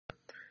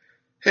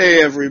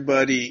Hey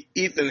everybody,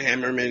 Ethan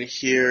Hammerman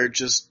here,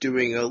 just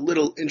doing a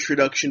little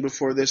introduction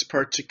before this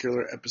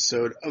particular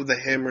episode of the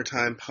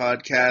Hammertime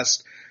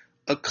podcast.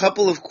 A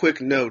couple of quick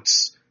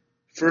notes.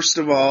 First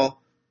of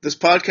all, this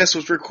podcast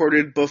was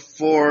recorded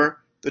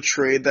before the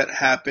trade that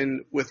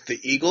happened with the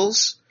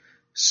Eagles,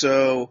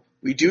 so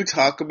we do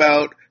talk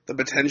about the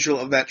potential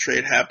of that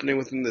trade happening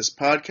within this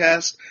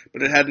podcast,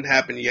 but it hadn't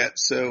happened yet,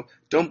 so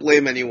don't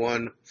blame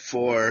anyone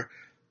for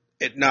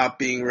it not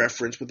being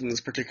referenced within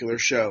this particular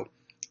show.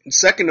 And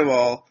second of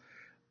all,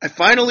 I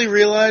finally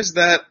realized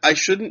that I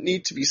shouldn't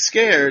need to be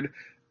scared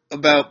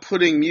about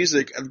putting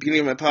music at the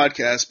beginning of my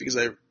podcast because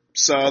I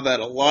saw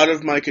that a lot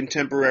of my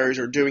contemporaries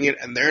are doing it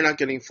and they're not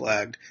getting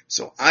flagged.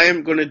 So I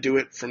am going to do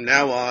it from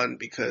now on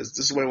because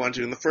this is what I wanted to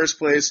do in the first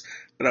place,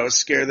 but I was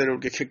scared that it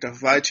would get kicked off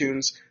of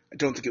iTunes. I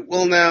don't think it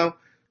will now.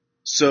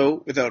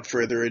 So without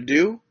further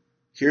ado,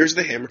 here's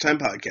the Hammertime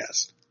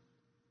podcast.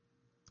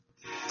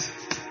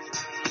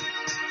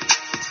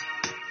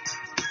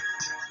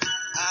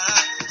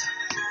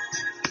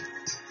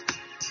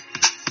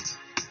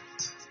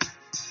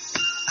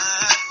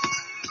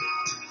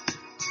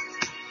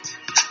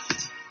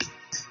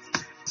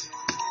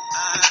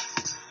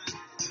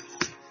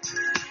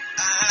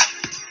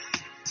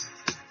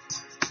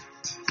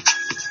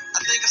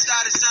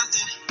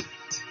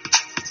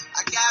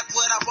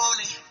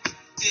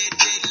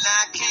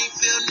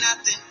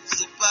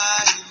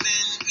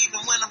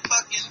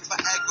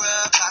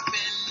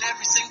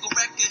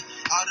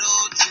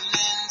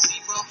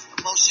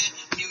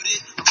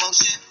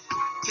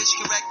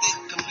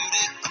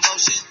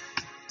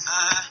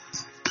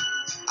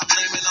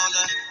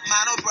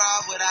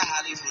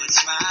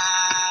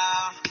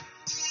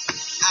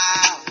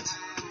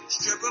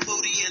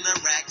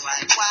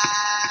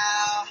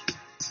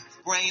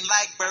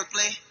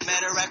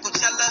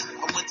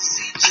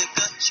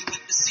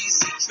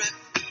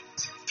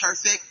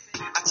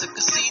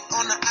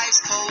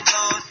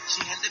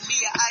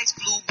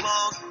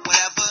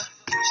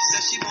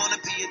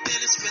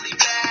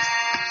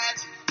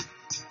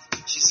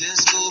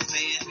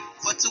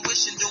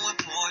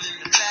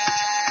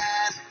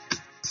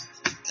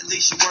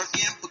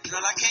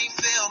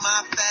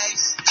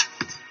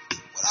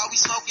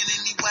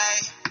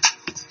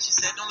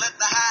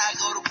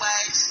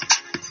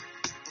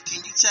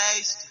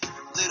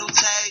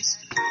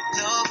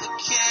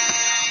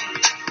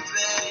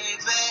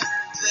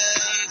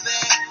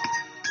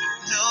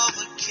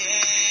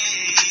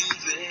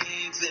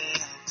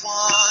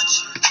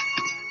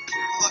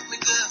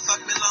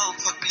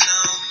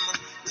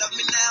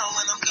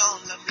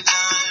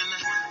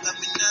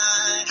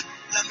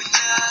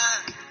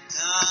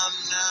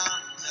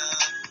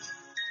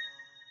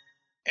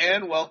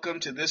 And welcome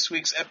to this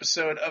week's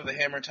episode of the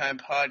Hammertime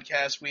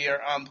podcast. We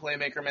are on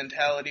Playmaker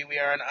Mentality. We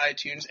are on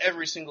iTunes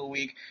every single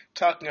week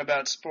talking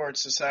about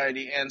sports,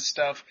 society, and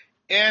stuff.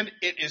 And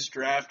it is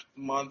draft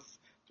month.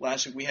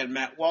 Last week we had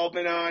Matt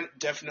Waldman on.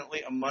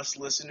 Definitely a must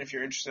listen if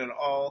you're interested at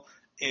all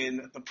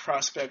in the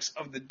prospects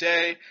of the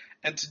day.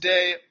 And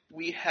today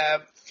we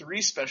have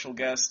three special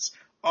guests,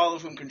 all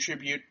of whom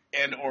contribute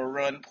and or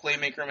run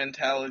Playmaker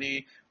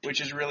Mentality,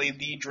 which is really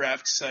the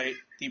draft site,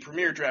 the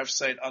premier draft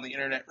site on the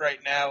internet right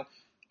now.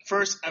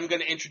 First, I'm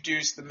going to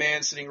introduce the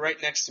man sitting right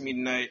next to me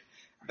tonight.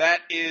 That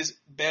is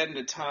Ben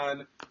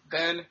Natan.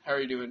 Ben, how are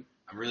you doing?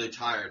 I'm really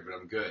tired, but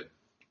I'm good.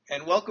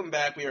 And welcome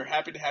back. We are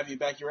happy to have you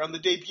back. You were on the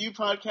debut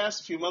podcast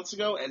a few months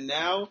ago, and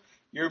now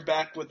you're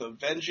back with a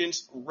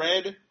vengeance,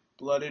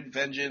 red-blooded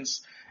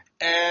vengeance.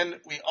 And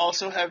we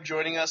also have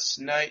joining us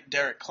tonight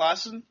Derrik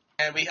Klassen,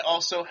 and we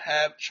also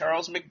have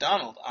Charles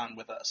McDonald on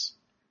with us.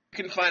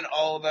 You can find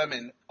all of them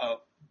in a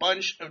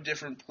bunch of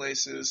different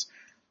places.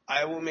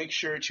 I will make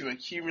sure to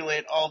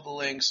accumulate all the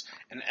links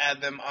and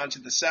add them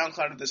onto the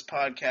SoundCloud of this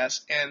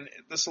podcast, and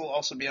this will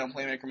also be on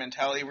Playmaker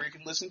Mentality, where you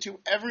can listen to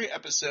every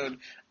episode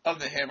of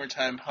the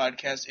Hammertime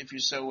podcast if you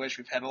so wish.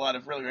 We've had a lot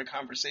of really great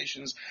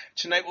conversations.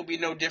 Tonight will be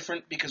no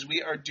different because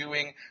we are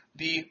doing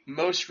the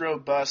most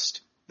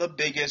robust, the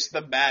biggest,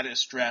 the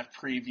baddest draft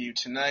preview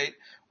tonight.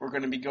 We're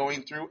going to be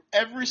going through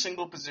every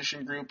single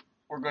position group.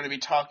 We're going to be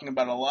talking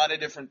about a lot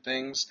of different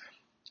things.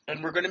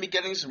 And we're going to be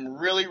getting some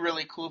really,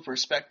 really cool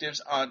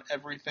perspectives on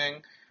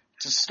everything.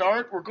 To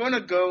start, we're going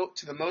to go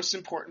to the most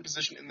important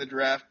position in the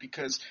draft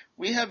because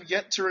we have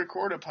yet to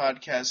record a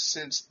podcast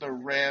since the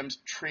Rams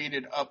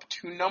traded up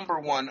to number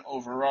 1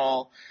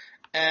 overall.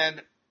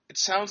 And it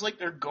sounds like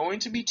they're going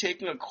to be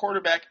taking a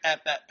quarterback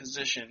at that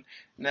position.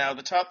 Now,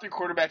 the top 3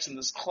 quarterbacks in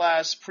this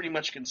class, pretty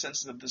much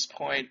consensus at this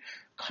point,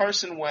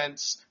 Carson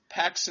Wentz,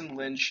 Paxton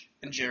Lynch,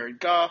 and Jared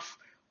Goff.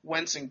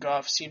 Wentz and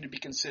Goff seem to be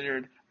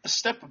considered a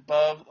step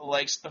above the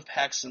likes of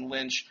Paxton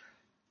Lynch.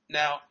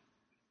 Now,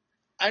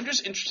 I'm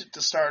just interested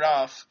to start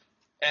off,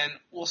 and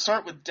we'll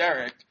start with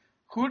Derrik.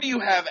 Who do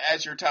you have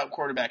as your top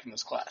quarterback in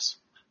this class?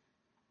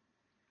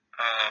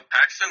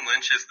 Paxton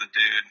Lynch is the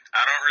dude.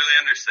 I don't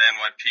really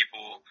understand why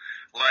people,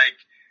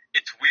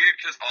 it's weird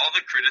because all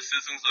the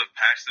criticisms of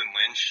Paxton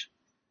Lynch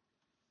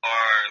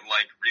are,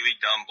 really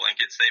dumb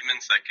blanket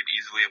statements that could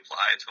easily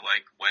apply to,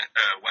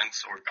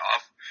 Wentz or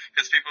Goff.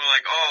 Because people are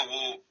like, oh,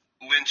 well,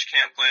 Lynch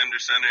can't play under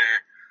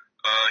center.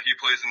 He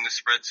plays in the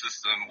spread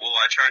system. Well,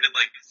 I charted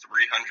like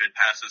 300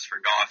 passes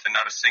for Goff, and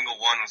not a single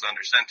one was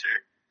under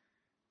center.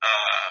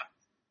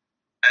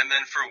 And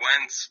then for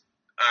Wentz,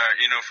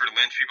 for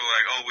Lynch, people are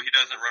like, oh, well, he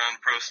doesn't run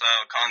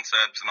pro-style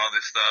concepts and all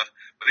this stuff.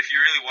 But if you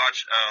really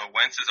watch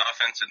Wentz's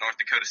offense at North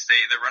Dakota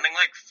State, they're running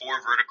like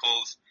 4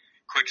 verticals,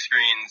 quick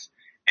screens,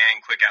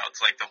 and quick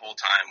outs like the whole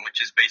time, which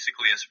is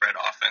basically a spread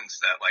offense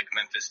that like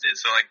Memphis did.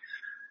 So like,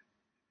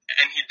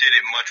 and he did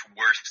it much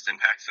worse than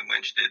Paxton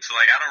Lynch did. So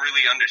like, I don't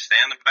really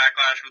understand the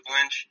backlash with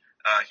Lynch.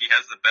 He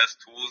has the best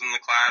tools in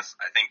the class.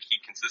 I think he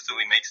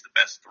consistently makes the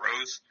best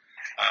throws.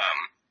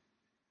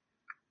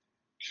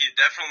 He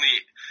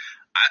definitely,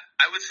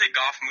 I would say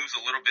Goff moves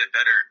a little bit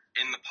better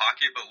in the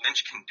pocket, but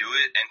Lynch can do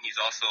it, and he's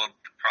also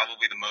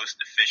probably the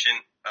most efficient.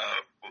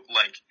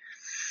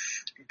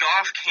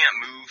 Goff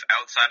can't move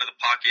outside of the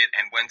pocket,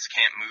 and Wentz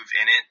can't move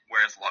in it,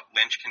 whereas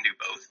Lynch can do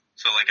both.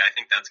 So, like, I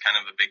think that's kind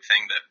of a big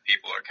thing that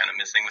people are kind of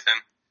missing with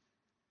him.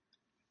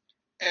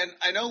 And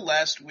I know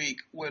last week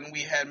when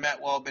we had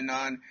Matt Walbin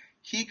on,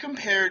 he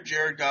compared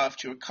Jared Goff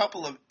to a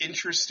couple of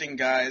interesting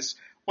guys.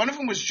 One of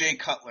them was Jay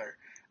Cutler.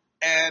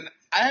 And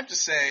I have to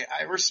say,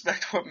 I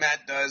respect what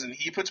Matt does, and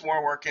he puts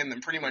more work in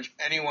than pretty much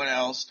anyone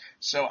else.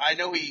 So I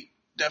know he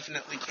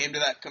definitely came to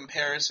that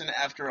comparison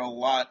after a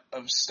lot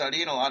of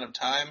study and a lot of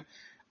time.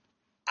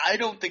 I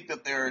don't think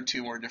that there are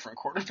 2 more different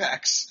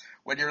quarterbacks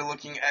when you're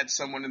looking at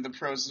someone in the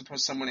pros as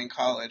opposed to someone in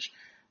college.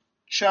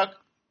 Chuck,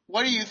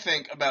 what do you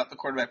think about the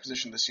quarterback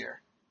position this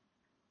year?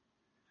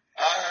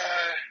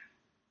 I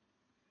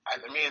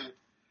mean,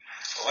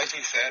 like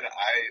you said,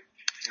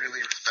 I really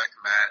respect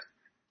Matt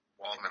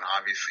Waldman,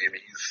 obviously. I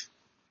mean, he's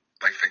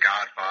like the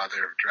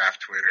godfather of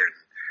draft Twitter.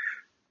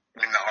 And,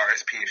 I mean, the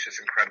RSP is just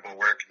incredible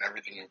work, and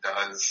everything he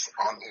does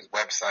on his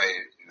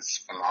website is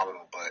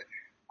phenomenal. But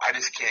I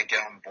just can't get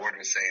on board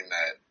with saying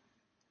that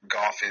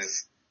Goff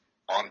is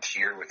on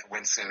tier with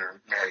Winston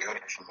or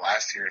Mariota from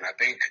last year. And I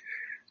think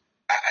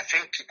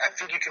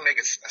you can make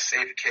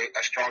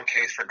a strong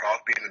case for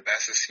Goff being the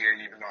best this year,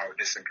 even though I would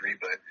disagree.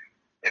 But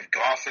if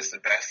Goff is the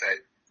best that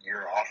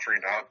you're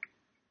offering up,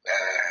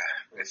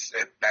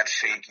 that's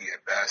shaky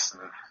at best.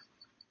 And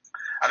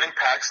I think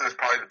Paxton is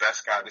probably the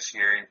best guy this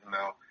year, even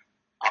though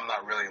I'm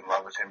not really in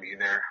love with him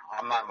either.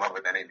 I'm not in love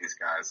with any of these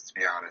guys, to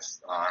be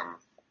honest.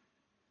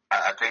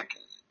 I think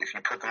if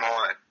you put them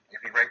all,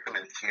 if you rank them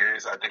in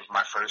tiers, I think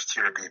my first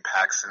tier would be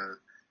Paxton,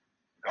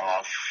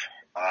 Goff,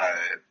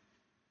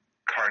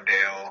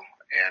 Cardale,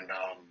 and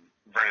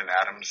Vernon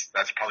Adams.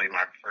 That's probably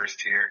my first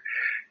tier.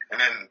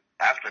 And then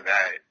after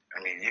that,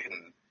 I mean, you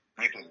can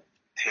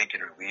take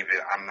it or leave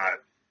it.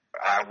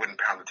 I wouldn't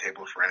pound the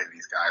table for any of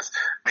these guys.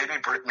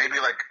 Maybe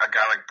like a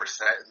guy like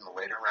Brissett in the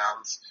later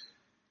rounds,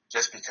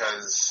 just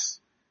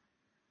because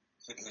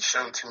he's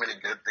shown too many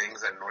good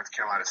things at North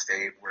Carolina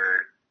State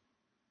where,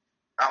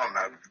 I don't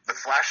know, the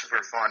flashes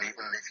were fun,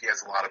 even if he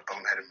has a lot of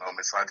boneheaded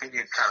moments. So I think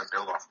you kind of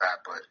build off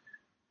that, but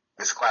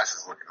this class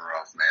is looking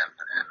rough, man.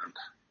 And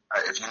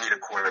if you need a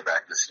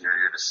quarterback this year,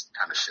 you're just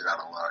kind of shit out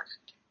of luck.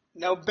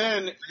 Now,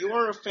 Ben, you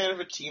are a fan of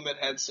a team that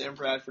had Sam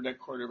Bradford at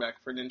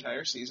quarterback for an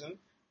entire season,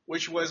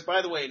 which was,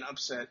 by the way, an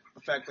upset,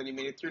 the fact that he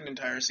made it through an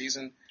entire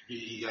season.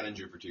 He got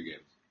injured for 2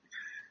 games.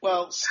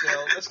 Well,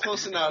 still, that's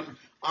close enough.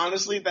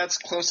 Honestly, that's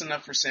close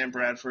enough for Sam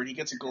Bradford. He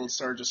gets a gold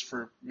star just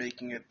for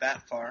making it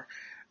that far.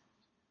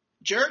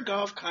 Jared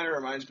Goff kind of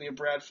reminds me of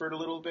Bradford a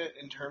little bit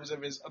in terms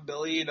of his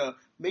ability to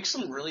make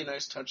some really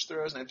nice touch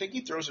throws, and I think he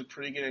throws with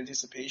pretty good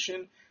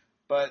anticipation,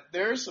 but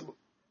there are some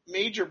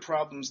major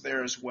problems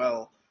there as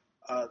well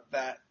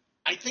that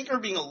I think are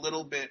being a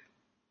little bit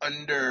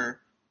under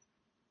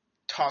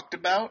talked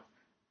about,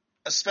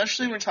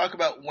 especially when we talk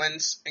about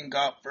Wentz and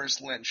Goff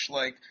versus Lynch.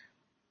 Like,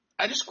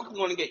 I just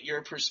want to get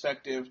your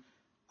perspective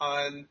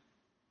on,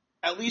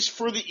 at least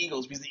for the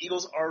Eagles, because the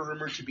Eagles are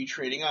rumored to be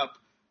trading up,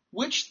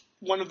 which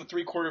one of the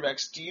 3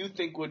 quarterbacks do you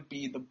think would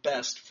be the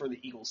best for the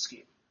Eagles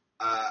scheme?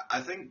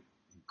 I think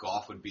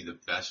Goff would be the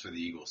best for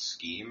the Eagles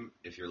scheme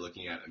if you're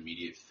looking at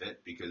immediate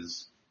fit,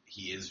 because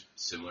he is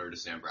similar to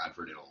Sam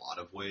Bradford in a lot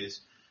of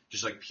ways.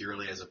 Just like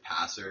purely as a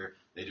passer,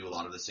 they do a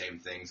lot of the same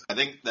things. I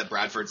think that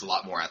Bradford's a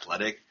lot more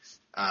athletic,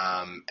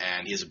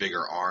 and he has a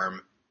bigger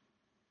arm.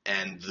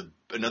 And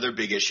another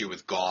big issue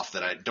with Goff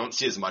that I don't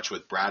see as much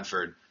with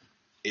Bradford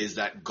is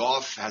that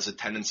Goff has a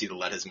tendency to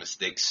let his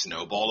mistakes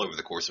snowball over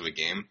the course of a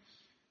game.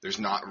 There's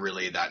not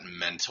really that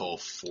mental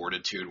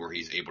fortitude where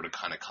he's able to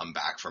kind of come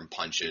back from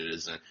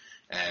punches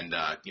and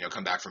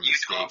come back from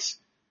mistakes.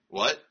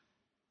 What?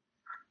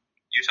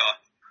 Utah.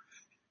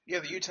 Yeah,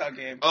 the Utah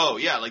game. Oh,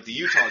 yeah, like the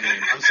Utah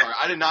game. I'm sorry.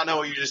 I did not know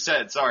what you just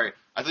said. Sorry.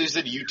 I thought you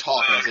said you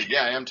talk. And I was like,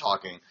 yeah, I am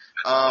talking.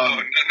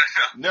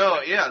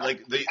 No, yeah,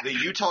 like the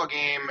Utah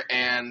game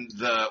and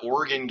the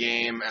Oregon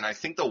game and I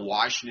think the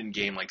Washington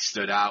game like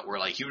stood out where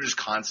like he was just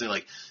constantly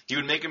like he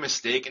would make a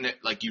mistake and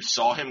like you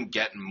saw him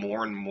get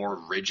more and more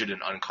rigid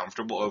and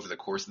uncomfortable over the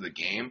course of the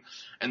game.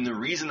 And the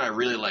reason I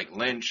really like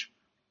Lynch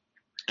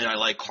and I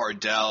like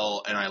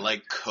Cardell and I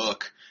like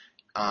Cook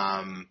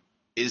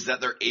is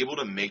that they're able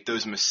to make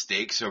those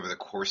mistakes over the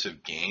course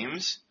of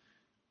games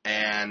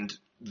and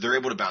they're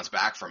able to bounce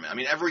back from it. I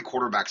mean, every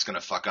quarterback's going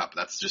to fuck up.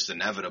 That's just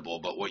inevitable.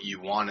 But what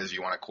you want is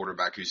you want a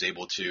quarterback who's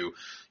able to,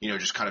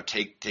 just kind of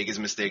take his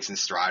mistakes in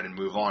stride and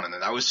move on. And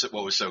that was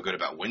what was so good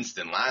about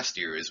Winston last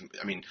year is,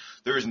 I mean,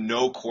 there is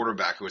no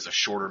quarterback who has a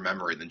shorter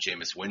memory than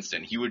Jameis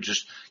Winston. He would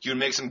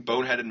make some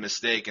boneheaded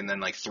mistake, and then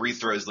like 3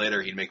 throws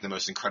later, he'd make the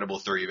most incredible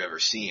throw you've ever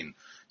seen.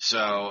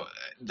 So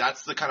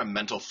that's the kind of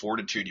mental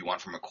fortitude you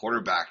want from a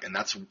quarterback, and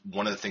that's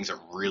one of the things that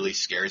really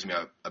scares me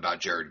about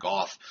Jared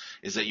Goff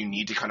is that you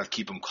need to kind of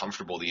keep him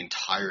comfortable the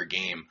entire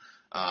game,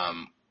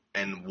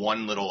 and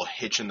one little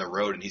hitch in the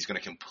road and he's going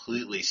to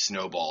completely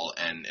snowball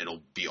and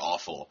it'll be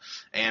awful.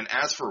 And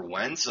as for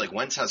Wentz, like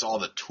Wentz has all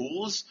the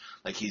tools,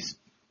 like he's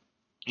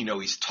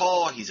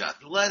tall, he's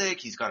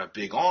athletic, he's got a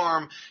big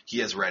arm, he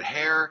has red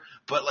hair,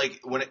 but like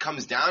when it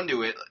comes down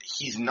to it,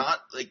 he's not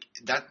like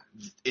that.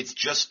 It's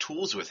just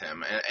tools with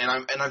him.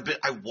 And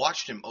I've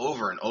watched him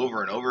over and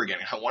over and over again.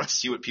 I want to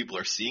see what people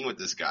are seeing with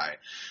this guy,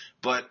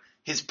 but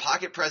his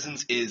pocket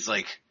presence is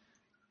like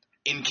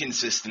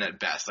inconsistent at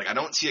best. Like I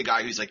don't see a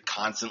guy who's like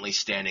constantly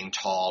standing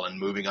tall and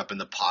moving up in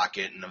the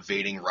pocket and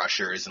evading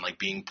rushers and like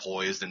being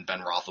poised and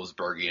Ben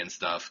Roethlisberger and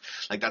stuff.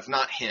 Like that's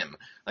not him.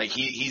 Like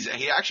he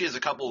actually has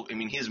a couple. I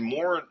mean, he has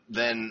more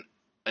than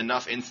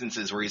enough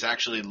instances where he's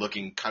actually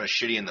looking kind of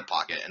shitty in the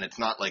pocket, and it's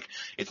not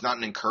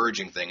an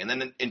encouraging thing. And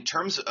then in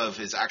terms of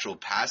his actual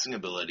passing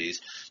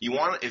abilities, you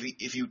want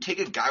if you take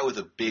a guy with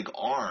a big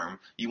arm,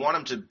 you want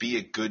him to be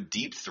a good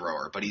deep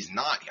thrower, but he's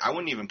not. I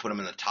wouldn't even put him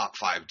in the top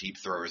 5 deep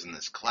throwers in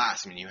this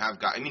class. I mean, you have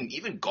guys. I mean,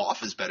 even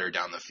Goff is better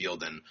down the field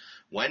than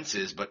Wentz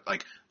is, but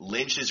like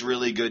Lynch is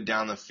really good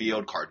down the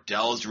field,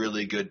 Cardell's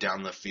really good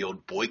down the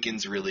field,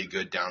 Boykin's really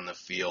good down the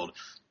field.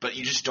 But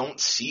you just don't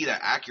see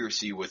that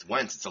accuracy with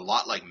Wentz. It's a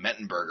lot like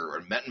Mettenberger,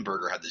 or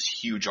Mettenberger had this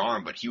huge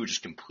arm, but he would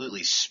just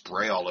completely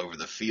spray all over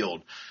the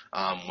field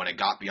when it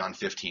got beyond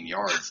 15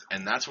 yards.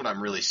 And that's what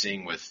I'm really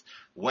seeing with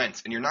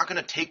Wentz. And you're not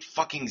going to take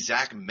fucking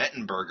Zach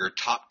Mettenberger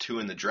top 2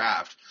 in the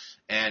draft.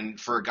 And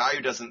for a guy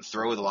who doesn't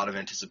throw with a lot of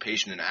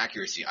anticipation and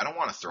accuracy, I don't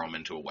want to throw him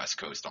into a West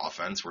Coast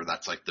offense where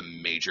that's like the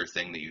major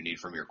thing that you need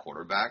from your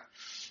quarterback.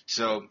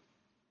 So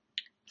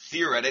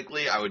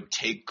theoretically, I would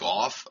take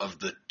Goff of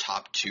the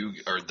top 2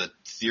 or the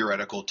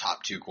theoretical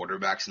top 2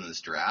 quarterbacks in this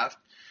draft,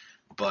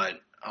 but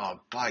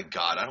by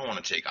God, I don't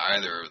want to take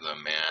either of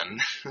them, man.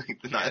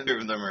 Neither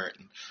of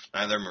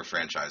them are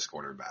franchise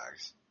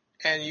quarterbacks.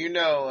 And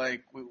a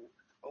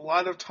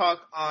lot of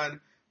talk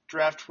on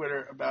draft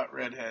Twitter about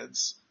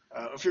redheads.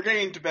 If you're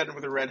getting into bed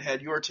with a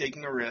redhead, you are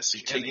taking a risk.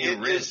 You're taking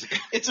a risk.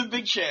 It's a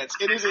big chance.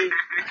 It is a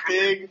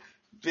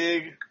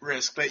big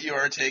risk that you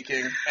are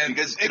taking, and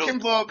because it can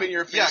blow up in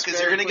your face. Yeah, because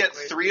you're going to get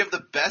 3 of the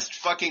best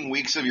fucking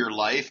weeks of your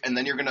life, and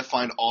then you're going to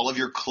find all of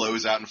your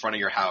clothes out in front of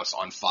your house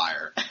on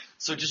fire.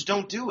 So just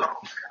don't do it.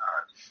 Oh,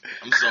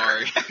 God. I'm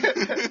sorry.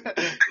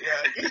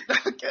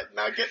 Yeah,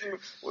 not getting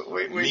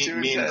way too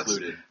me intense.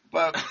 included.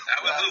 But That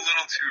was a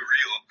little too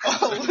real.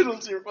 a little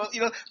too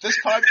well. This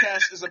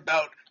podcast is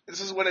about.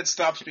 This is when it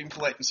stops being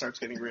polite and starts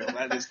getting real.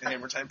 That is the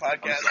Hammertime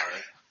podcast.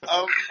 I'm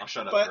sorry. I'll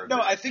shut up. But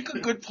no, I think a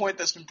good point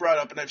that's been brought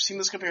up, and I've seen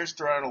this comparison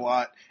thrown out a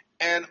lot,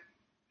 and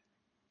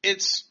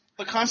it's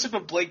the concept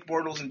of Blake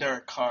Bortles and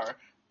Derek Carr.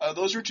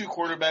 Those were 2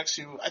 quarterbacks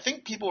who I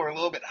think people were a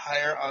little bit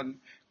higher on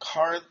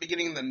Carr at the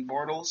beginning than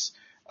Bortles,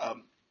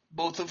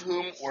 both of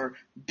whom were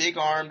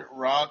big-armed,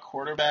 raw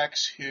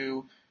quarterbacks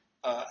who,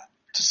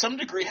 to some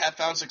degree, have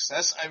found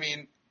success. I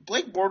mean,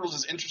 Blake Bortles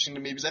is interesting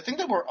to me because I think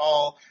that we're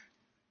all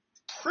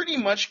pretty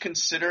much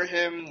consider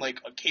him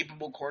like a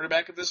capable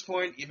quarterback at this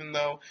point, even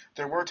though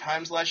there were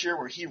times last year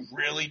where he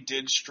really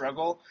did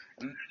struggle.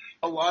 And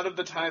a lot of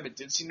the time it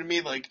did seem to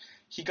me like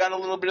he got a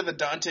little bit of the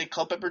Dante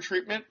Culpepper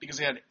treatment because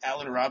he had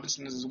Allen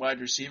Robinson as his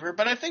wide receiver.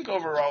 But I think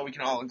overall we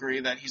can all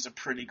agree that he's a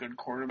pretty good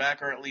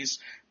quarterback, or at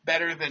least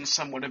better than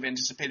some would have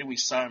anticipated. We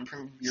saw him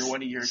improve year 1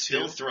 to year 2.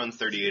 Still thrown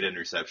 38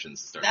 interceptions to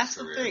start That's his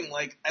the career. thing.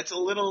 Like, it's a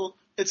little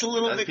bit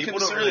concerning. People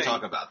don't really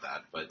talk about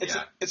that, but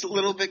It's a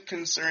little bit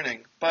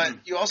concerning. But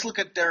you also look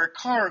at Derek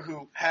Carr,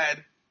 who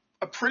had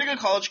a pretty good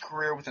college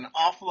career with an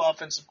awful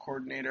offensive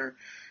coordinator.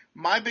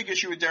 My big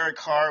issue with Derek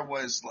Carr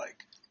was,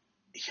 like,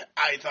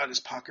 I thought his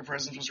pocket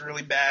presence was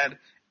really bad,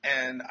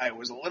 and I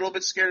was a little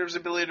bit scared of his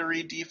ability to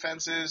read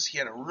defenses. He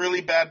had a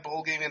really bad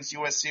bowl game against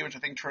USC, which I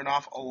think turned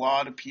off a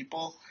lot of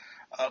people.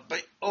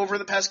 But over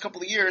the past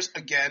couple of years,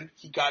 again,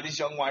 he got his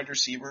young wide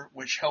receiver,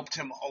 which helped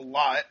him a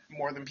lot,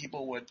 more than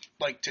people would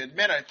like to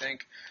admit, I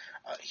think.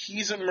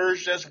 He's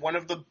emerged as one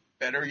of the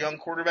better young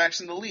quarterbacks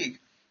in the league.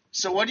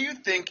 So what do you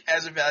think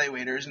as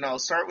evaluators, and I'll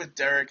start with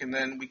Derek, and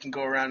then we can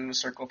go around in a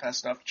circle,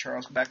 pass it off to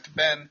Charles, back to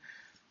Ben.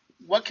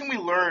 What can we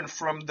learn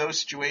from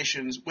those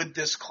situations with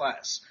this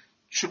class?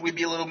 Should we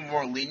be a little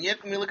more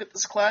lenient when we look at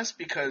this class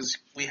because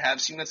we have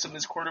seen that some of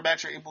these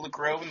quarterbacks are able to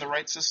grow in the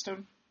right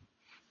system?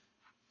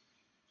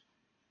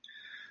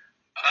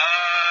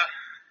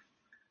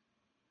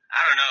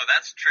 I don't know.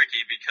 That's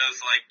tricky because,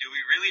 like, do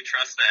we really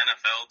trust the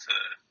NFL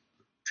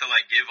to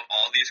like give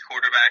all these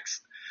quarterbacks,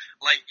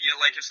 like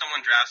if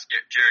someone drafts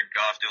Jared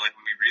Goff, do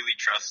we really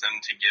trust them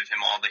to give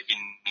him all that he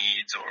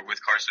needs, or with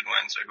Carson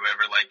Wentz or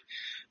whoever, like,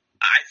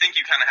 I think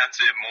you kind of have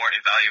to more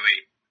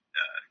evaluate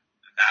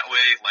that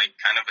way, like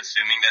kind of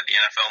assuming that the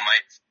NFL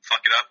might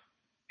fuck it up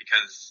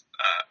because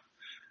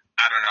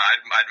I don't know.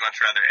 I'd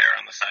much rather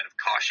err on the side of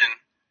caution.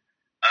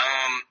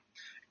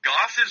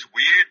 Goff is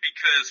weird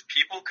because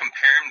people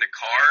compare him to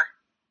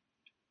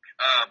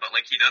Carr, but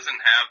like he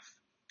doesn't have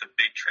the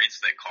big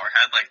traits that Carr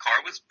had. Like Carr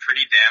was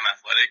pretty damn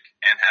athletic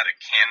and had a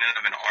cannon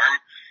of an arm,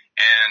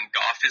 and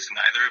Goff is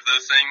neither of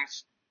those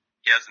things.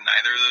 He has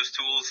neither of those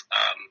tools.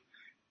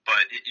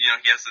 But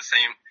he has the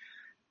same.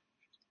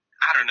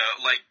 I don't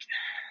know, like.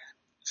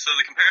 So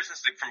the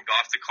comparisons from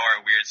Goff to Carr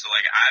are weird. So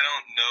like I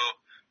don't know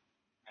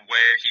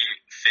where he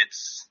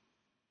fits.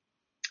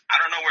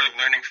 I don't know where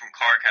learning from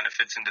Carr kind of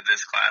fits into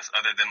this class,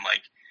 other than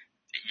like,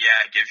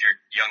 yeah, give your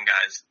young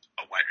guys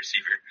a wide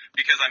receiver.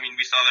 Because I mean,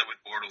 we saw that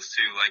with Bortles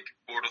too. Like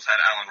Bortles had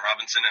Allen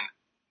Robinson, and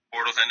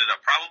Bortles ended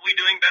up probably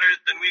doing better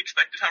than we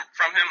expected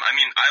from him. I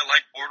mean, I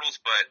like Bortles,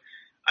 but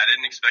I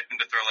didn't expect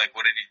him to throw like,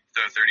 what did he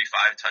throw,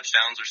 35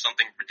 touchdowns or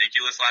something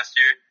ridiculous last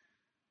year?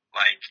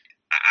 Like,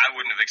 I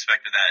wouldn't have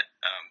expected that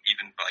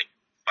even by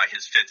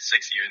his fifth,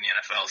 sixth year in the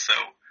NFL. So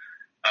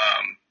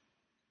I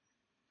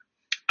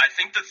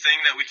think the thing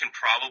that we can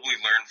probably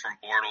learn from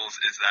Bortles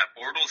is that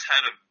Bortles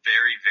had a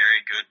very,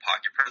 very good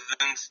pocket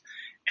presence,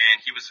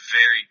 and he was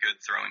very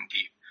good throwing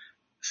deep.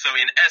 So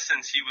in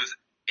essence, he was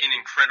an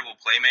incredible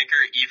playmaker,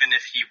 even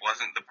if he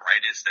wasn't the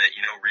brightest at,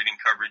 reading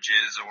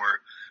coverages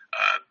or,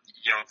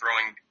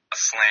 throwing a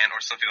slant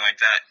or something like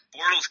that.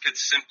 Bortles could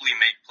simply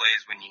make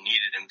plays when you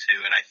needed him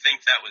to, and I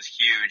think that was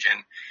huge. And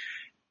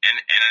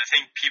I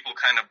think people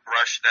kind of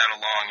brush that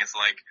along as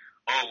like,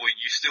 oh, well,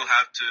 you still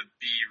have to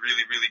be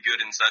really, really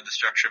good inside the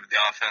structure of the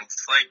offense.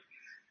 It's like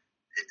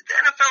the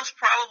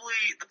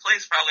the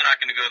play's probably not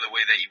going to go the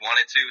way that you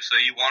want it to.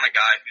 So you want a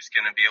guy who's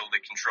going to be able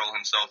to control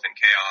himself in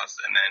chaos,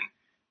 and then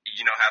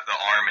have the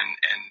arm and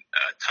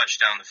touch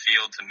down the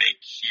field to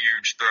make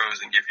huge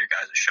throws and give your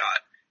guys a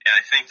shot. And I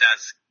think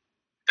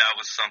that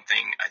was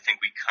something I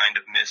think we kind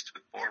of missed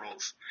with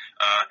Bortles,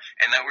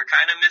 and that we're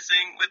kind of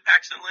missing with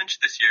Paxton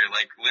Lynch this year.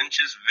 Like Lynch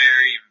is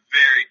very,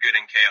 very good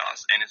in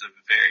chaos and is a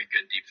very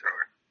good deep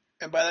thrower.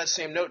 And by that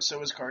same note,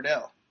 so is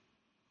Cardell.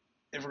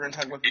 If we're going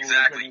to talk about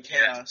exactly good in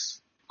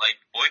chaos,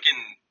 like Boykin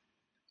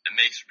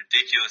makes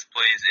ridiculous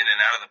plays in and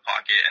out of the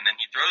pocket, and then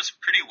he throws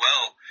pretty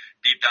well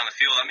deep down the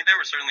field. I mean, there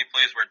were certainly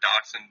plays where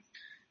Doxson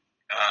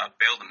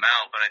bailed him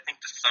out, but I think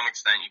to some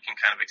extent you can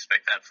kind of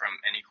expect that from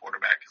any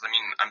quarterback. Because, I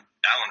mean,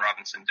 Allen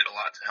Robinson did a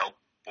lot to help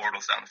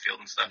Bortles down the field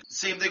and stuff.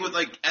 Same thing with,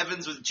 like,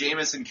 Evans with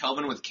Jameis and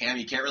Kelvin with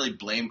Cam. You can't really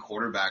blame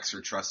quarterbacks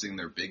for trusting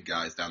their big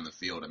guys down the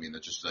field. I mean,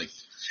 that's just, like,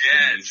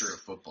 the nature of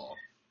football.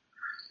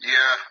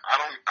 Yeah, I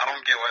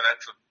don't get why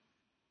that's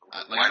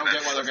I don't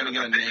get why they're going to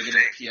get a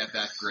negative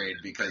PFF grade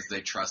because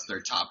they trust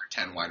their top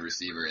 10 wide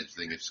receiver. I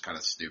think it's kind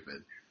of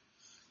stupid.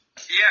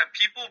 Yeah,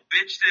 people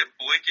bitched at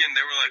Boykin.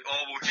 They were like,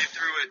 oh, well, he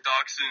threw at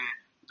Doxson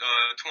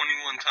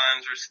 21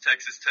 times versus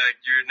Texas Tech.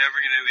 You're never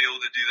going to be able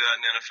to do that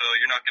in the NFL.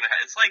 You're not going to have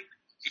 – it's like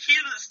he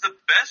was the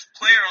best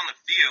player on the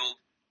field,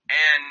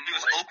 and he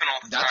was open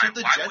all the time. That's what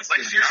the Jets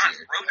did this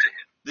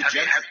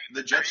year.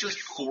 The Jets just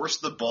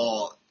forced the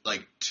ball,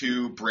 like,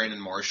 to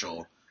Brandon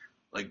Marshall,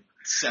 like,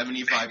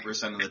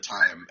 75% of the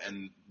time,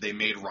 and they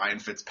made Ryan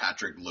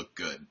Fitzpatrick look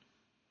good.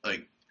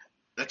 Like,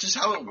 that's just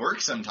how it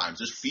works sometimes.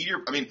 Just feed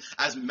your – I mean,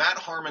 as Matt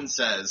Harmon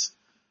says,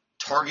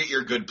 target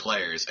your good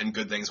players and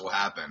good things will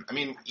happen. I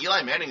mean,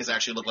 Eli Manning has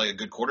actually looked like a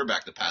good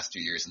quarterback the past 2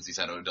 years since he's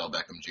had Odell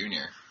Beckham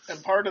Jr.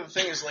 And part of the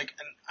thing is, like,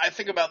 and I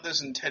think about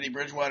this in Teddy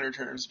Bridgewater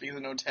terms, because I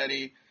know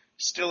Teddy,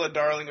 still a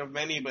darling of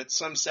many, but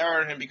some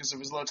sour on him because of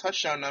his low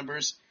touchdown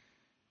numbers.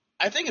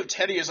 I think if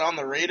Teddy is on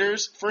the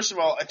Raiders, first of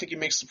all, I think he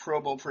makes the Pro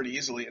Bowl pretty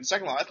easily. And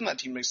second of all, I think that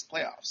team makes the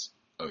playoffs.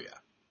 Oh, yeah.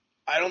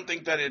 I don't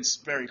think that it's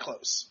very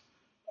close.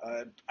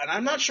 And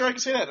I'm not sure I can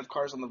say that if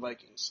Carr's on the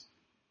Vikings.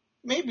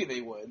 Maybe they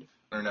would.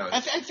 I don't know.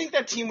 I think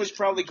that team was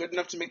probably good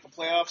enough to make the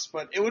playoffs,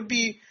 but it would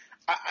be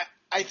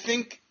I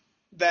think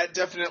that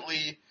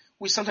definitely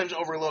we sometimes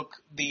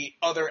overlook the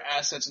other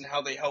assets and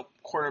how they help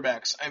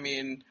quarterbacks. I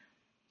mean,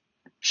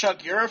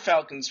 Chuck, you're a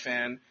Falcons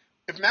fan.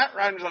 If Matt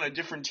Ryan was on a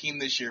different team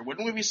this year,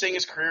 wouldn't we be saying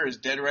his career is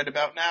dead right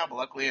about now, but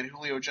luckily had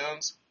Julio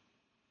Jones?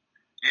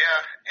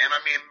 Yeah, and I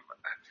mean,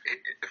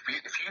 if you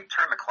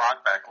turn the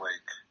clock back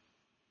like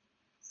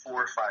 4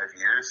 or 5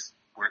 years,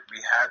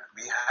 we had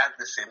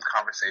the same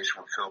conversation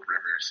with Philip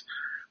Rivers,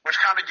 which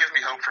kind of gives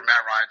me hope for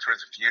Matt Ryan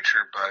towards the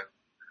future. But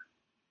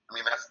I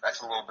mean,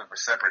 that's a little bit of a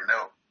separate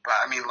note. But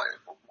I mean, like,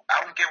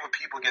 I don't get what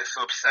people get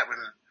so upset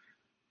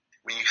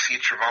when you see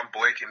Trevon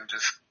Boykin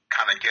just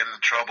kind of get in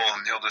trouble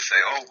and he'll just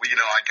say, "Oh,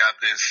 well, I got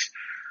this,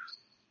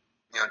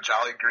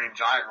 jolly green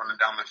giant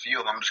running down the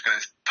field. I'm just going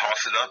to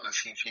toss it up and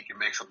see if he can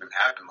make something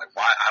happen." Like,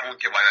 why? I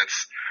don't get why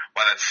that's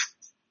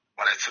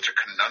such a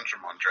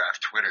conundrum on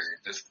draft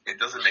Twitter. It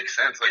doesn't make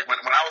sense. Like when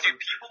I was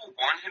people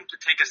want him to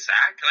take a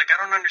sack. Like,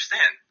 I don't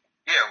understand.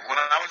 Yeah, when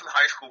I was in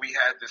high school, we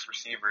had this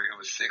receiver who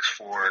was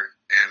 6'4",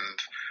 and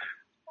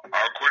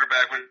our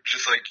quarterback was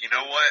just like, you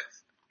know what?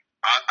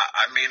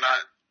 I may not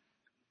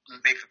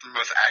make the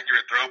most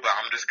accurate throw, but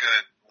I'm just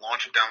gonna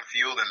launch it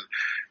downfield, and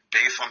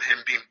based on him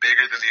being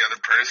bigger than the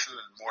other person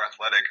and more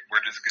athletic,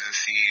 we're just going to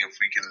see if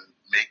we can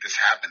make this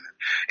happen.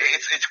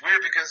 It's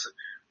weird because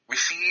we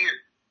see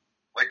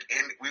like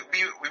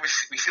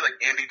we see like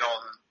Andy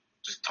Dalton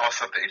just toss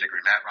up to AJ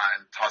Green, Matt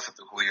Ryan toss up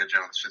to Julio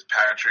Jones,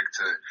 Fitzpatrick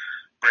to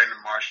Brandon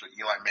Marshall,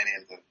 Eli Manning,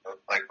 and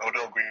like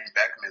Odell Green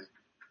Beckman.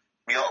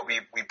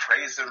 We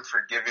praise them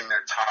for giving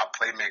their top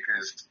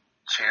playmakers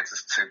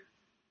chances to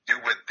do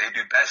what they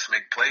do best,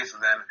 make plays,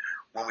 and then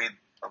when we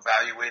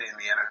evaluate it in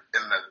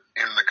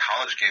the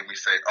college game, we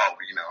say, oh,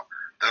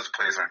 those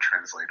plays aren't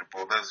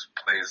translatable. Those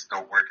plays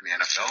don't work in the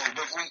NFL.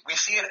 But we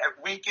see it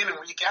week in and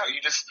week out.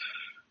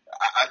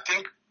 I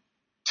think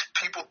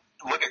people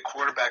look at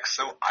quarterbacks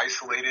so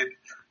isolated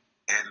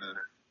and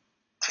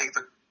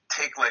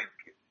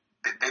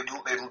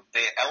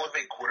they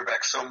elevate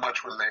quarterbacks so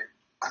much when they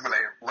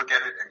look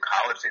at it in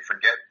college, they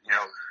forget,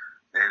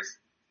 there's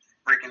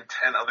freaking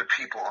 10 other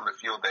people on the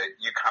field that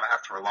you kind of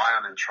have to rely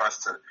on and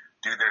trust to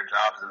do their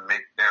jobs and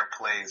make their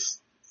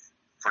plays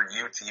for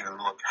you to even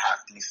look half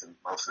decent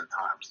most of the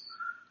times.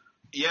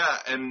 Yeah,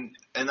 and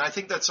I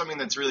think that's something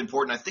that's really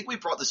important. I think we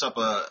brought this up,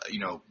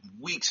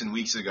 weeks and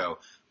weeks ago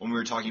when we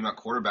were talking about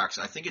quarterbacks.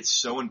 I think it's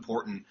so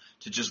important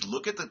to just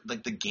look at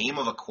the game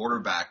of a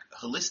quarterback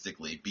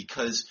holistically,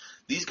 because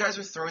these guys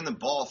are throwing the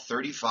ball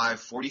 35,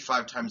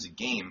 45 times a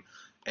game.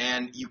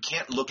 And you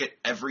can't look at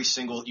every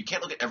single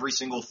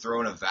throw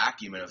in a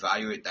vacuum and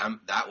evaluate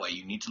them that way.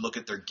 You need to look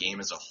at their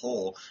game as a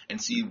whole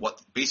and see what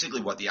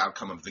the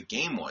outcome of the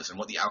game was and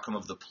what the outcome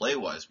of the play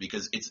was,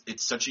 because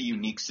it's such a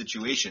unique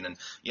situation. And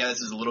yeah,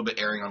 this is a little bit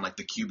erring on like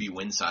the QB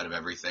win side of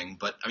everything,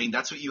 but I mean,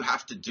 that's what you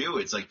have to do.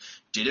 It's like,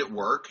 did it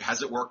work?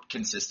 Has it worked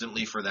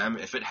consistently for them?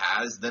 If it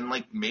has, then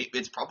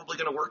it's probably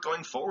going to work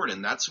going forward.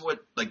 And that's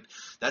what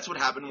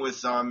happened with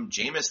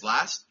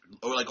Jameis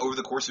over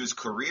the course of his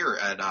career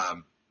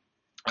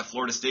at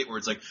Florida State, where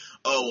it's like,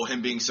 oh, well,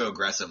 him being so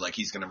aggressive, like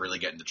he's going to really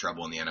get into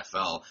trouble in the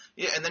NFL.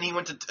 Yeah, and then he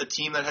went to a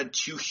team that had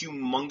two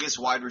humongous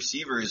wide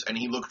receivers, and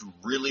he looked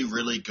really,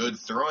 really good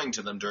throwing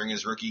to them during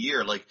his rookie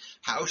year. Like,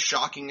 how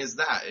shocking is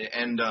that?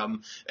 And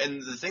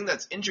the thing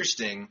that's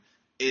interesting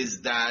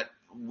is that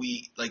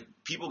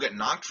people get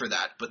knocked for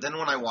that, but then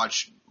when I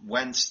watch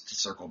Wentz, to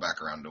circle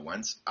back around to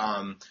Wentz,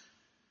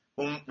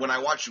 when I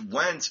watch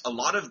Wentz, a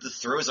lot of the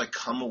throws I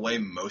come away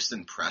most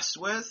impressed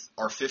with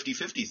are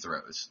 50-50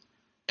 throws.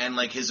 And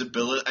like his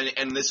ability,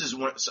 and this is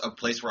a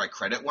place where I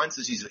credit Wentz,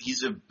 is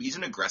he's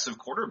an aggressive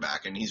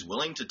quarterback, and he's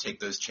willing to take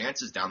those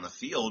chances down the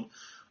field,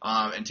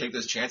 and take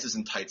those chances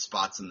in tight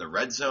spots in the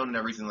red zone and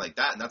everything like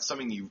that. And that's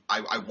something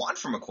I want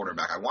from a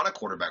quarterback. I want a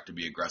quarterback to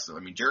be aggressive.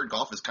 I mean, Jared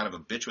Goff is kind of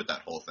a bitch with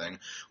that whole thing,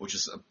 which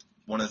is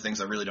one of the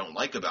things I really don't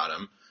like about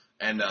him.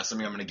 And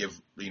something I'm going to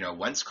give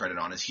Wentz credit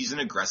on is he's an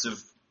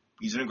aggressive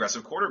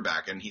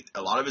quarterback, and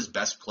a lot of his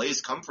best plays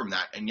come from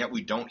that. And yet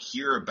we don't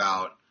hear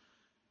about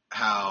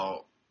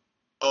how,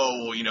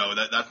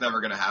 that's never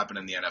going to happen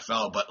in the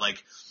NFL. But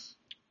like,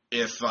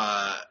 if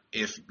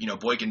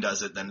Boykin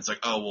does it, then it's like,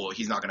 oh, well,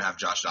 he's not going to have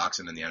Josh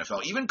Doxson in the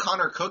NFL. Even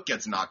Connor Cook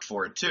gets knocked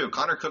for it too.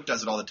 Connor Cook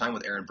does it all the time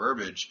with Aaron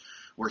Burbage,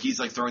 where he's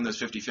like throwing those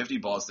 50-50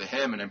 balls to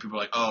him, and then people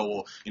are like, oh,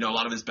 well, a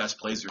lot of his best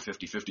plays are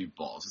 50-50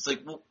 balls. It's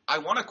like, well, I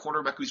want a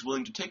quarterback who's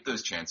willing to take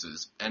those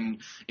chances.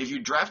 And if you're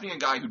drafting a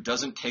guy who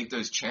doesn't take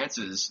those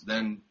chances,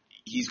 then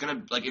he's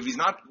going to, if he's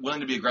not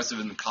willing to be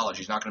aggressive in college,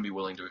 he's not going to be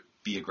willing to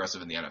be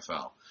aggressive in the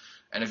NFL.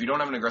 And if you don't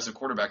have an aggressive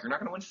quarterback, you're not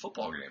going to win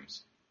football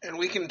games. And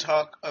we can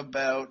talk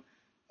about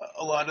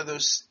a lot of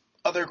those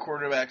other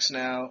quarterbacks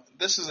now.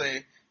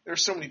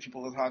 There's so many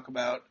people to talk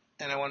about,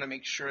 and I want to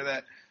make sure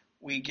that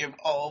we give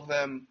all of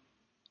them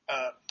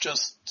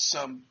just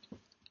some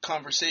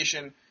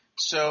conversation.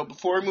 So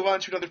before we move on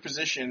to another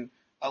position,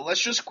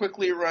 let's just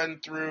quickly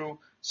run through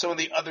some of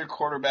the other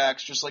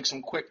quarterbacks, just like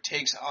some quick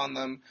takes on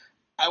them.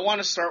 I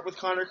want to start with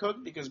Connor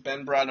Cook because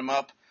Ben brought him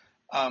up.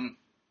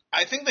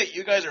 I think that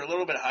you guys are a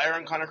little bit higher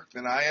on Connor Cook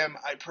than I am.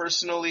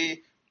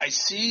 I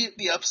see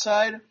the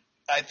upside.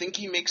 I think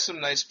he makes some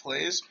nice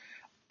plays.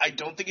 I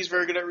don't think he's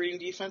very good at reading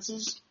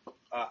defenses.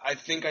 I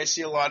think I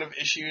see a lot of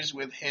issues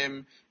with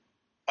him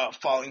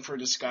falling for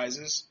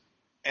disguises.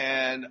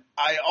 And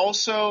I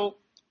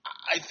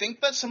think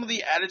that some of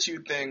the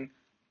attitude thing,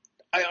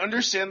 I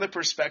understand the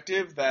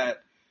perspective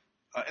that,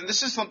 and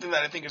this is something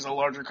that I think is a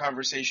larger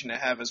conversation to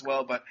have as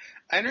well, but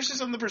I understand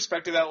some of the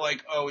perspective that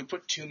we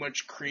put too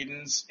much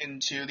credence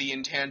into the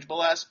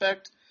intangible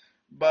aspect,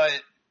 but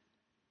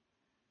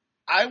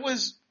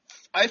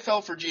I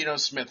fell for Geno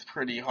Smith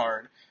pretty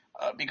hard,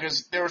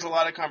 because there was a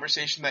lot of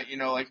conversation that,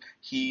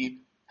 he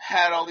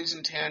had all these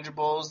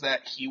intangibles,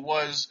 that he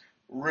was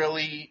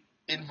really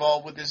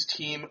involved with his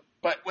team,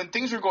 but when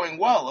things were going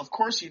well, of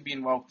course he'd be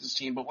involved with his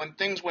team, but when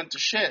things went to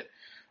shit,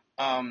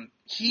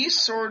 he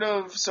sort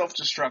of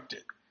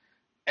self-destructed.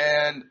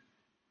 And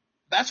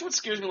that's what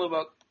scares me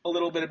a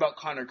little bit about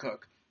Connor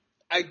Cook.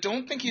 I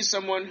don't think he's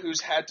someone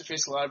who's had to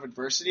face a lot of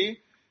adversity.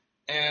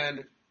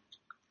 And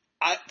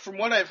from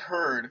what I've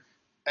heard,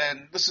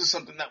 and this is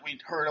something that we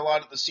heard a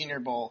lot at the Senior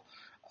Bowl,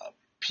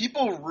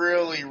 people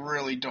really,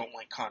 really don't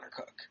like Connor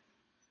Cook.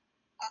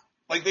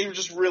 They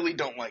just really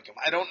don't like him.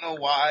 I don't know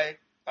why.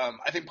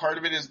 I think part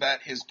of it is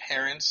that his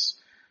parents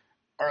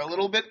are a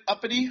little bit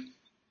uppity,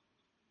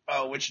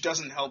 which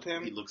doesn't help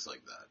him. He looks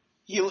like that.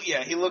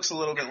 He looks a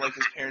little bit like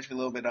his parents, a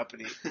little bit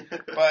uppity.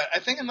 But I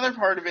think another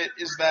part of it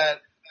is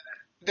that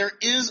there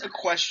is a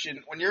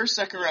question when you're a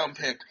second-round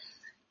pick.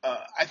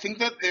 I think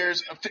that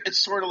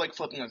it's sort of like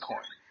flipping a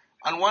coin.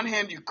 On one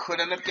hand, you could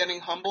end up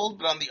getting humbled,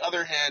 but on the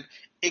other hand,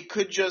 it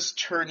could just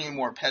turn you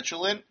more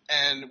petulant,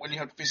 and when you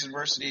have to face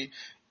adversity,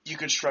 you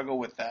could struggle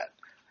with that.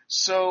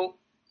 So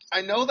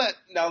I know that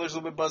now there's a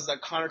little bit of buzz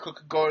that Connor Cook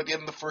could go at the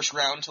end of the first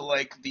round to,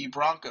 like, the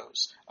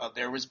Broncos.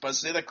 There was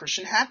buzz today that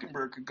Christian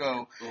Hackenberg could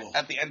go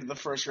at the end of the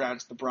first round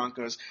to the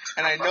Broncos.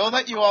 And I know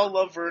that you all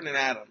love Vernon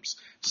Adams.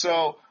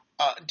 So,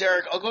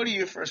 Derrik, I'll go to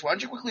you first. Why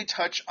don't you quickly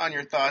touch on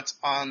your thoughts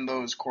on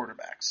those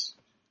quarterbacks?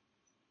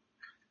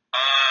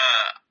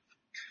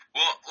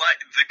 Well, like,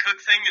 the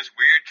Cook thing is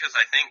weird because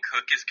I think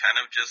Cook is kind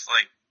of just,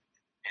 like,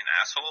 an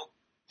asshole.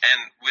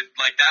 And with,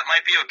 like, that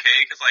might be okay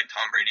because, like,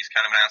 Tom Brady's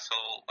kind of an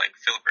asshole. Like,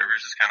 Phillip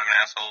Rivers is kind of an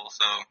asshole.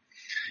 So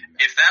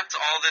if that's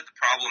all that the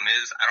problem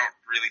is, I don't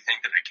really think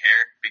that I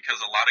care because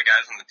a lot of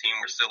guys on the team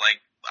were still, like,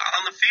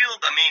 on the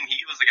field, I mean,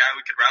 he was the guy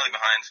we could rally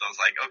behind. So I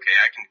was like, okay,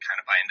 I can kind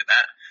of buy into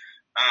that.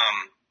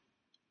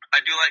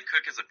 I do like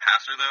Cook as a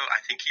passer, though.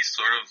 I think he's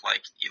sort of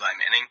like Eli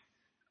Manning.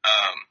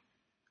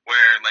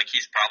 Where, like,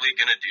 he's probably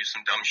going to do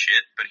some dumb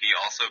shit, but he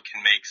also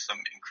can make some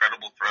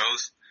incredible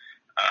throws.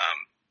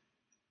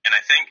 And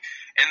I think,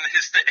 and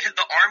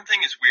the arm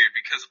thing is weird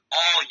because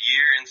all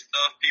year and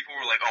stuff, people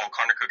were like, oh,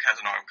 Connor Cook has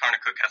an arm.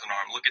 Connor Cook has an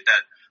arm. Look at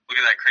that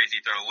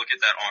crazy throw. Look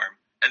at that arm.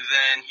 And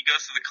then he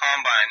goes to the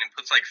combine and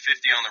puts like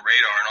 50 on the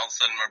radar, and all of a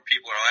sudden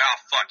people are like, oh,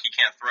 fuck, he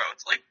can't throw.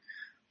 It's like,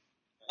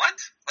 what?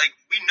 Like,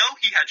 we know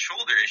he had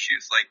shoulder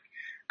issues. Like,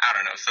 I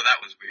don't know. So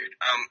that was weird.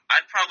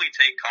 I'd probably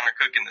take Connor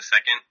Cook in the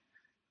second.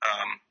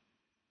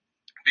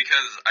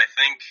 Because I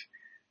think,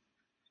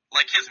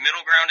 like, his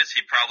middle ground is he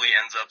probably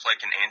ends up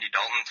like an Andy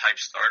Dalton type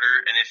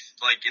starter. And if,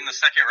 like, in the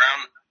second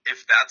round,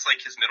 if that's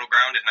like his middle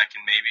ground and I can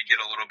maybe get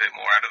a little bit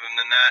more out of him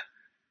than that,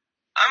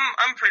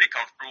 I'm pretty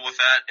comfortable with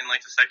that in,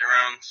 like, the second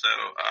round. So,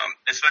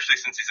 especially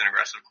since he's an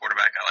aggressive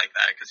quarterback, I like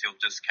that because he'll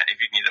just kind of,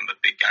 if you need him a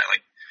big guy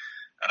like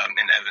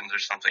in Evans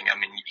or something, I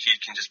mean, he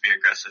can just be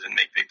aggressive and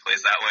make big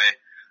plays that way.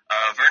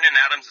 Vernon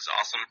Adams is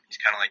awesome. He's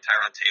kind of like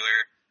Tyrod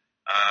Taylor.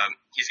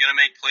 He's going to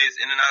make plays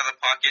in and out of the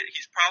pocket.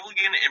 He's probably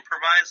going to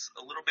improvise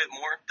a little bit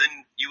more than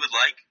you would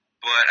like,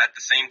 but at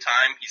the same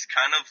time, he's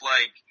kind of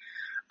like,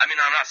 I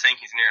mean, I'm not saying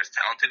he's near as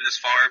talented as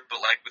Favre,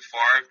 but like with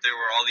Favre, there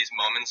were all these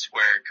moments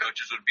where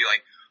coaches would be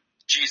like,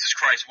 Jesus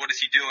Christ, what is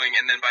he doing?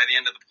 And then by the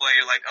end of the play,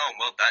 you're like, oh,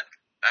 well, that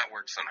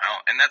worked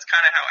somehow. And that's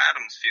kind of how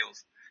Adams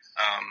feels.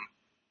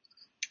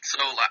 So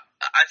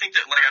I think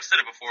that, like I've said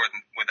it before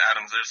with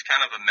Adams, there's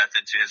kind of a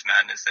method to his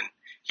madness, and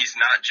he's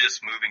not just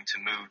moving to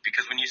move,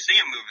 because when you see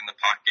him move in the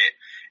pocket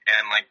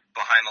and, like,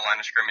 behind the line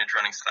of scrimmage,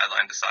 running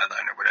sideline to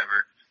sideline or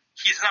whatever,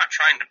 he's not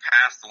trying to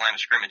pass the line of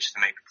scrimmage to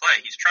make a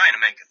play. He's trying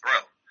to make a throw.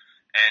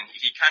 And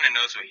he kind of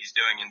knows what he's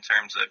doing in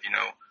terms of, you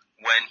know,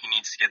 when he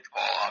needs to get the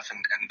ball off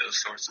and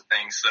those sorts of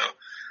things. So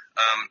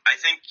I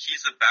think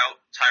he's about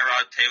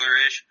Tyrod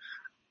Taylor-ish.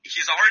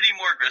 He's already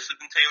more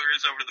aggressive than Taylor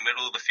is over the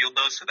middle of the field,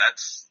 though, so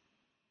that's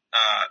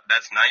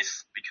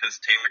nice because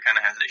Taylor kind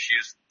of has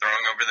issues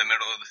throwing over the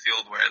middle of the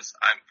field, whereas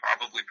I'm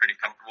probably pretty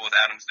comfortable with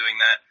Adams doing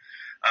that.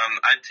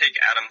 I'd take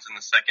Adams in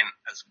the second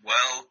as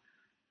well.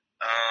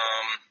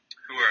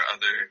 Who are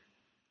other?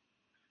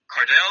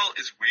 Cardell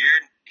is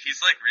weird.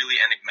 He's like really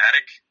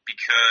enigmatic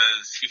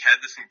because he had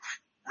this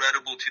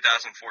incredible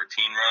 2014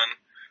 run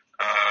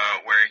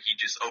where he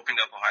just opened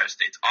up Ohio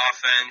State's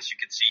offense. You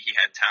could see he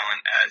had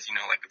talent as, you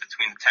know, like a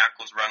between the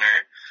tackles runner.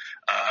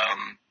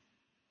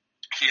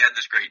 He had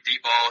this great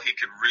deep ball. He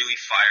could really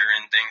fire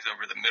in things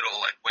over the middle,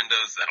 like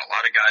windows that a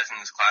lot of guys in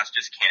this class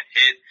just can't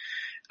hit.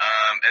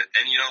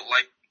 And you know,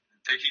 like,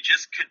 he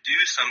just could do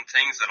some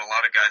things that a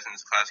lot of guys in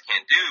this class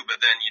can't do.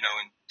 But then, you know,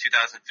 in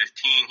 2015,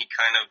 he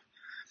kind of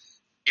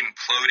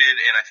imploded,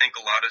 and I think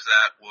a lot of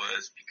that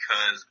was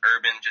because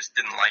Urban just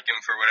didn't like him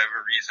for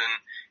whatever reason,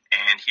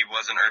 and he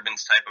wasn't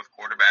Urban's type of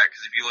quarterback.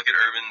 Because if you look at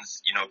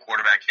Urban's, you know,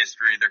 quarterback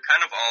history, they're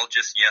kind of all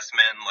just yes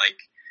men, like,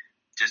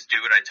 just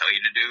do what I tell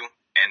you to do,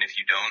 and if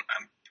you don't,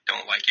 I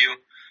don't like you.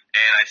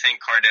 And I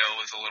think Cardell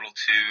was a little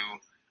too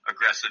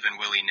aggressive and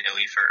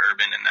willy-nilly for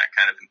Urban, and that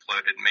kind of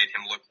imploded and made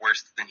him look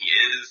worse than he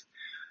is.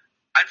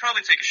 I'd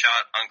probably take a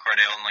shot on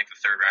Cardell in, like, the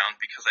third round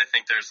because I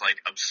think there's, like,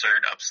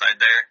 absurd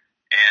upside there,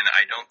 and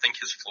I don't think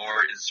his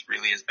floor is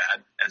really as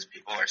bad as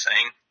people are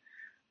saying.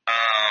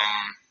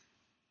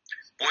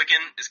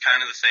 Boykin is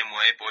kind of the same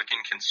way.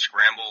 Boykin can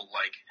scramble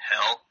like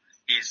hell.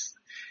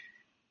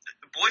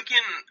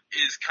 Boykin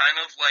is kind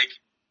of like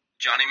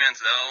Johnny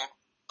Manziel,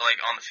 like,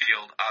 on the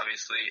field,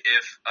 obviously,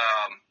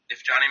 if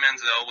Johnny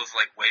Manziel was,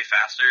 like, way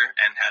faster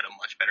and had a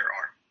much better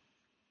arm.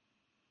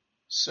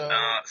 So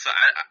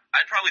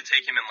I'd probably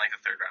take him in, like, the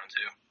third round,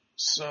 too.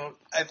 So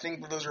I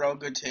think those are all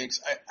good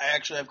takes. I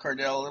actually have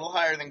Cardell a little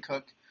higher than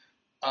Cook.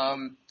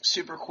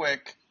 Super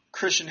quick,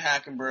 Christian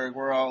Hackenberg,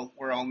 we're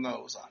all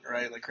nose on,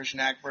 right? Like, Christian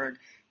Hackenberg,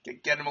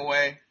 get him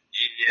away.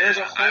 There's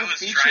a whole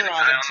feature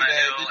on him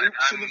today.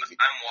 I'm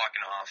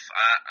walking off.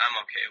 I'm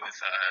okay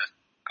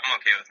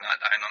with not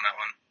dying on that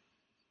one.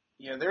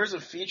 Yeah, there's a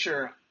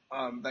feature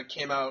that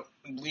came out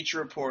in Bleacher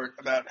Report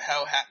about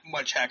how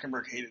much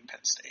Hackenberg hated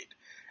Penn State,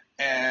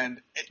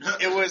 and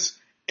it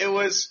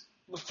was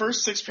the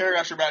first 6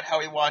 paragraphs were about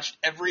how he watched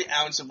every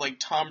ounce of like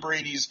Tom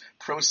Brady's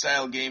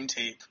pro-style game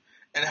tape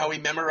and how he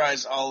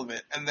memorized all of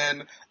it. And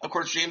then, of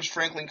course, James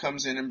Franklin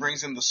comes in and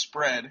brings in the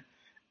spread,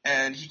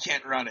 and he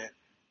can't run it.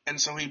 And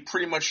so he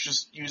pretty much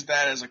just used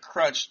that as a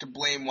crutch to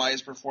blame why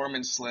his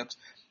performance slipped.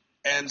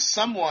 And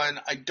someone,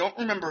 I don't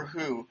remember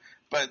who,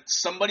 but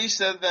somebody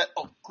said that,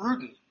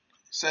 Gruden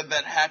said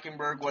that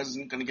Hackenberg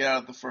wasn't going to get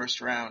out of the first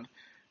round.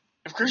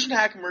 If Christian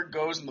Hackenberg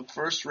goes in the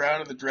first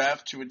round of the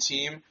draft to a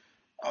team,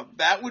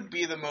 that would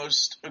be the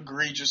most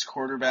egregious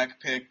quarterback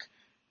pick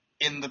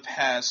in the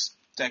past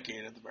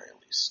decade at the very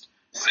least.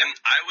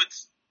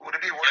 Would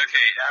it be worse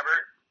than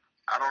Gabbert?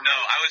 I don't know. No,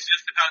 I was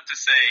just about to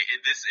say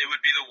it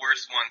would be the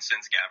worst one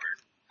since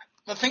Gabbert.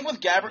 The thing with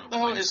Gabbert,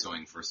 though, is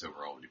going first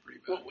overall would be pretty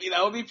bad. Well,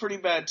 that would be pretty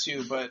bad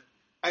too. But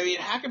I mean,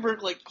 Hackenberg,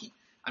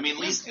 at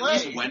least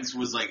Wentz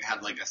was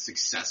had a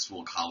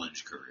successful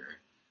college career.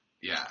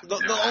 Yeah.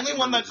 The only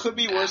one that could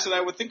be worse that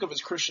I would think of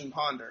is Christian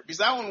Ponder, because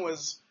that one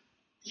was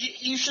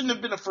he shouldn't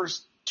have been a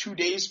first 2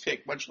 days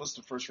pick, much less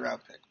a first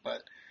round pick.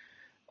 But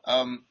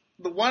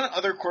the one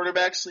other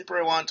quarterback sleeper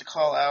I want to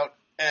call out.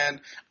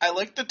 And I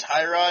like the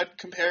Tyrod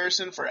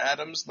comparison for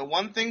Adams. The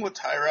one thing with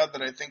Tyrod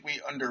that I think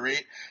we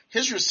underrate,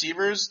 his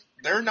receivers,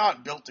 they're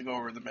not built to go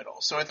over the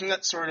middle. So I think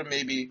that sort of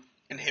maybe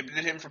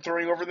inhibited him from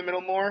throwing over the middle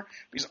more,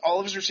 because all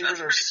of his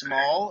receivers are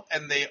small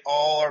and they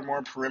all are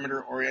more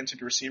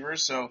perimeter-oriented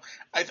receivers. So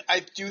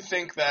I do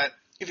think that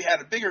if you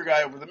had a bigger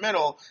guy over the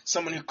middle,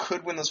 someone who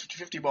could win those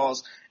 50-50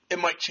 balls, it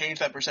might change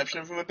that perception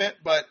of him a bit.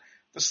 But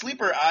the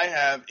sleeper I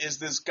have is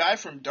this guy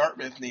from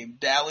Dartmouth named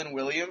Dallin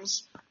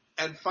Williams.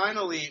 And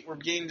finally, we're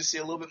beginning to see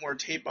a little bit more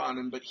tape on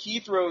him, but he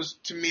throws,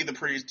 to me, the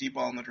prettiest deep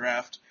ball in the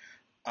draft.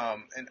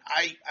 And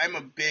I'm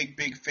a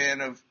big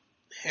fan of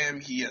him.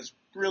 He has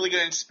really good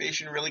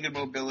anticipation, really good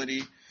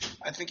mobility.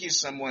 I think he's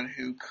someone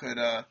who could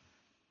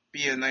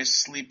be a nice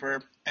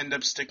sleeper, end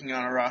up sticking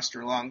on a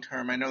roster long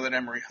term. I know that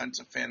Emory Hunt's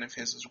a fan of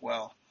his as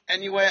well.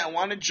 Anyway, I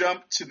want to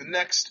jump to the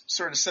next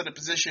sort of set of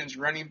positions,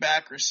 running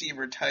back,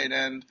 receiver, tight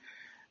end.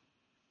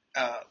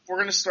 We're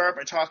going to start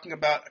by talking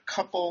about a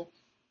couple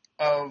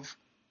of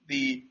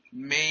the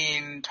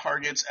main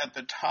targets at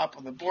the top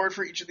of the board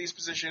for each of these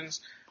positions.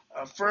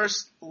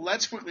 First,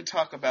 let's quickly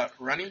talk about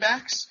running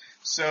backs.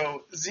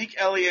 So Zeke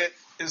Elliott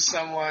is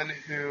someone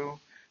who,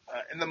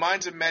 in the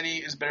minds of many,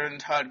 is better than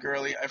Todd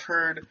Gurley. I've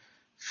heard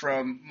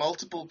from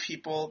multiple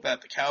people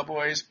that the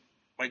Cowboys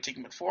might take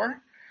him at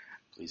 4.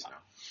 Please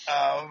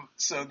no.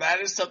 So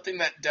that is something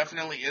that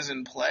definitely is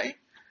in play.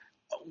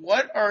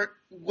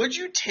 Would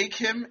you take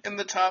him in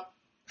the top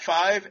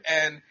 5,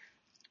 and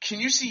can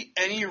you see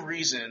any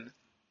reason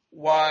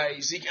why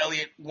Zeke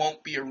Elliott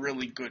won't be a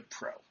really good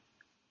pro?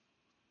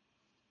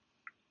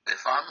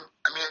 If I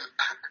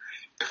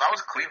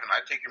was Cleveland,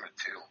 I'd take him at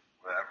 2,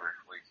 whatever.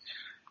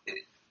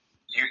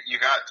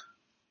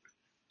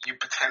 You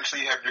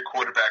potentially have your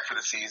quarterback for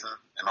the season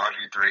in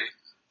RG3,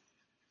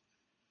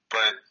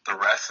 but the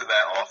rest of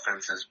that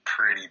offense is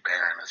pretty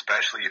barren,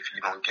 especially if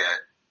you don't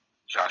get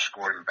Josh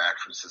Gordon back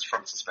from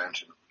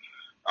suspension.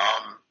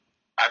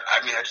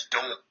 I just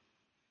don't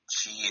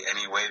see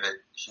any way that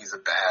he's a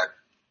bad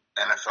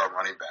NFL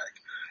running back,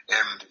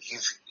 and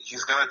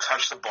he's going to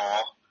touch the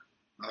ball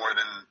more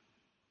than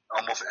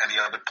almost any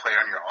other player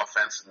on your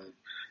offense, and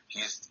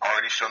he's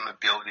already shown the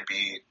ability to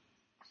be,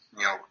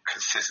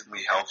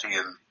 consistently healthy,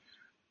 and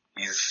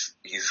he's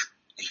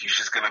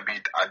just going to be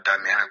a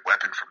dynamic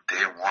weapon from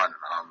day one.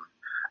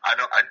 I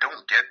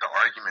don't get the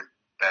argument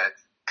that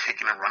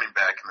taking a running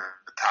back in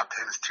the top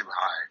 10 is too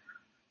high.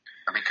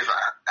 Because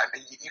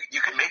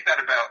you can make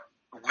that about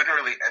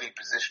literally any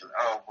position.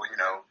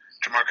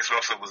 Jamarcus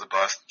Russell was a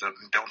bust.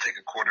 Don't take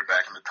a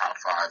quarterback in the top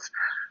 5.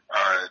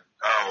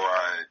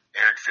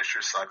 Eric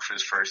Fisher sucked for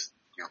his first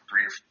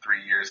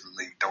 3 years in the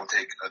league. Don't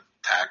take a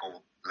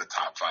tackle in the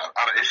top 5.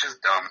 It's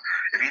just dumb.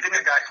 If you think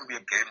a guy can be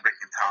a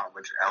game-breaking talent,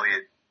 which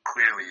Elliott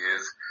clearly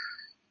is,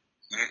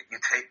 you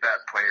take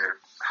that player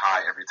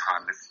high every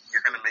time. If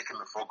you're going to make him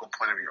the focal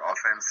point of your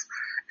offense,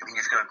 and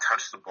he's going to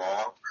touch the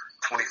ball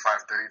 25,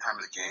 30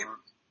 times a game,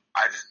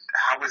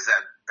 how is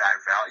that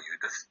value? It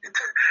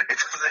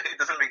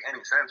doesn't make any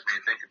sense when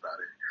you think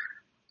about it.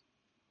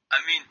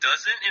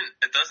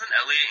 Doesn't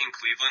Elliott in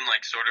Cleveland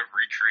sort of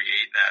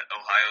recreate that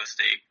Ohio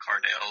State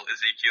Cardale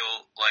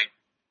Ezekiel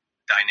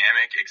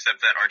dynamic,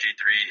 except that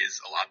RG3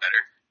 is a lot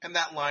better? And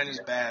that line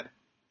is bad.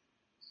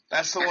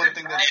 That's the one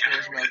thing that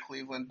scares me about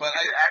Cleveland. But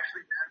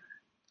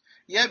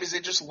yeah, because they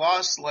just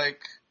lost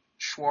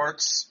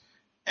Schwartz,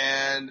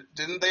 and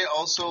didn't they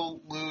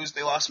also lose?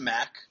 They lost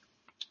Mack.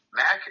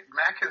 Mack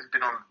has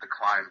been on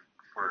decline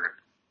for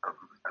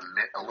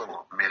a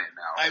little minute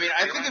now. I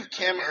think if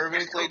Cam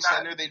Irving played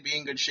center, they'd be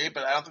in good shape,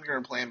 but I don't think they're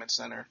going to play him at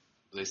center.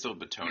 They still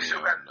have Batonio.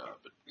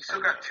 You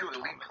still got two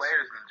elite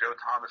players in Joe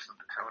Thomas and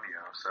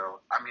Batonio. So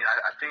I mean,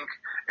 I think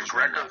if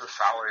Greco's a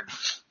solid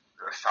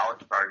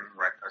starting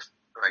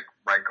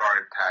right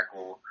guard,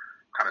 tackle,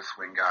 kind of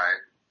swing guy.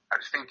 I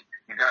just think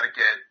you got to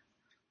get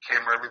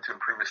Cam Irvin to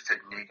improve his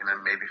technique, and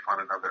then maybe find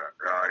another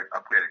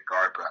upgraded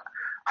guard. But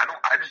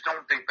I just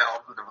don't think that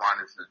offensive line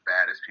is as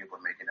bad as people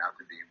are making out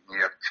to be. You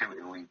have two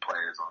elite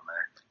players on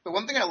there. The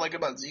one thing I like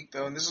about Zeke,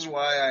 though, and this is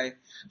why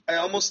I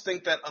almost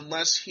think that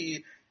unless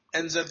he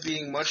ends up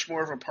being much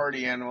more of a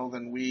party animal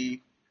than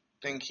we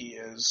think he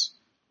is,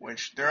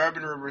 which there have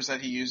been rumors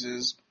that he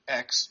uses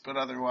X, but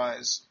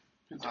otherwise,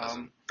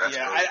 I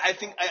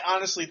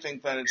honestly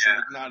think that it's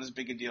like not as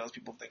big a deal as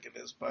people think it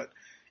is. But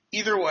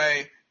either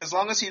way, as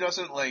long as he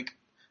doesn't like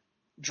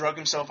drug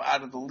himself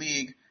out of the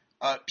league,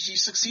 he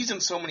succeeds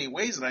in so many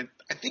ways that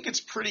I think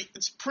it's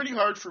pretty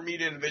hard for me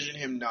to envision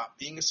him not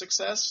being a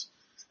success.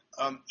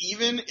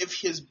 Even if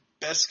his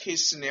best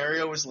case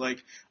scenario is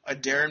like a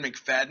Darren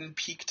McFadden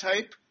peak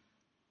type,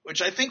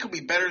 which I think will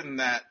be better than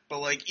that, but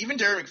like even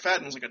Derrik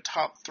McFadden was like a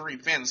top 3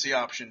 fantasy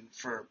option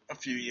for a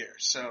few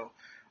years. So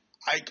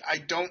I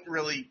don't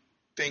really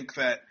think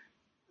that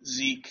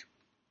Zeke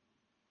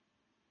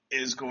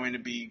is going to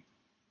be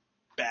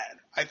bad.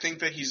 I think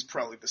that he's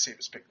probably the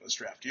safest pick in this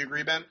draft. Do you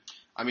agree, Ben?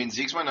 I mean,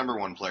 Zeke's my number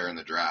 1 player in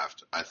the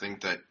draft. I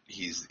think that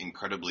he's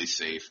incredibly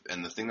safe,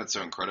 and the thing that's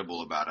so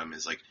incredible about him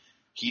is like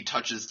he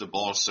touched the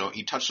ball so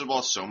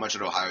much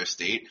at Ohio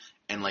State,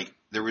 and like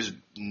there was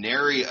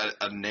nary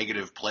a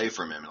negative play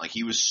from him. Like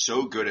he was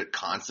so good at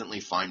constantly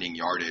finding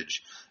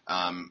yardage,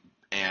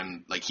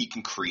 and like he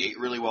can create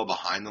really well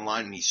behind the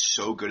line, and he's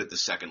so good at the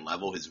second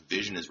level. His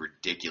vision is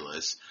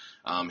ridiculous.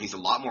 He's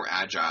a lot more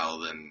agile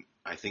than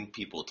I think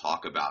people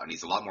talk about, and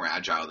he's a lot more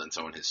agile than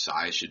someone his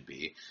size should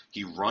be.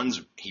 He runs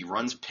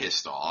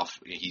pissed off.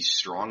 He's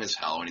strong as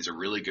hell, and he's a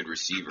really good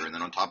receiver. And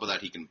then on top of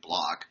that, he can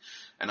block.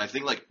 And I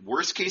think like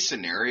worst case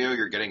scenario,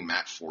 you're getting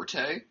Matt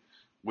Forte,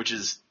 which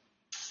is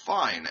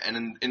fine.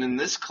 And in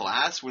this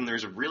class, when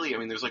there's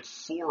there's like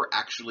 4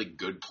 actually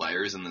good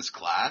players in this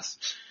class.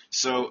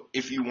 So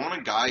if you want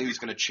a guy who's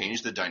going to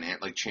change the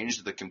dynamic, like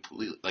change the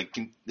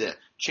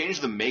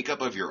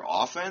makeup of your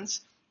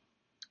offense,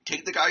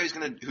 take the guy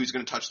who's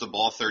gonna touch the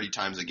ball 30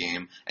 times a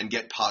game and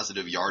get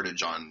positive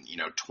yardage on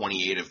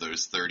 28 of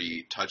those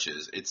 30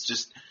 touches.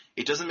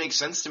 It doesn't make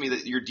sense to me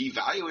that you're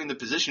devaluing the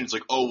position. It's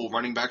like, oh, well,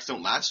 running backs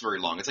don't last very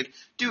long. It's like,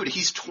 dude,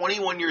 he's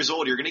 21 years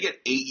old. You're gonna get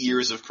 8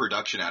 years of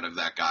production out of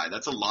that guy.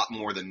 That's a lot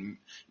more than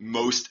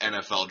most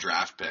NFL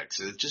draft picks.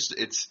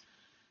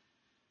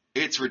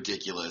 It's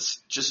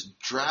ridiculous. Just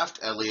draft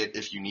Elliott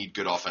if you need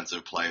good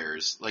offensive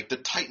players. Like the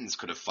Titans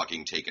could have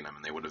fucking taken him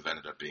and they would have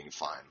ended up being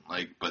fine.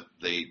 But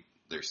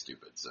they're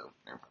stupid, so.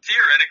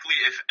 Theoretically,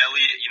 if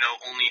Elliott,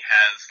 only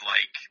has,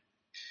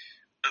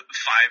 5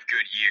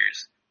 good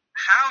years,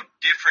 how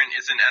different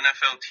is an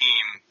NFL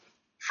team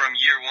from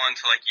year 1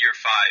 to, year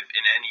 5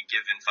 in any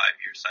given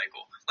 5-year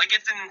cycle?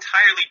 It's an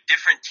entirely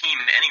different team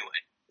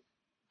anyway.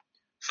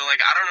 So, I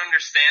don't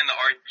understand the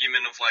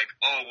argument of,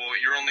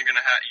 you're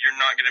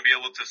not gonna be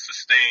able to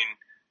sustain,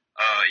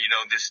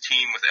 this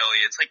team with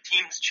Elliott. It's like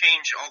teams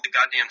change all the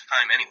goddamn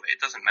time anyway.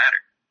 It doesn't matter.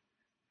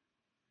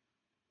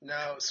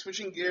 Now,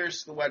 switching gears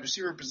to the wide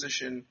receiver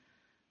position,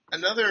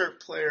 another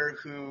player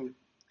who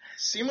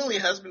seemingly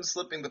has been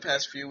slipping the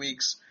past few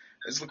weeks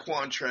is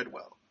Laquan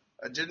Treadwell.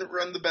 Didn't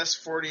run the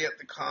best 40 at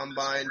the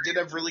combine, did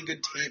have really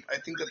good tape. I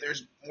think that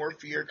there's more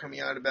fear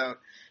coming out about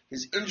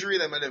his injury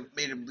that might have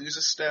made him lose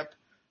a step.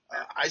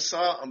 I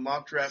saw a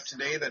mock draft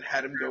today that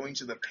had him going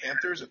to the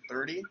Panthers at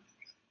 30,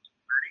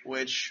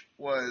 which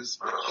was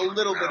a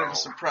little bit of a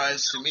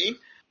surprise to me.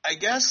 I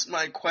guess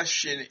my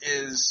question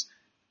is,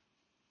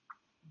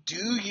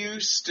 do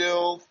you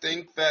still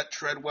think that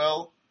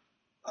Treadwell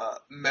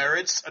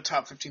merits a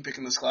top 15 pick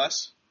in this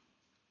class?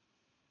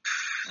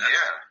 Yeah,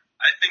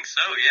 I think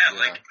so, yeah.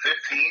 15?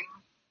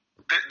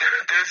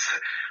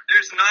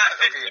 There's not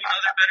 15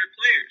 other better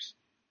players.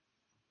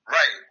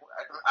 Right.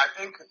 I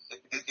think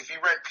if you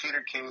read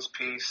Peter King's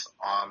piece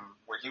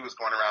where he was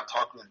going around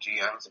talking to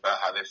GMs about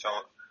how they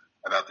felt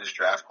about this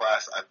draft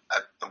class,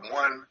 the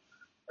one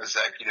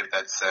executive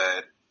that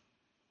said,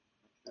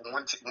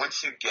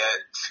 once you get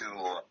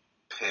to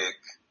pick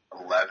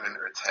 11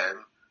 or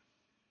 10,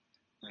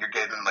 you're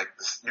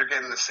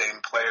getting the same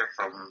player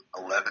from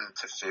 11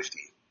 to 50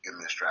 in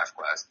this draft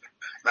class,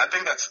 and I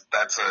think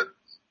that's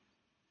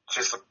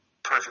just a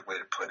perfect way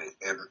to put it.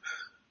 And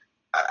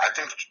I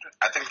think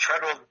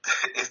Treadwell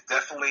is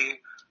definitely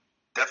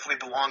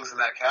belongs in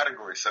that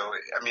category. So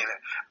I mean,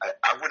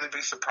 I wouldn't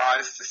be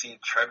surprised to see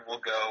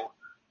Treadwell go,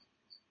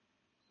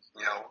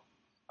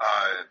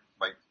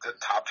 the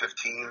top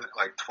 15,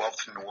 12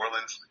 to New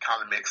Orleans,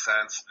 kind of makes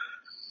sense.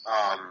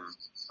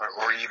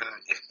 Or even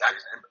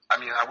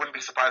I wouldn't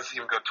be surprised to see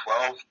him go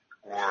 12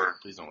 or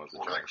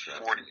 40ish.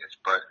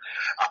 But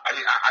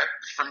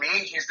for me,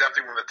 he's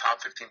definitely one of the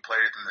top 15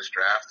 players in this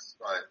draft.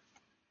 But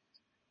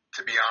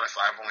to be honest,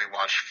 I've only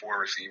watched 4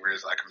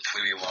 receivers. I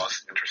completely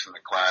lost interest in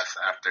the class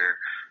after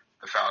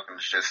the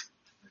Falcons just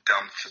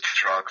dumped the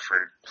truck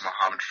for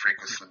Muhammad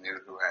Freakin Sanu,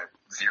 who had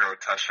 0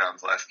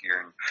 touchdowns last year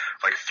and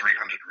like 300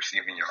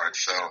 receiving yards.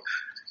 So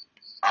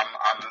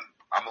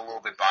I'm a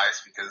little bit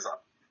biased because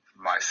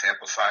my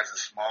sample size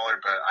is smaller,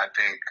 but I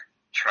think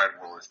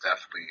Treadwell is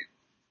definitely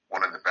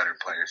one of the better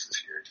players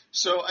this year.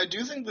 So I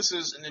do think this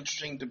is an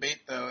interesting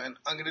debate, though, and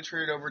I'm going to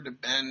turn it over to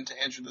Ben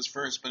to answer this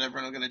first, but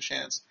everyone will get a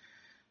chance.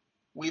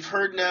 We've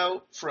heard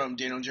now from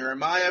Daniel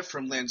Jeremiah,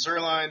 from Lance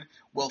Zierlein,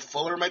 Will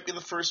Fuller might be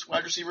the first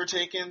wide receiver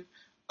taken.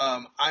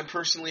 I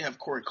personally have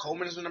Corey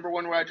Coleman as the number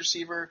 1 wide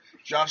receiver.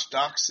 Josh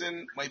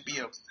Doxson might be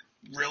a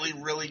really,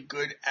 really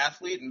good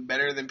athlete and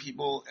better than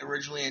people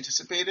originally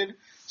anticipated.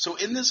 So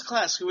in this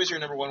class, who is your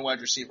number 1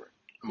 wide receiver?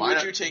 Who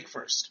would you take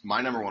first?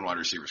 My number 1 wide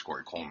receiver is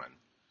Corey Coleman,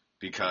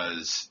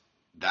 because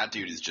that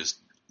dude is just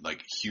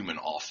like human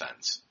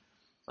offense.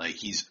 Like,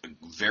 he's a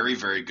very,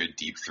 very good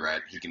deep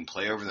threat. He can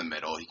play over the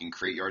middle. He can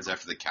create yards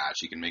after the catch.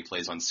 He can make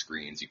plays on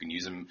screens. You can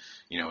use him,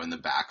 in the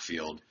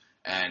backfield.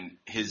 And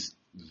his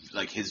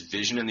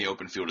vision in the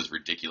open field is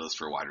ridiculous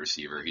for a wide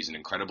receiver. He's an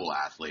incredible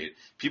athlete.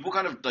 People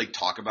kind of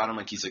talk about him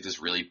like he's like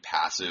this really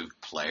passive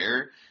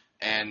player.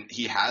 And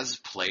he has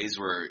plays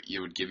where it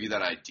would give you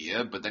that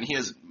idea, but then he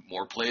has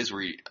more plays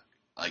where he,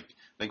 I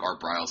think Art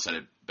Briles said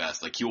it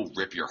best, he will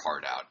rip your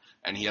heart out.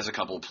 And he has a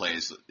couple of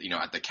plays,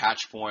 at the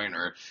catch point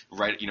or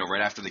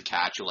right after the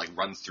catch, he'll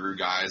run through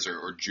guys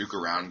or juke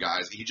around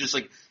guys. He just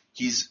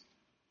he's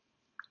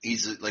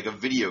like a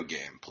video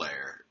game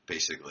player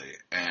basically.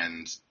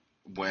 And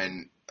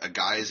when a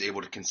guy is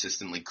able to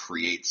consistently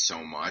create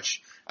so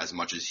much as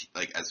much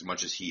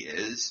as he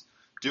is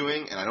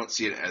doing, and I don't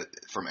see it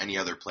from any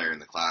other player in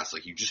the class,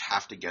 you just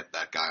have to get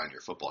that guy on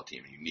your football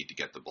team, and you need to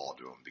get the ball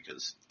to him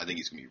because I think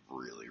he's going to be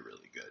really,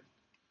 really good.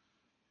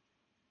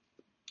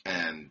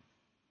 And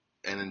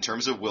in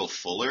terms of Will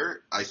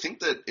Fuller, I think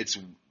that it's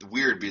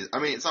weird because,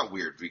 it's not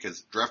weird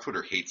because Draft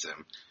Twitter hates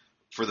him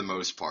for the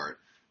most part,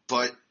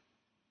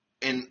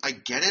 and I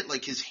get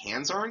it, his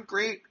hands aren't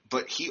great,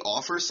 but he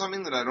offers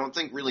something that I don't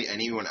think really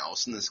anyone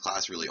else in this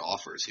class really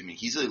offers.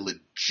 He's a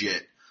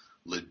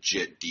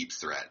legit deep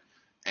threat.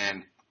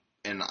 And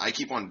I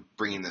keep on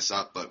bringing this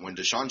up, but when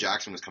Deshaun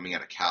Jackson was coming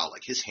out of Cal,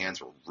 his hands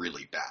were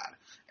really bad.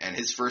 And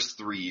his first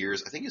 3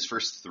 years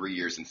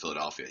in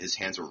Philadelphia, his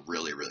hands were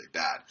really, really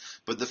bad.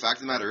 But the fact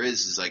of the matter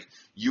is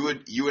you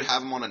would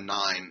have him on a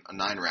nine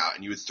route,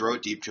 and you would throw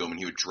it deep to him, and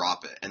he would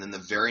drop it. And then the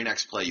very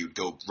next play, you would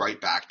go right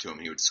back to him,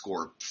 and he would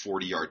score a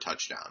 40-yard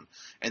touchdown.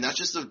 And that's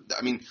just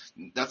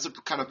that's the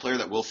kind of player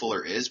that Will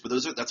Fuller is. But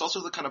that's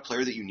also the kind of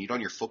player that you need on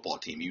your football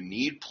team. You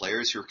need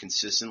players who are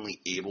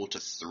consistently able to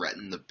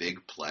threaten the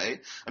big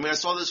play. I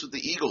saw this with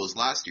the Eagles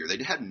last year.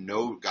 They had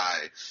no guy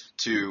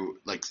to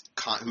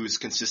who's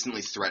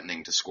consistently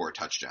threatening to score a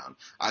touchdown,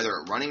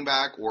 either at running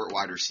back or at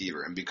wide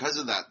receiver. And because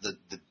of that,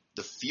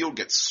 the field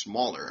gets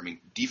smaller.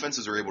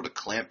 Defenses are able to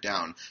clamp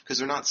down because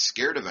they're not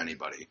scared of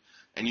anybody.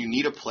 And you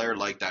need a player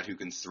like that who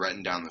can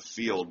threaten down the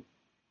field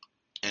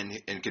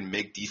and can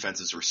make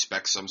defenses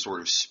respect some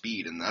sort of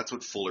speed. And that's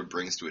what Fuller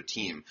brings to a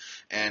team.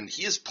 And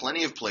he has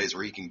plenty of plays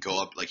where he can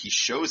go up, he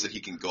shows that he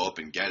can go up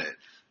and get it.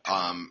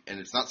 And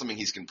it's not something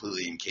he's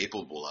completely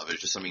incapable of.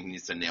 It's just something he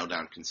needs to nail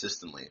down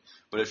consistently.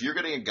 But if you're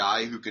getting a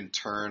guy who can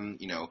turn,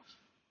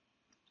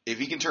 if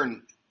he can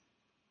turn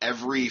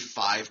every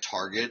 5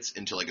 targets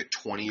into a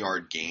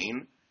 20-yard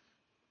gain,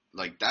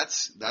 I think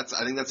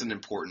that's an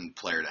important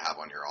player to have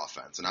on your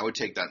offense. And I would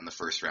take that in the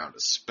first round,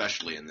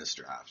 especially in this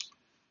draft.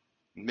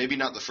 Maybe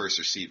not the first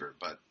receiver,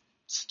 but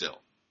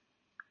still.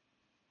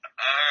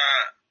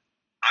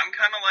 I'm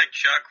kind of like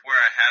Chuck, where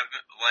I have,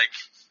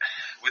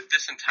 with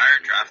this entire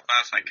draft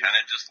class, I kind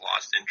of just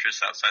lost interest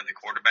outside the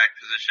quarterback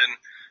position.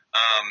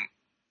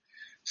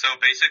 So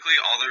basically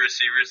all the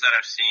receivers that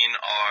I've seen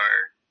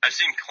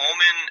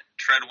Coleman,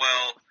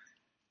 Treadwell,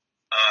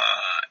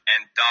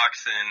 and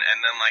Doxson, and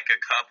then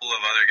a couple of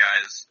other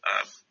guys,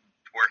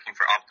 working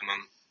for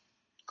Optimum.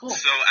 Cool.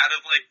 So out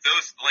of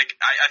those,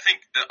 I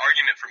think the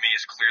argument for me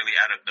is clearly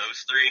out of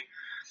those 3.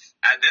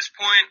 At this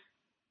point,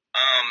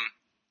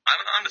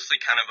 I'm honestly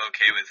kind of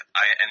okay with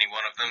any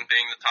one of them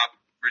being the top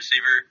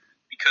receiver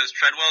because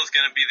Treadwell is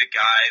going to be the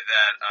guy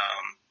that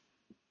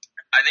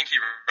I think he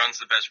runs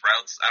the best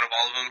routes out of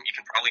all of them. You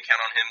can probably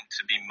count on him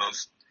to be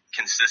most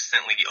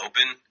consistently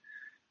open.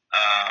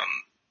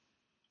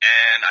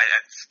 And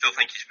I still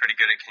think he's pretty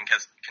good at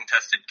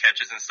contested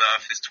catches and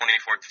stuff. His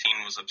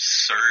 2014 was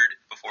absurd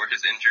before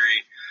his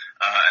injury.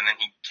 And then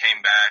he came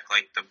back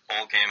the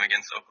bowl game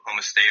against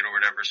Oklahoma State or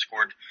whatever,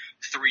 scored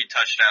 3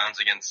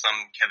 touchdowns against some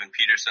Kevin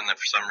Peterson that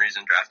for some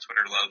reason Draft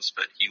Twitter loves,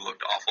 but he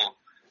looked awful.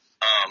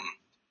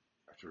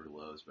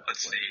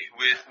 Let's see.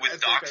 With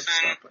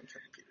Doxson,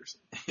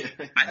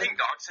 I think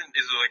Doxson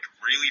is a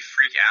really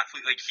freak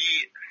athlete.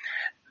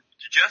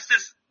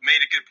 Justice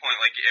made a good point.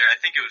 I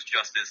think it was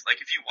Justice.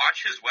 If you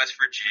watch his West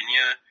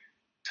Virginia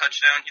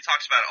touchdown, he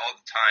talks about it all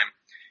the time.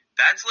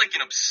 That's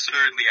an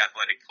absurdly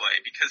athletic play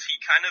because he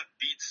kind of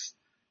beats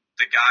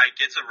the guy,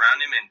 gets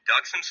around him and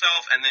ducks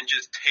himself, and then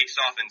just takes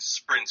off and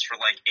sprints for 8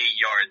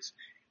 yards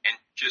and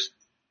just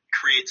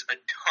creates a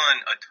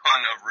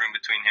ton of room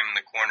between him and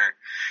the corner.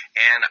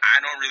 And I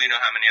don't really know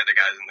how many other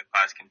guys in the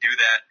class can do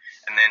that.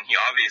 And then he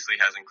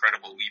obviously has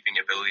incredible leaping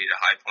ability to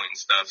high point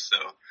and stuff. So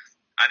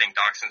I think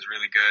Doxson's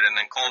really good. And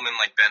then Coleman,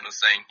 like Ben was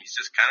saying, he's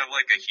just kind of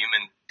like a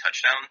human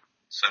touchdown.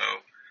 So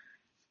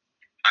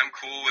I'm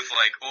cool with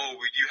like, oh,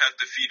 you have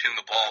to feed him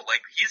the ball.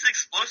 Like, he's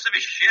explosive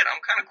as shit.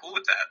 I'm kind of cool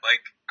with that. Like,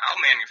 I'll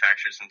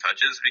manufacture some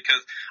touches because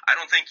I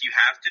don't think you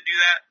have to do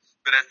that.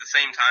 But at the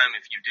same time,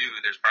 if you do,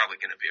 there's probably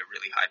going to be a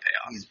really high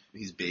payoff.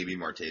 He's baby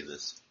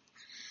Martavis.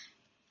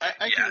 I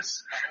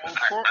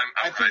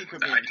think he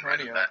could be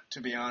Antonio,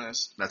 to be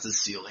honest. That's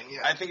his ceiling,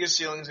 yeah. I think his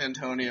ceiling's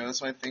Antonio.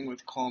 That's my thing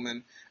with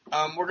Coleman.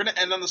 We're going to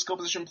end on the skill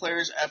position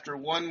players after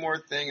one more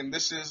thing, and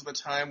this is the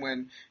time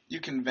when you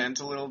can vent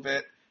a little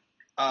bit.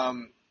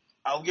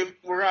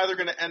 We're either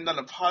going to end on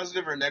a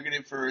positive or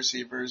negative for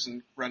receivers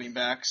and running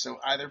backs, so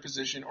either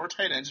position or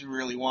tight ends you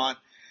really want.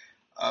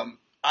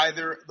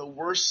 Either the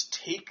worst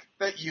take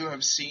that you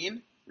have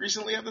seen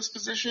recently at this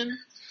position,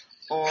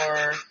 or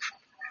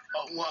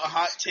a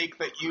hot take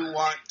that you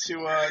want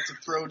to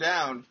throw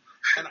down.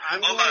 And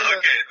I'm Hold on,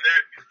 okay.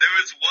 There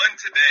was one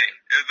today.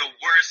 It was the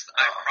worst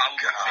I've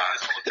probably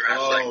seen this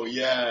whole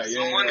draft.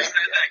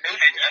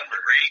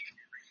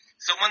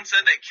 Someone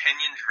said that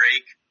Kenyon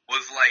Drake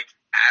was like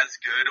as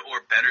good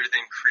or better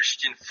than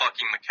Christian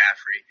fucking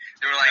McCaffrey.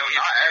 They were like, no,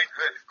 not as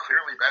good.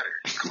 Clearly better.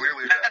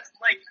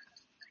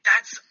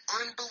 That's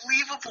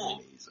unbelievable.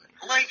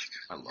 Like,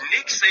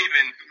 Nick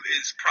Saban, who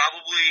is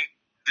probably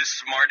the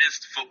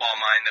smartest football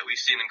mind that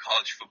we've seen in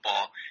college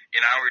football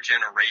in our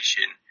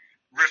generation,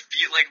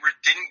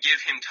 didn't give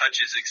him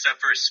touches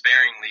except for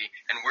sparingly,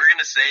 and we're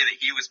going to say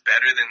that he was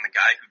better than the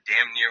guy who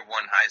damn near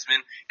won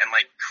Heisman and,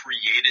 like,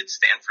 created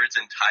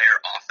Stanford's entire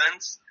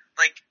offense?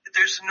 Like,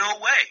 there's no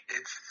way.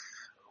 It's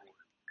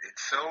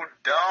so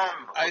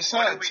dumb. I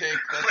saw a take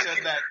that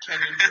said that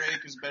Kenyon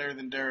Drake is better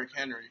than Derrick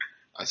Henry.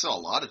 I saw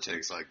a lot of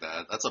takes like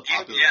that. That's a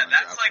popular one. Yeah,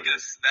 that's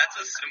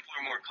a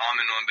simpler, more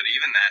common one, but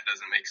even that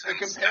doesn't make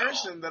sense. The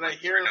comparison that I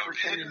hear for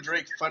Kenyon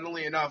Drake,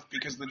 funnily enough,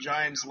 because the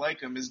Giants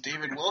like him, is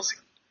David Wilson.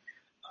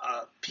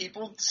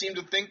 People seem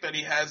to think that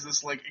he has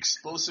this like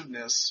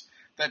explosiveness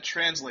that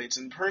translates,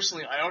 and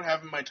personally, I don't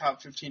have him in my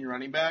top 15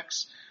 running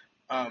backs.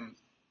 I'm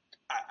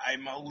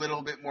a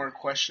little bit more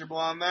questionable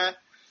on that.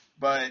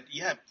 But,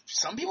 yeah,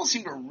 some people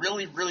seem to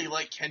really, really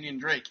like Kenyon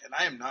Drake, and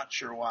I am not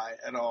sure why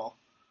at all.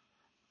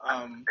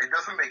 It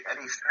doesn't make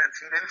any sense.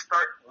 He didn't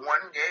start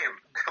one game,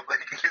 like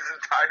his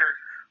entire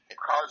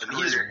college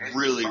career. And he has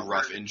really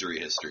rough injury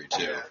history,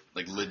 too. Yeah.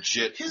 Like,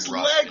 legit his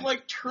rough. His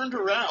leg, turned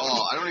around.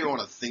 Oh, I don't even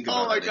want to think about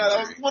that. Oh, my God, that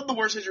was one of the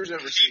worst injuries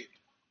I've ever seen.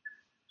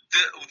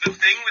 The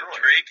thing with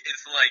Drake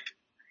is, like,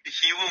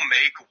 he will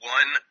make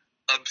one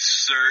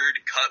absurd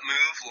cut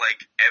move,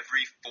 like,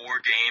 every 4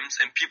 games,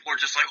 and people are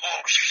just like,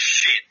 oh,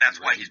 shit, that's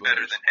why he's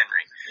better than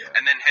Henry. Yeah.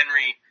 And then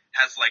Henry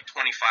has, like,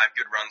 25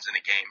 good runs in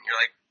a game. You're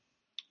like,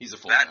 he's a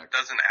fullback. That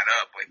doesn't add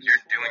up. Like,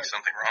 you're doing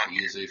something wrong.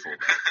 He is a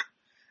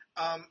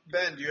fullback.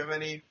 Ben, do you have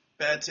any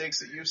bad takes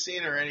that you've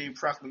seen or any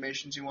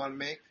proclamations you want to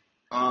make?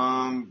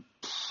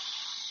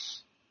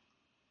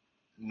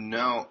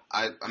 No.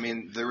 I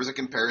mean, there was a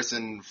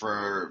comparison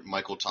for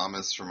Michael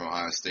Thomas from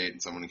Ohio State,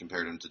 and someone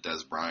compared him to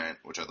Des Bryant,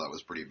 which I thought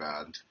was pretty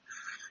bad,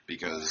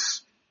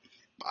 because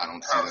I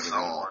don't see that at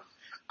all.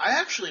 I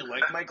actually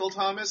like Michael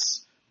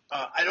Thomas.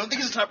 I don't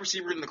think he's a top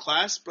receiver in the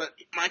class, but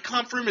my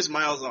comp for him is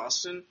Miles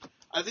Austin.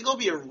 I think he'll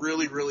be a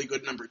really, really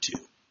good number 2.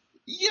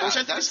 Yeah, which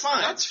I think is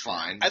fine. That's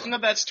fine. I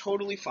think that's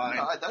totally fine.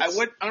 I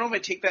don't know if I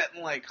take that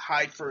in like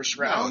high first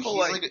round. No,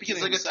 but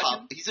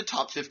he's a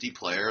top 50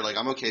 player. Like,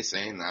 I'm okay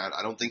saying that.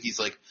 I don't think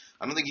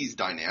he's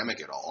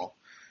dynamic at all.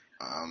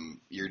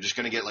 You're just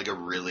gonna get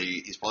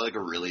he's probably like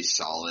a really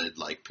solid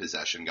like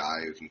possession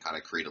guy who can kind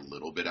of create a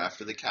little bit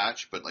after the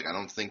catch, but like I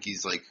don't think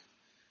he's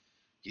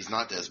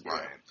not Des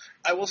Bryant.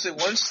 I will say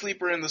one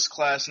sleeper in this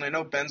class, and I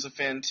know Ben's a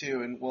fan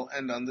too, and we'll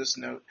end on this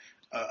note.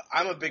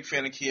 I'm a big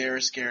fan of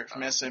Kieris Garrett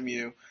from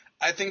SMU.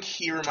 I think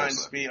he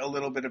reminds me a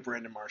little bit of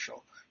Brandon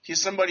Marshall. He's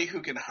somebody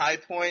who can high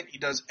point. He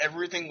does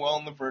everything well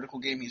in the vertical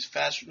game. He's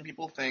faster than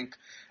people think.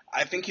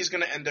 I think he's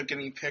going to end up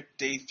getting picked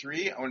day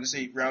 3. I want to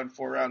say round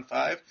 4, round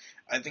 5.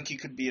 I think he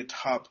could be a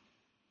top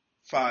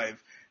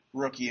 5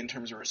 rookie in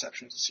terms of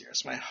receptions this year.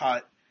 That's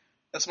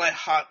my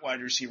hot wide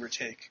receiver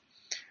take.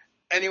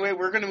 Anyway,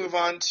 we're going to move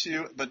on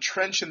to the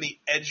trench and the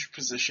edge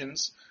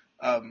positions.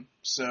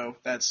 So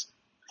that's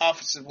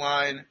offensive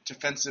line,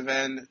 defensive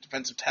end,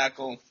 defensive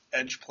tackle,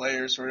 edge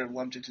player, sort of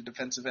lumped into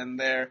defensive end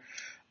there.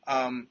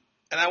 And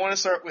I want to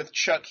start with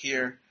Chuck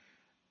here.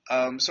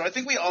 So I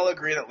think we all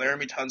agree that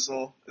Laramie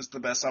Tunsil is the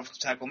best offensive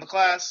tackle in the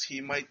class.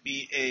 He might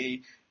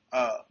be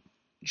a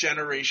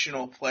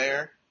generational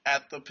player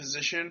at the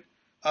position.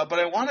 But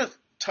I want to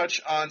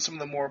touch on some of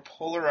the more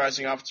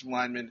polarizing offensive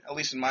linemen, at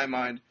least in my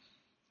mind,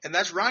 and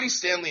that's Ronnie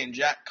Stanley and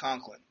Jack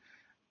Conklin.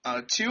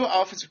 2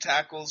 offensive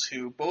tackles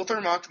who both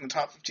are mocked in the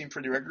top 15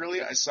 pretty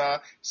regularly. I saw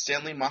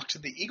Stanley mocked to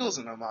the Eagles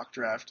in a mock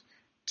draft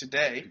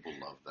today. People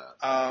love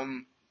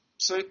that.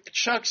 So,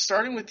 Chuck,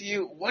 starting with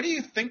you, what do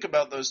you think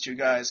about those two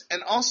guys?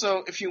 And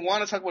also, if you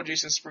want to talk about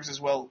Jason Spriggs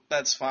as well,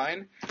 that's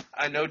fine.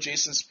 I know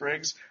Jason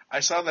Spriggs. I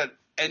saw that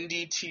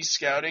NDT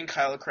Scouting,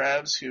 Kyle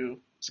Krabs,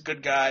 who is a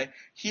good guy,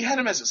 he had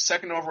him as a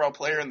second overall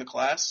player in the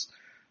class.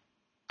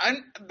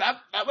 That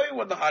might be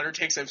one of the hotter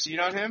takes I've seen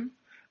on him.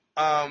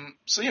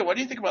 So, yeah, what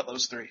do you think about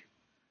those three?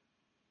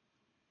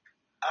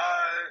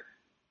 I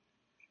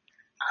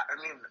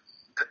mean,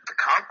 the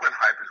Conklin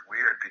hype is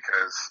weird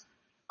because,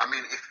 I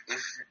mean,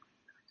 if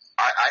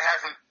I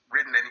haven't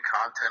written any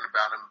content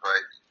about him, but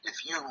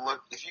if you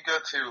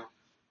go to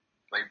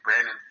like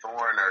Brandon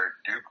Thorne or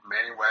Duke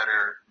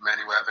Manyweather,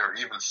 or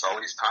even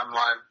Sully's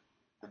timeline,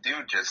 the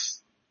dude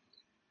just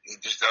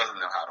doesn't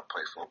know how to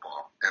play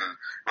football.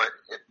 But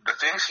the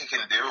things he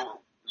can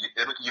do,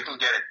 you can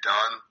get it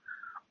done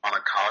on a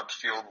college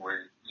field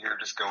where you're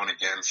just going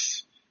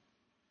against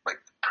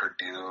like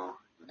Purdue,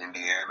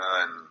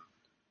 Indiana, and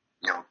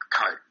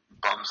kind of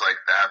bums like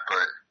that.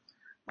 But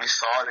we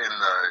saw it in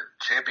the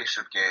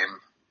championship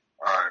game,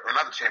 or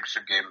not the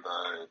championship game,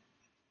 the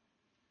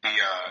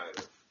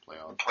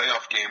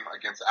playoff game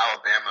against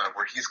Alabama,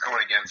 where he's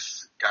going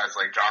against guys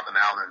like Jonathan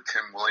Allen and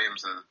Tim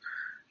Williams, and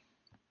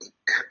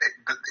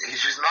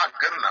he's just not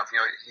good enough.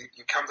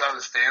 He comes out of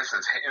the stance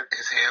and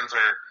his hands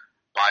are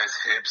by his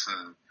hips,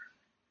 and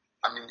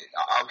I mean,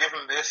 I'll give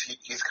him this.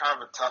 He's kind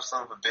of a tough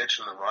son of a bitch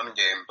in the run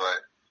game,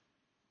 but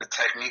the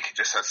technique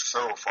just has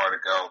so far to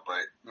go.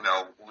 But,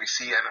 we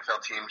see NFL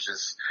teams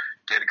just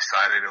get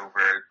excited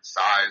over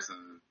size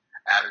and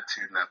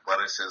attitude and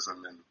athleticism,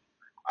 and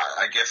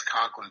I guess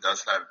Conklin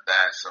does have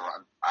that. So,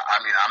 I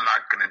mean, I'm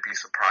not going to be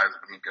surprised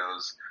when he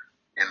goes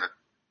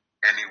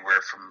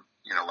anywhere from,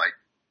 like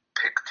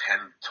pick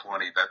 10,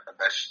 20.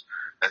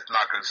 That's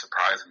not going to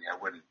surprise me. I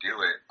wouldn't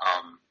do it.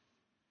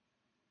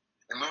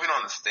 And moving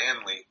on to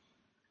Stanley,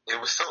 it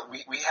was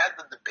we had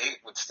the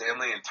debate with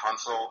Stanley and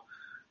Tunsil,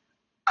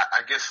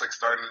 I guess, like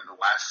starting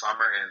last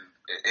summer,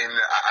 and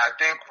I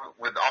think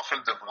with the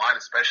offensive line,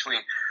 especially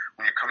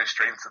when you're coming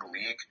straight into the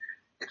league,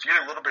 if you're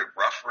a little bit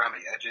rough around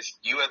the edges,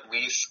 you at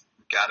least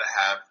got to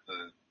have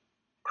the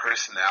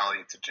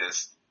personality to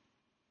just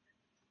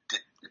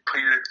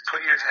put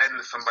your head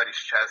into somebody's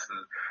chest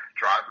and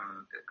drive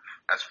them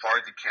as far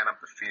as you can up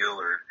the field,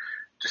 or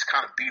just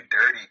kind of be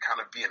dirty,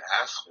 kind of be an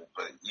asshole.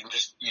 But you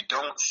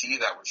don't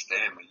see that with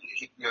Stanley.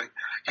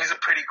 He's a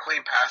pretty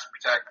clean pass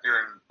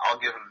protector, and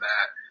I'll give him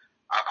that.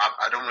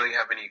 I don't really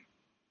have any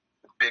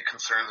big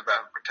concerns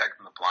about him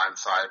protecting the blind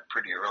side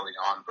pretty early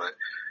on, but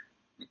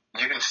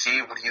you can see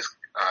when he's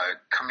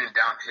coming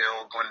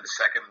downhill, going to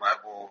second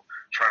level,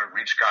 trying to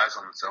reach guys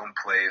on zone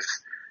plays,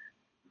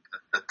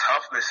 the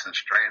toughness and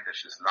strength is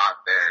just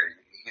not there.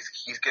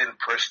 He's getting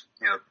pushed,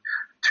 2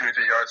 or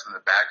 3 yards in the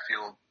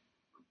backfield,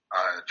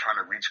 trying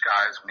to reach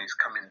guys when he's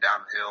coming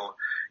downhill.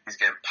 He's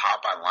getting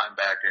popped by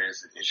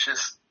linebackers.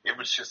 It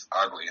was just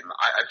ugly. And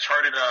I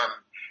charted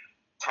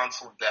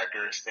Tunsil,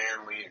 Decker,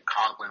 Stanley, and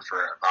Conklin for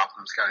an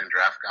Optimum Scouting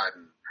draft guide,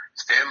 and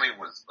Stanley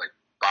was like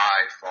by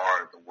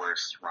far the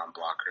worst run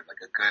blocker,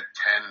 like a good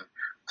 10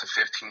 to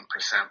 15%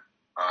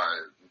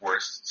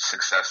 worse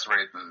success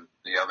rate than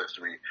the other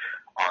three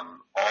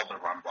on all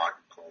the run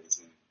blocking plays.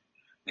 And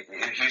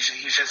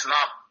he's just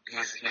not.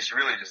 He's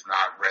really just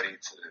not ready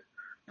to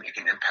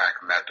make an impact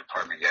in that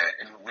department yet.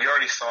 And we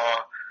already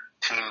saw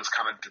teams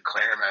kind of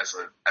declare him as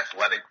an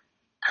athletic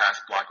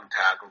pass blocking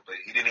tackle, but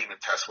he didn't even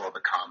test well at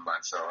the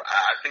combine. So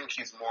I think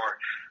he's more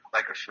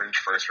like a fringe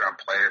first round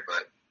player,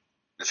 but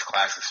this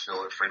class is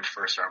filled with fringe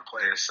first round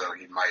players, so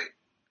he might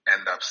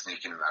end up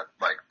sneaking in that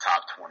like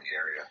top 20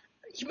 area.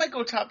 He might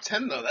go top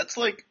 10 though. That's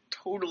like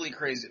totally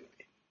crazy to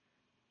me.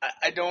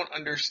 I don't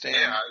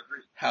understand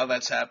how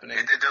that's happening.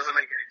 It doesn't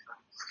make any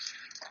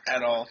sense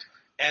at all.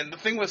 And the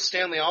thing with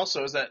Stanley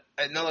also is that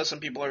I know that some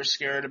people are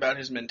scared about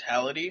his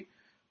mentality.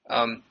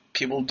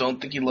 People don't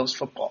think he loves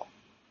football,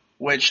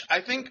 which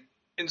I think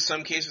in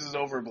some cases is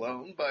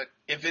overblown, but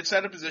if it's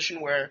at a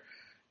position where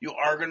you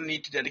are going to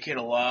need to dedicate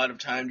a lot of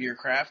time to your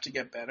craft to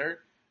get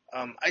better,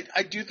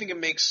 I do think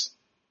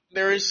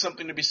there is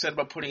something to be said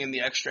about putting in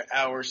the extra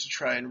hours to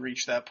try and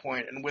reach that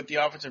point. And with the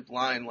offensive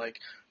line, like,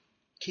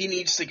 he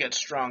needs to get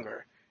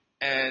stronger.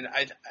 And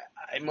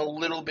I'm a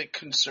little bit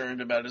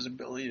concerned about his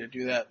ability to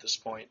do that at this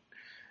point.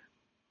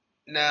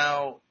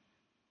 Now,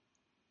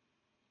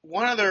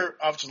 one other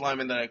offensive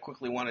lineman that I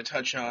quickly want to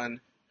touch on,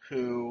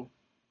 who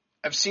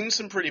I've seen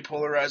some pretty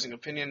polarizing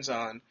opinions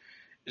on,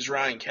 is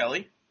Ryan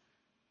Kelly.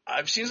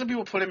 I've seen some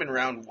people put him in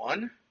round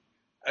 1.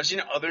 I've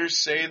seen others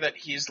say that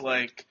he's,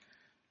 like,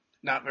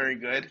 not very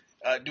good.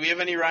 Do we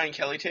have any Ryan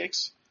Kelly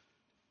takes?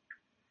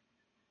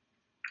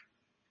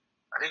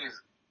 I think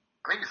he's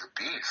a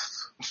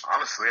beast.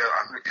 Honestly,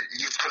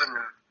 you put him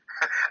in.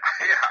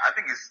 Yeah, I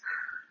think he's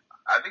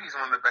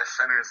one of the best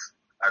centers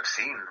I've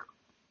seen.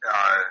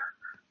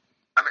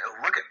 I mean,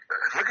 look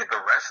at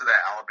the rest of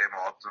that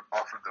Alabama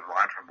offensive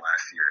line from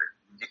last year.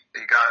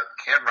 You got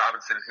Cam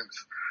Robinson, who's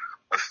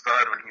a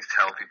stud when he's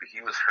healthy, but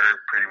he was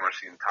hurt pretty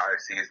much the entire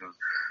season.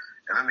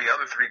 And then the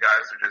other three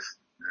guys are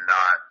just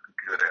not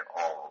good at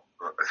all,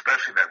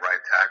 especially that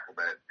right tackle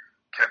that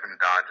Kevin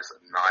Dodd just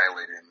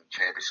annihilated in the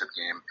championship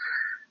game.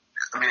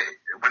 I mean,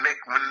 when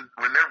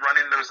they're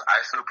running those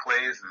ISO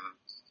plays and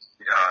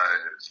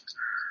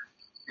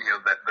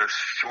that those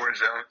short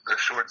zones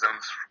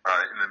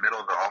in the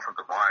middle of the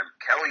offensive line,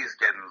 Kelly's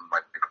getting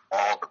like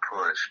all the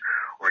push,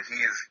 or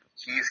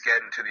he's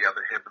getting to the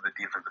other hip of the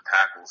defensive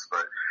tackles,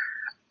 but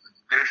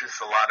there's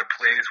just a lot of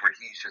plays where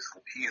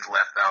he's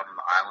left out on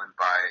the island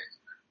by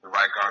the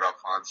right guard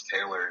Alphonse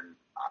Taylor, and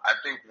I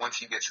think once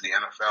he gets to the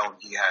NFL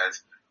and he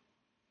has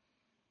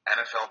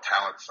NFL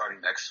talent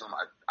starting next to him,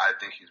 I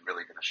think he's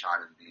really going to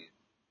shine and be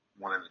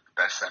one of the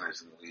best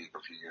centers in the league a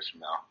few years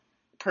from now.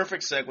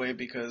 Perfect segue,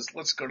 because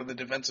let's go to the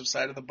defensive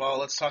side of the ball.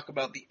 Let's talk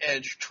about the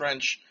edge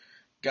trench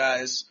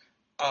guys.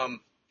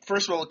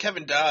 First of all,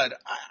 Kevin Dodd,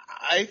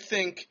 I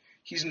think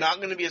he's not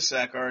going to be a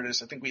sack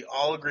artist. I think we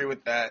all agree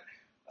with that.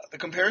 The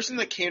comparison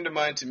that came to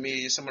mind to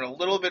me is someone a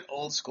little bit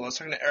old school. I was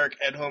talking to Eric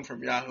Edholm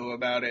from Yahoo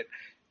about it,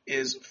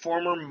 is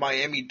former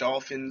Miami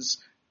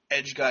Dolphins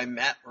edge guy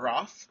Matt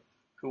Roth,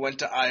 who went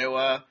to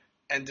Iowa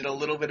and did a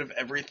little bit of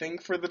everything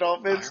for the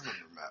Dolphins. I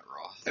remember Matt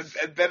Roth.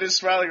 And Ben is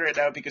smiling right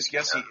now because,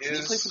 yes, he is. Did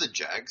he play for the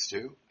Jags,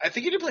 too? I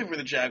think he did play for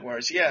the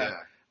Jaguars, yeah.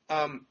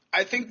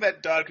 I think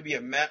that Dodd could be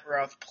a Matt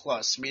Roth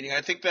plus, meaning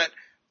I think that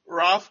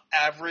Roth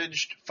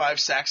averaged 5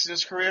 sacks in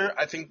his career.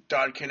 I think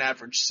Dodd can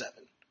average 7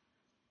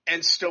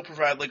 and still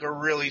provide like a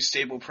really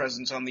stable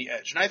presence on the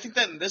edge. And I think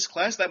that in this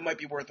class, that might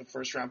be worth a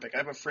first-round pick. I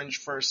have a fringe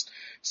first,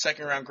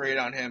 second-round grade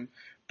on him.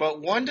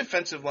 But one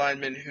defensive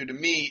lineman who, to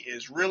me,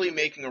 is really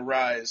making a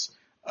rise,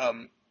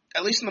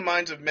 at least in the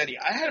minds of many.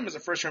 I had him as a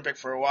first-round pick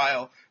for a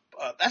while.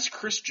 That's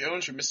Chris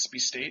Jones from Mississippi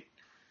State.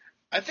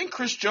 I think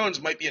Chris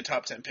Jones might be a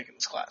top 10 pick in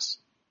this class.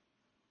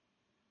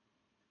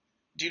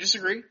 Do you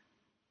disagree?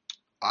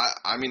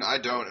 I mean, I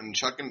don't. And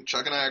Chuck and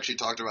I actually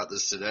talked about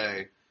this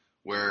today,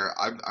 where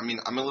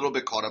I'm a little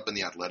bit caught up in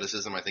the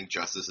athleticism. I think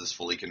Justice has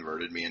fully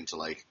converted me into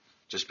like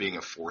just being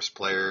a force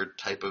player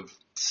type of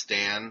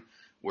stan,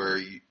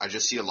 where I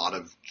just see a lot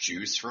of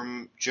juice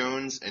from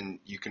Jones, and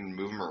you can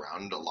move him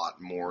around a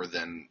lot more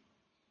than,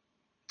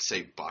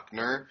 say,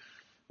 Buckner,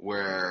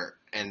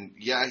 and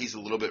yeah, he's a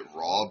little bit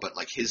raw, but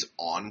like his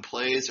on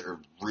plays are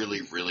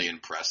really, really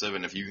impressive,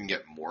 and if you can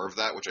get more of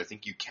that, which I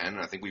think you can, and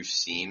I think we've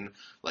seen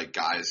like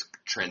guys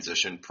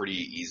transition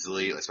pretty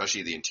easily,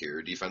 especially the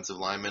interior defensive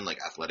linemen, like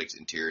athletic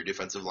interior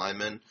defensive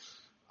linemen,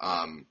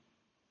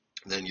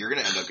 then you're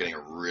going to end up getting a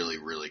really,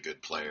 really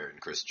good player in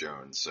Chris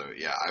Jones. So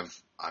yeah,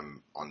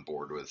 I'm on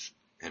board with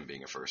him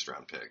being a first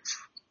round pick.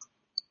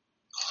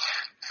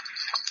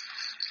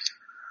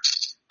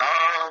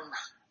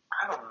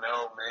 I don't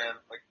know, man.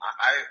 Like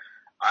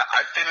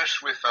I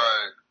finished with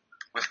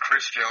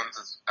Chris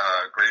Jones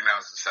grading out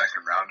as a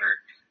second rounder,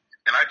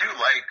 and I do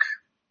like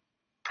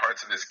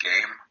parts of his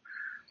game,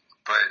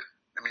 but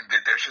I mean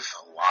there's just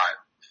a lot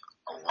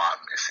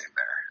missing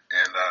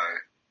there, and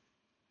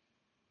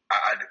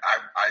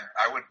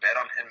I would bet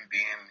on him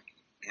being,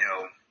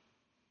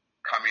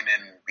 coming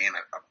in being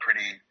a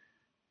pretty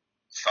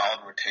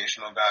solid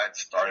rotational guy.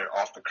 Started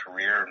off the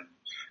career, and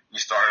you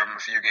start him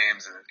a few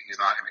games, and he's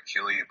not going to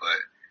kill you, but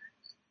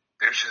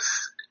there's just,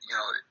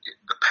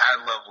 the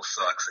pad level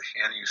sucks. The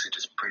hand usage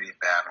is pretty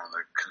bad on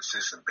a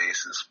consistent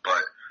basis,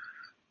 but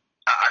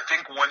I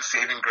think one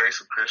saving grace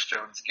of Chris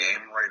Jones'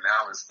 game right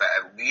now is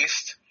that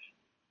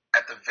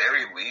at the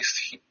very least,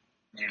 he's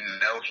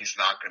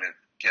not going to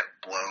get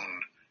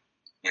blown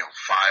 5-7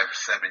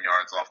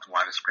 yards off the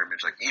line of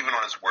scrimmage, like even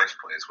on his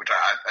worst plays, which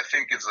I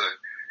think is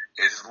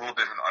a little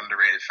bit of an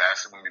underrated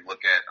facet when we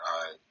look at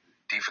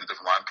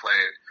defensive line play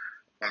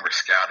when we're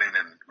scouting,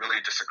 and really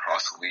just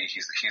across the league.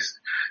 He's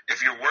if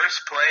your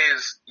worst play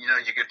is you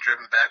get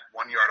driven back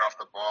 1 yard off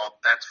the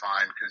ball, that's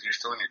fine because you're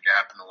still in your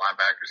gap and the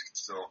linebackers can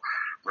still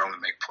run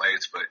and make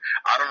plays. But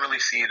I don't really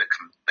see the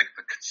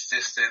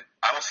consistent.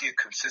 I don't see a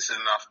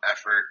consistent enough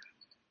effort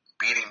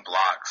beating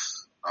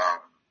blocks.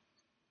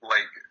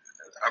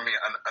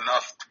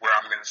 Enough where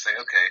I'm going to say,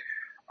 okay,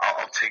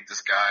 I'll take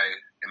this guy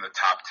in the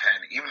top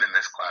 10, even in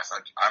this class.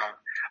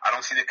 I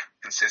don't see the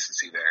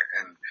consistency there.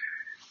 And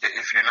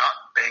if you're not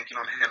banking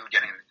on him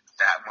getting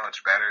that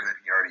much better than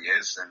he already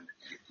is, then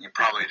you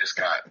probably just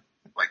got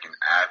like an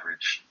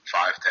average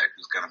 5 tech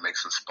who's going to make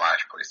some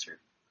splash plays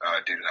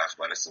due to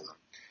athleticism.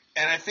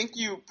 And I think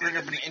you bring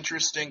up an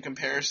interesting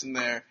comparison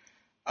there.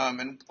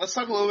 And let's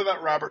talk a little bit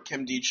about Robert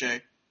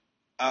Nkemdiche,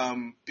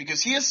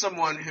 because he is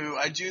someone who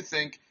I do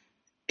think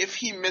if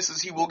he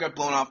misses, he will get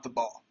blown off the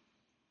ball.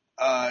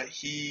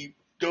 He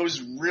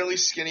goes really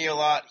skinny a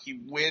lot. He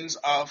wins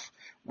off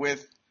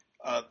with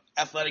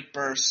athletic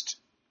burst.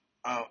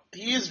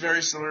 He is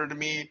very similar to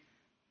me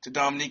to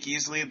Dominique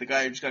Easley, the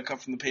guy who just got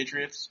cut from the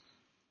Patriots,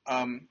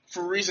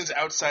 for reasons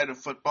outside of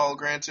football,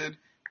 granted,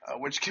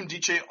 which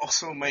Nkemdiche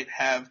also might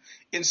have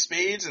in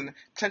spades, and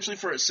potentially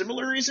for a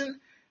similar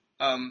reason.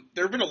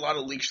 There have been a lot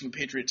of leaks from the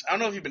Patriots. I don't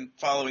know if you've been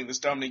following this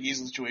Dominique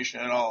Easley situation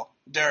at all.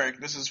 Derrik,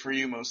 this is for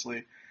you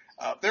mostly.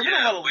 There have been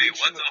a lot of leaks.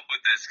 What's up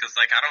with this? Because,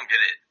 I don't get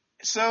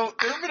it. So,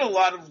 there have been a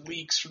lot of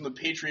leaks from the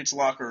Patriots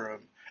locker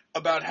room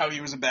about how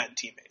he was a bad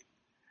teammate.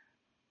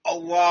 a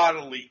lot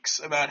of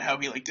leaks about how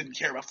he didn't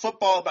care about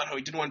football, about how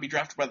he didn't want to be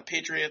drafted by the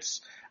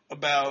Patriots,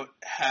 about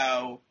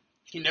how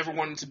he never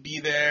wanted to be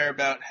there,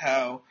 about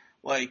how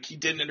he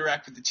didn't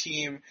interact with the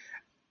team.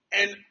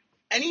 And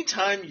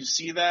anytime you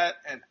see that,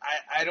 and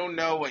I don't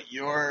know what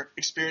your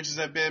experiences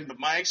have been, but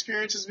my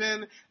experience has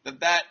been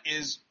that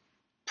is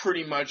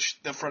pretty much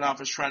the front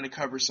office trying to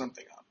cover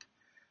something up.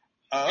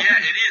 Yeah,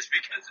 it is,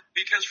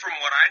 because from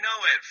what I know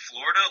at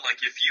Florida,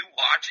 if you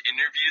watch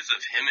interviews of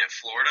him at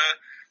Florida,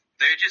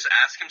 they just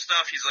ask him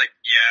stuff. He's like,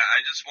 yeah,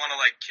 I just want to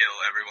kill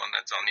everyone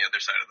that's on the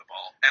other side of the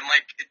ball. And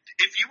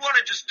if you want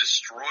to just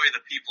destroy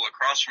the people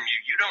across from you,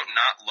 you don't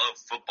not love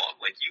football.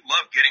 You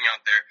love getting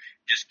out there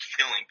just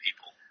killing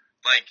people.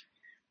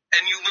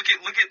 And you look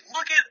at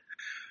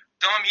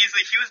Dom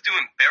Easley. He was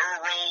doing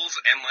barrel rolls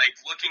and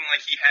looking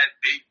like he had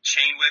big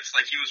chain whips,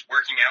 he was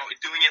working out,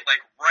 doing it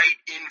right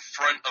in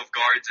front of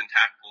guards and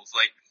tackles.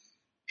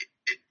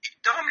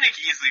 Dominic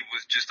Easley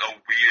was just a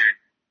weird.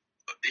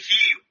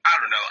 I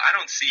don't know. I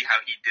don't see how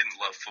he didn't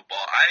love football.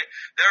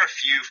 There are a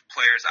few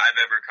players I've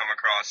ever come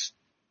across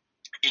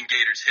in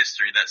Gators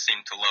history that seem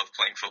to love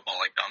playing football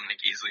like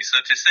Dominic Easley.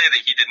 So to say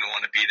that he didn't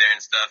want to be there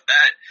and stuff,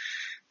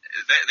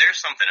 there's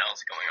something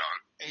else going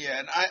on. Yeah,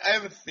 and I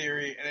have a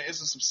theory, and it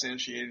isn't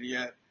substantiated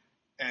yet,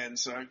 and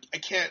so I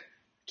can't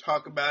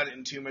talk about it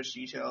in too much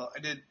detail. I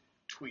did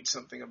tweet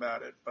something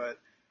about it, but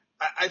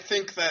I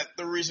think that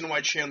the reason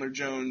why Chandler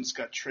Jones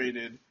got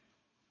traded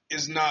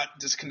is not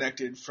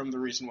disconnected from the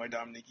reason why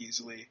Dominic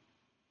Easley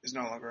is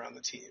no longer on the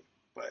team.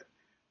 But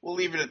we'll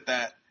leave it at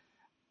that.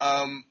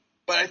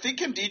 But I think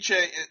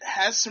Kimdiche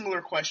has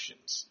similar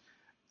questions.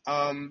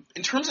 In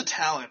terms of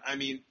talent,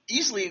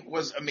 Easley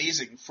was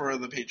amazing for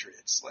the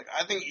Patriots.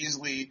 I think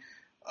Easley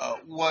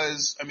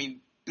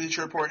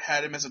Bleacher Report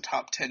had him as a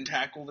top 10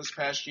 tackle this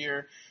past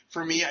year.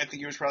 For me, I think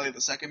he was probably the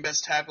second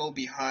best tackle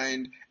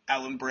behind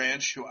Alan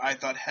Branch, who I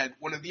thought had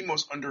one of the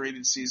most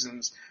underrated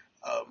seasons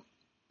of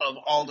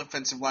all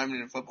defensive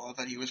linemen in football. I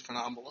thought he was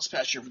phenomenal this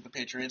past year for the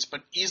Patriots,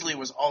 but Easley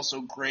was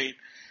also great.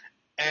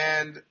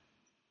 And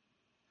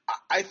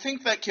I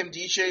think that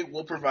Kimdiche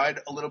will provide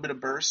a little bit of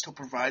burst. He'll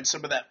provide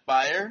some of that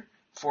fire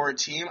for a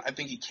team. I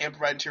think he can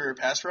provide interior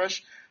pass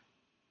rush.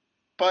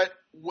 But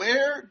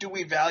where do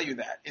we value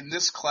that? In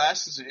this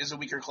class, as it is a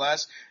weaker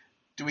class,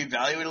 do we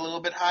value it a little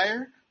bit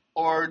higher?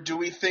 Or do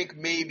we think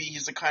maybe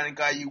he's the kind of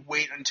guy you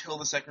wait until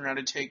the second round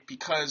to take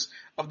because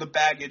of the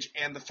baggage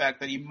and the fact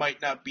that he might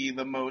not be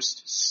the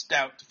most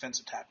stout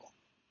defensive tackle?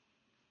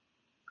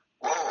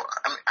 Well, I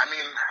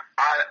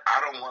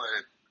don't want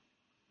to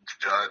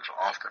judge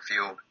off the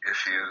field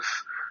issues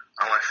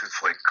unless it's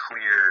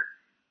clear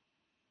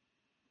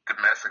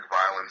domestic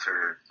violence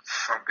or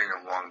something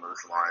along those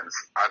lines.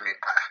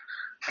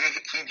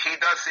 He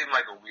does seem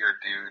like a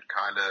weird dude,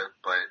 kind of,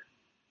 but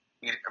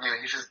he's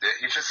just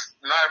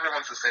not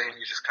everyone's the same.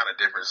 He's just kind of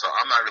different. So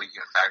I'm not really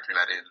even factoring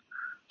that in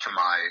to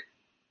my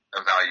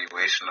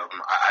evaluation of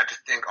him. I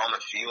just think on the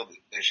field,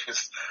 there's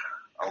just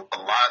a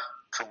lot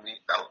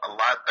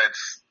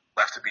that's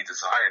left to be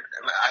desired.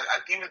 And I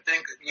even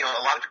think,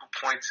 a lot of people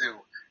point to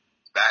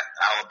that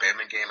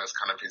Alabama game as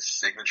kind of his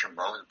signature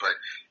moment. But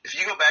if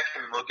you go back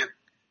and look at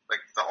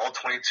the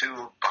all-22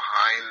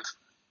 behind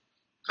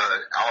the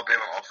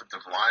Alabama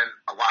offensive line,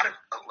 a lot of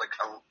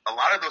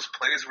those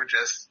plays were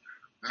just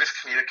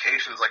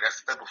miscommunications, like I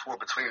said before,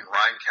 between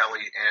Ryan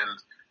Kelly and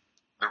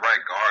the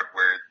right guard,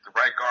 where the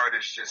right guard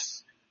is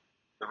just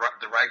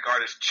the right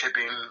guard is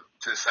chipping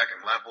to the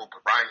second level,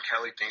 but Ryan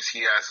Kelly thinks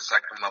he has the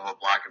second level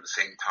block at the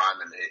same time,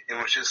 and it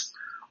was just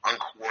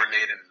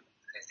uncoordinated.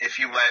 If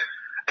you let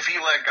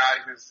a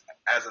guy who's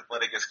as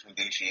athletic as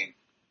Kimdiche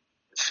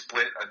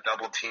split a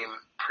double team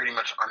pretty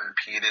much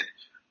unimpeded,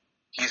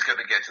 he's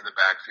going to get to the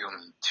backfield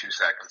in 2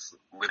 seconds,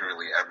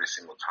 literally every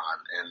single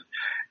time.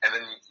 And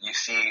then you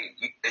see,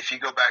 if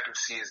you go back and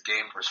see his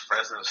game versus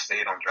Fresno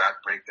State on Draft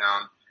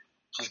Breakdown,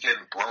 he's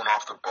getting blown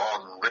off the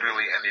ball and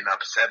literally ending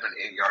up 7-8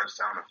 yards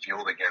down the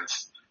field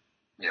against,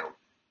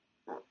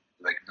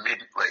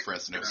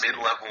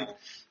 mid-level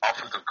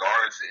offensive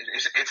guards.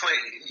 It's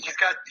like he's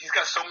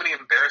got so many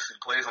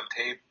embarrassing plays on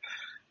tape,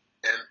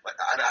 and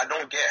I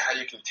don't get how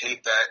you can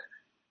take that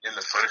in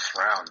the first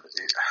round.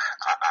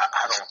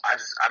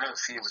 I don't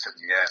see it with him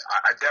yet.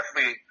 I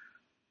definitely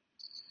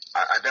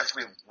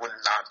would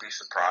not be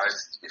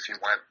surprised if he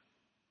went,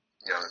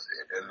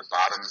 in the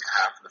bottom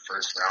half of the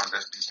first round,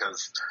 just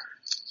because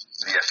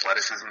the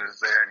athleticism is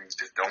there and you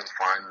just don't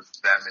find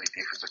that many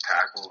defensive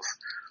tackles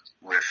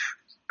who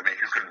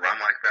can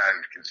run like that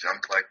and can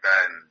jump like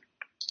that and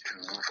can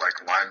move like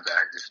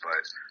linebackers,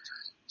 but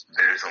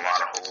there's a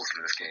lot of holes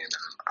in this game.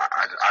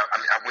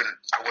 I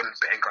wouldn't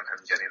bank on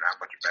him getting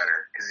that much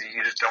better, because you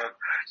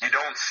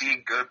don't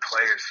see good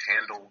players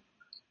handle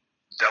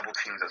double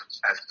teams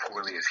as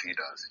poorly as he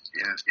does.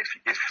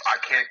 If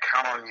I can't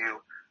count on you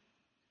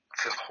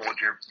to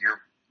hold your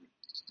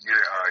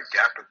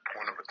gap at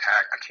point of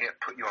attack, I can't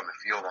put you on the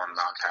field on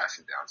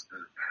non-passing downs.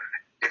 And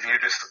if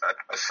you're just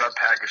a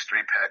sub-package,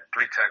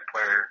 three-tech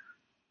player,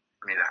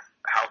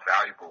 how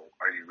valuable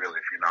are you really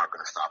if you're not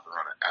going to stop the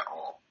run at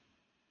all?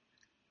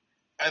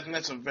 I think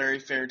that's a very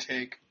fair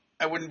take.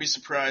 I wouldn't be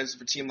surprised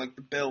if a team like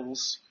the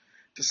Bills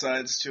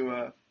decides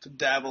to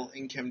dabble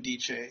in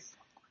Nkemdiche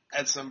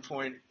at some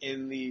point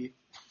in the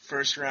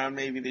first round.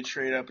 Maybe they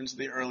trade up into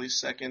the early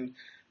second.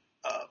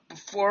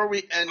 Before we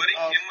end putting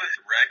up, him with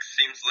Rex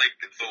seems like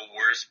the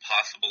worst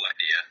possible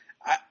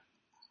idea.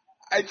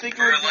 I think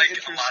for it would be like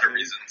interesting. a lot of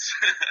reasons.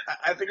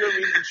 I think it would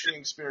be an interesting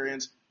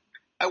experience.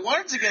 I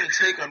wanted to get a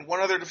take on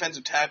one other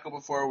defensive tackle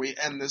before we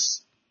end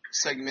this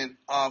segment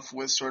off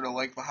with sort of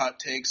like the hot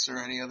takes or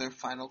any other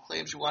final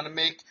claims you want to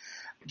make.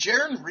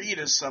 Jaron Reed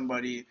is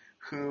somebody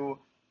who,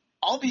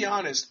 I'll be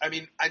honest, I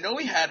mean, I know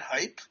he had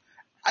hype.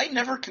 I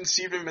never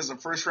conceived him as a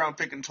first-round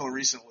pick until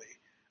recently,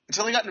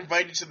 until he got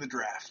invited to the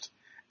draft.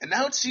 And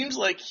now it seems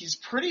like he's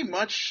pretty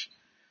much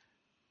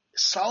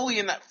solidly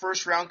in that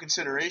first-round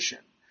consideration.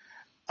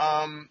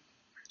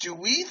 Do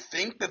we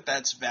think that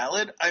that's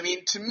valid? I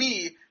mean, to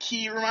me,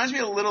 he reminds me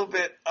a little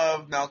bit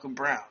of Malcolm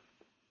Brown,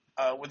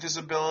 with his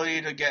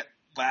ability to get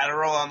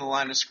lateral on the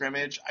line of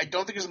scrimmage. I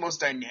don't think he's the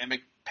most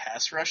dynamic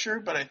pass rusher,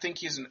 but I think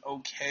he's an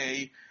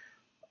okay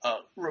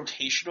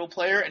rotational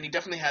player, and he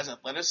definitely has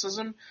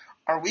athleticism.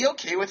 Are we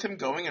okay with him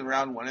going in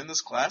round 1 in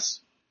this class?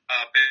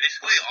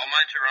 Basically, all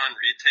my Jaron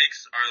Reed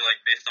takes are like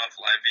based off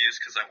live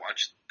views because I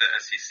watch the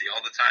SEC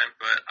all the time.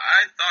 But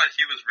I thought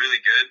he was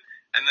really good.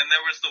 And then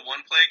there was the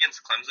one play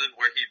against Clemson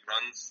where he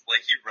runs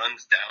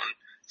down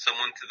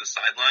someone to the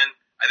sideline.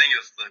 I think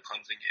it was the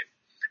Clemson game.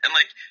 And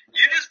like,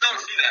 you just don't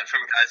see that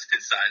from guys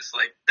his size.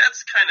 Like,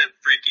 that's kind of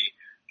freaky.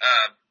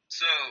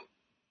 So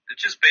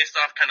just based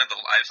off kind of the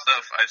live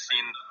stuff I've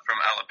seen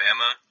from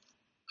Alabama,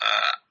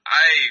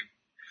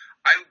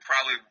 I would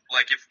probably,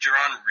 like, if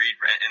Jaron Reed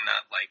ran in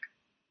that like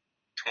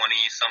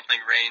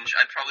 20-something range,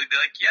 I'd probably be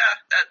like, yeah,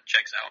 that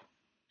checks out.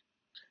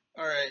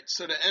 All right,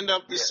 so to end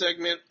up this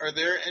segment, are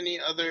there any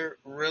other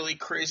really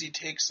crazy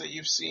takes that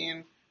you've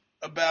seen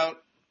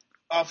about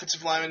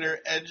offensive linemen or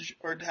edge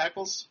or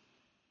tackles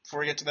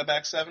before we get to the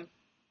back seven?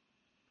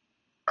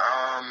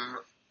 I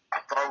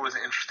thought it was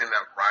interesting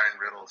that Ryan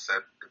Riddle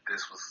said that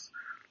this was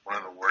one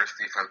of the worst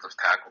defensive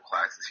tackle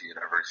classes he had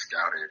ever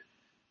scouted.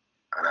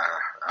 And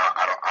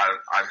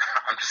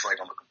I'm just like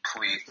on the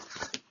complete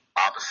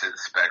opposite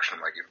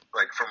spectrum.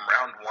 Like from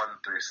round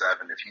 1 through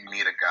 7, if you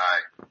need a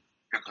guy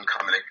who can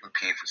come in and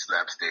compete for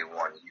snaps day 1, you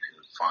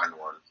can find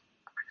one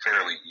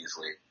fairly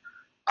easily.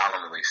 I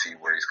don't really see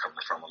where he's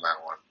coming from on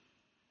that one.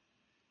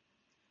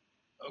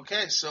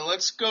 Okay, so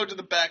let's go to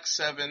the back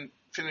seven,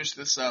 finish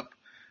this up.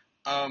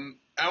 I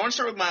want to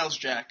start with Miles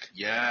Jack.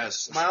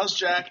 Yes. Miles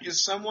Jack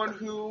is someone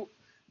who,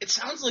 it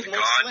sounds like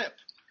might slip.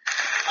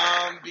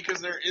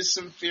 Because there is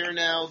some fear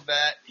now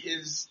that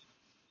his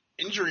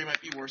injury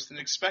might be worse than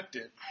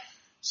expected.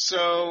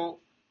 So,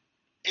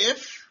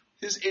 if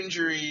his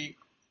injury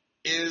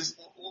is,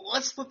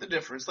 let's split the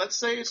difference. Let's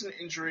say it's an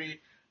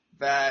injury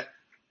that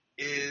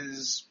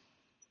is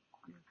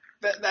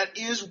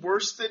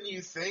worse than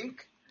you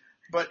think,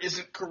 but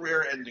isn't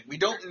career-ending. We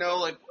don't know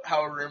like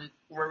how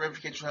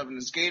ramifications will have in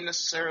this game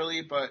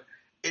necessarily, but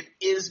it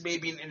is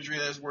maybe an injury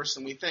that is worse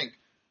than we think.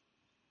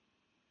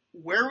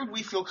 Where would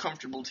we feel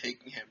comfortable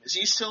taking him? Is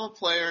he still a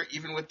player,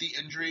 even with the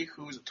injury,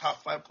 who's a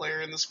top 5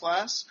 player in this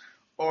class?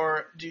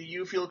 Or do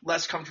you feel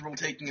less comfortable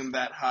taking him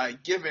that high,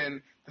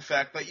 given the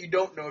fact that you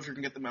don't know if you're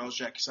going to get the Miles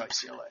Jack you saw at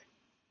UCLA?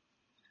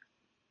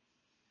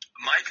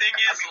 My thing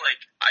is,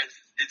 like,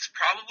 it's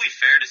probably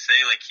fair to say,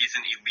 like, he's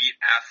an elite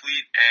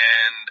athlete,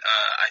 and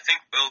I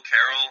think Will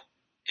Carroll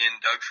in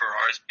Doug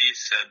Farrar's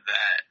piece said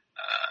that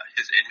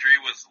his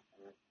injury was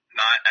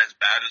not as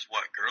bad as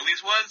what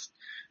Gurley's was.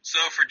 So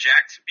for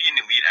Jack to be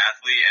an elite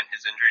athlete and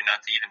his injury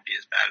not to even be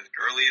as bad as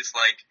Gurley's,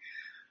 like,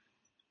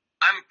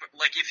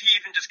 if he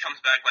even just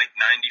comes back like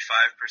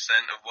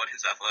 95% of what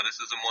his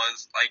athleticism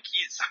was, like,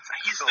 he's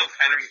still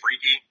kind of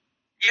freaky.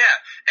 Yeah,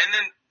 and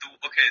then,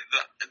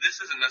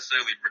 this isn't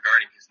necessarily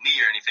regarding his knee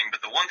or anything,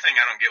 but the one thing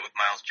I don't get with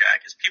Miles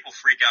Jack is people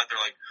freak out. They're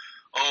like,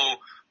 oh,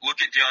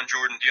 look at Deion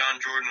Jordan. Deion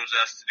Jordan was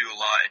asked to do a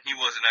lot, and he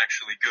wasn't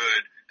actually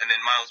good. And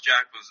then Miles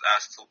Jack was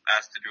asked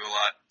to do a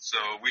lot, so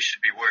we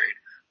should be worried.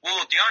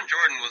 Well, Deion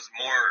Jordan was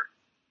more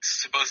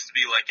supposed to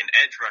be like an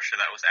edge rusher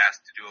that was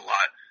asked to do a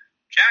lot.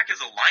 Jack is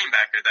a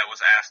linebacker that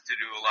was asked to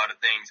do a lot of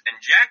things, and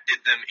Jack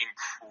did them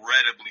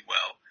incredibly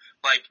well.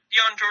 Like,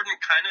 Deion Jordan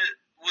kind of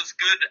was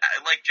good.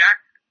 Like,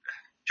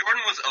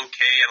 Jordan was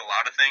okay at a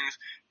lot of things.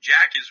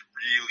 Jack is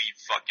really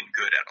fucking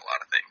good at a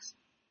lot of things.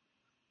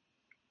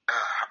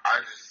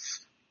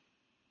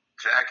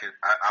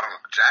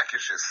 Jack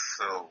is just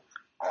so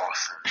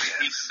awesome.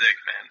 Man. He's sick,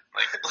 man.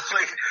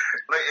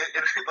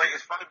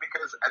 It's funny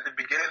because at the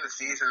beginning of the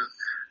season,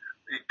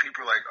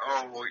 people are like,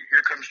 "Oh, well,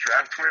 here comes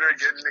draft Twitter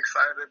getting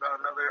excited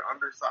about another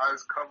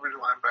undersized coverage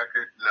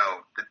linebacker."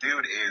 No, the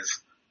dude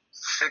is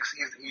 6.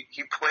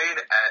 He played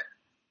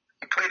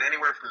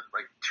anywhere from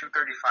like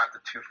 235 to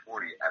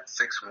 240 at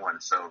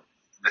 6'1". So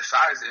the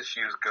size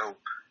issues go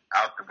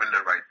out the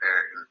window right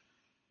there. And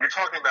you're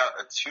talking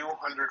about a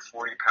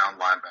 240-pound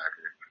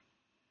linebacker.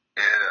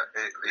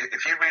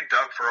 If you read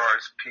Doug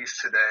Farrar's piece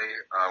today,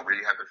 where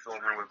you had the film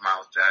room with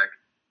Miles Jack,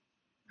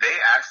 they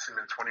asked him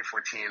in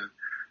 2014.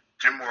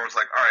 Jim Moore was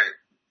like, "All right,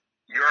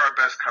 you're our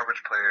best coverage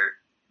player.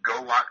 Go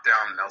lock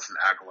down Nelson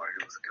Aguilar,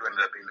 who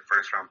ended up being the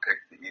first-round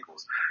pick of the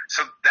Eagles.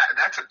 So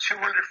that's a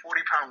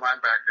 240-pound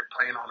linebacker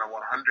playing on a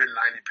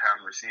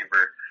 190-pound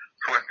receiver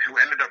who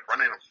ended up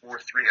running a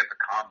 4.3 at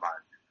the combine.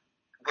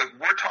 But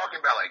we're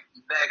talking about, like,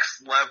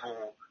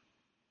 next-level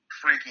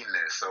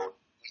freakiness. So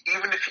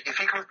even if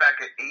he comes back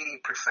at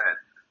 80%,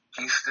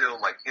 he's still,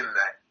 like, in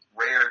that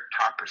rare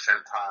top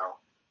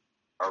percentile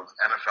of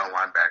NFL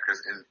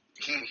linebackers. And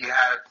he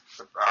had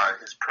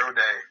his pro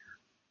day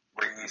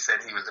where he said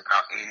he was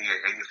about 80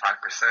 or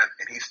 85%,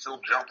 and he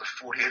still jumped a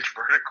 40-inch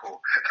vertical.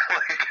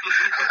 Like,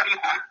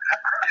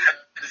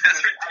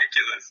 that's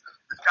ridiculous.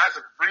 This guy's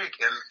a freak,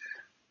 and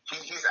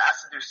he's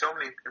asked to do so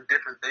many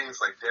different things,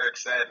 like Derrik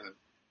said, and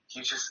he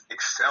just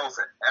excels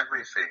at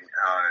everything.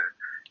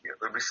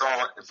 We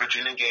saw the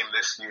Virginia game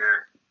this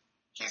year.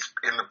 He's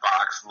in the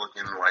box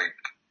looking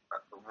like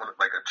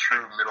a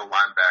true middle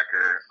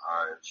linebacker,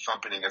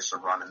 thumping against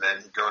the run, and then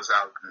he goes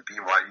out in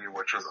BYU,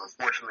 which was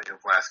unfortunately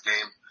his last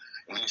game.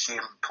 And you see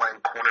him playing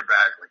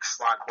cornerback, like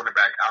slot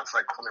cornerback,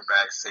 outside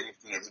cornerback,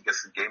 safety, and he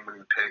gets the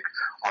game-winning pick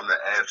on the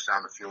edge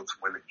down the field to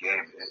win the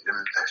game. And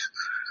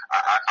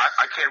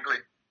I can't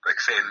really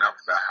say enough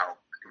about how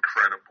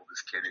incredible this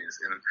kid is.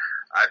 And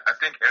I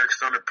think Eric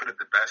Stoner put it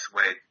the best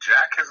way.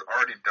 Jack has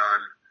already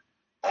done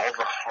all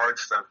the hard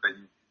stuff that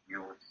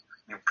you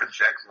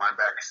project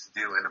linebackers to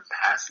do in a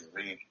passing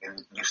league,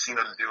 and you've seen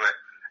him do it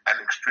at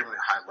an extremely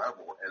high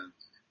level. And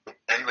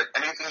like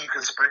anything you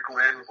can sprinkle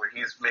in where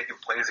he's making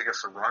plays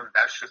against the run,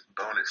 that's just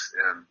bonus.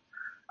 And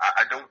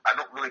I don't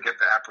really get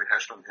the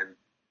apprehension of him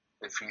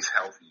if he's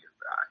healthy.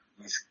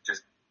 He's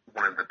just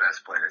one of the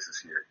best players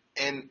this year.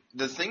 And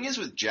the thing is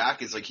with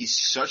Jack is, like, he's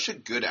such a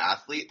good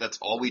athlete. That's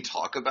all we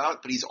talk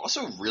about. But he's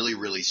also really,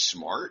 really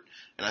smart.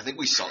 And I think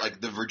we saw, like,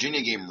 the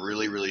Virginia game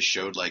really, really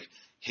showed, like,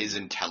 his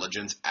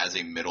intelligence as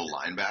a middle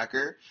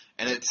linebacker.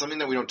 And it's something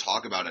that we don't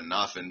talk about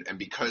enough. And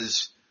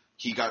because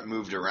he got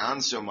moved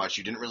around so much,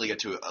 you didn't really get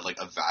to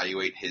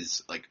evaluate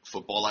his like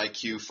football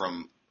IQ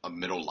from a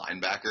middle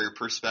linebacker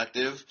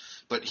perspective.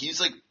 But he was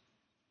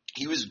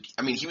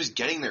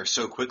getting there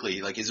so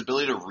quickly. Like, his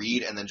ability to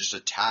read and then just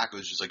attack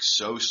was just like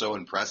so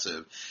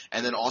impressive.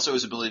 And then also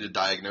his ability to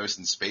diagnose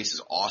in space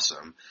is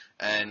awesome.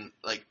 And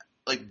like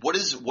what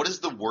is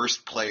the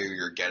worst player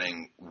you're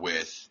getting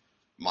with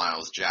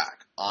Myles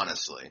Jack,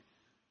 honestly?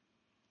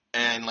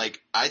 And, like,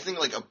 I think,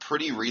 like, a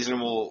pretty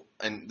reasonable,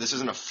 and this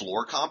isn't a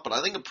floor comp, but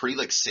I think a pretty,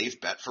 like,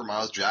 safe bet for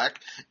Myles Jack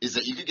is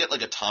that you could get,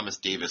 like, a Thomas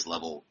Davis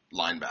level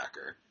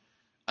linebacker.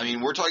 I mean,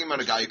 we're talking about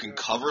a guy who can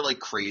cover like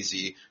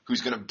crazy,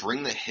 who's going to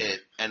bring the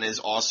hit, and is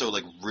also,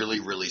 like,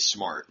 really, really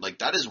smart. Like,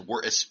 that is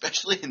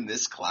especially in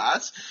this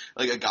class,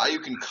 like, a guy who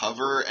can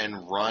cover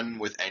and run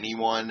with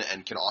anyone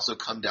and can also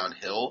come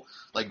downhill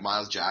like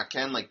Myles Jack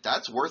can, like,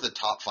 that's worth a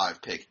top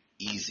 5 pick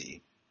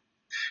easy.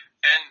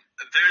 And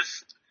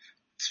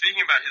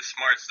speaking about his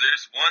smarts,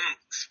 there's one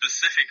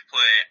specific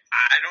play,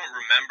 I don't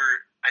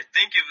remember, I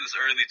think it was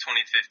early 2015,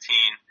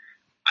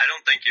 I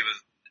don't think it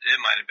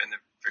might have been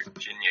the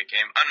Virginia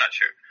game, I'm not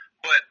sure,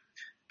 but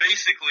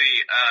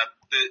basically,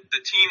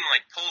 the team,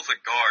 like, pulls a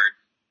guard,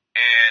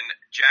 and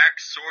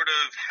Jack sort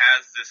of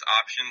has this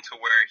option to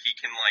where he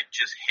can, like,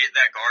 just hit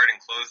that guard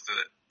and close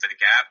the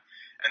gap,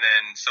 and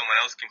then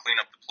someone else can clean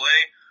up the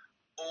play,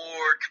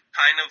 or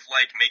kind of,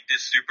 like, make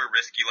this super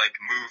risky, like,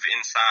 move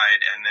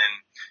inside and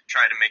then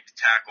try to make the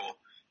tackle.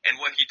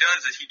 And what he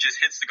does is he just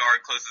hits the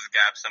guard, closes the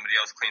gap, somebody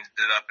else cleans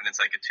it up, and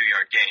it's like a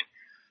 2-yard gain.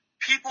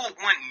 People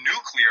went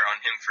nuclear on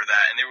him for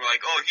that, and they were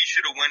like, oh, he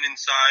should have went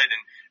inside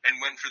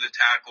and went for the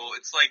tackle.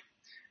 It's like,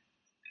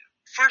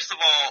 first of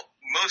all,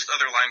 most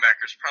other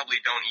linebackers probably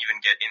don't even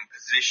get in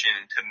position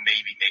to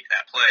maybe make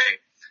that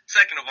play.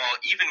 Second of all,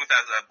 even with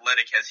as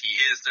athletic as he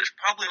is, there's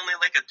probably only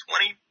like a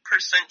 20%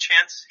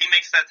 chance he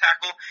makes that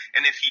tackle.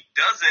 And if he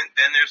doesn't,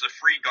 then there's a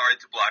free guard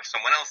to block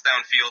someone else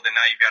downfield, and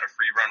now you've got a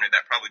free runner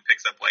that probably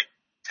picks up like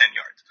 10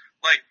 yards.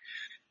 Like,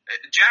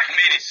 Jack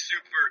made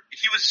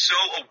he was so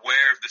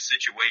aware of the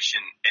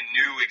situation and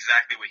knew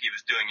exactly what he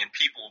was doing, and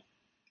people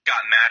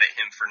got mad at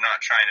him for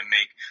not trying to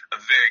make a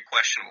very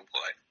questionable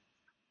play.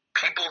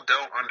 People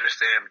don't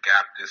understand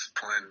gap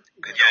discipline.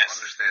 They don't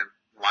understand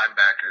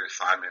linebacker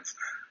assignments.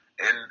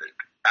 And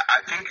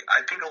I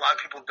think a lot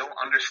of people don't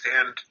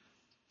understand,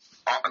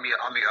 I mean,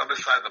 on the other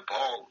side of the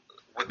ball,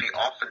 what the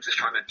offense is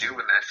trying to do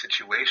in that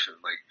situation.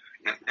 Like,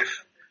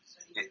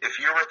 if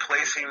you're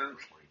replacing,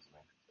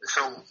 so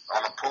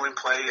on a pulling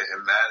play,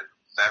 and that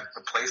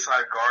the play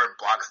side guard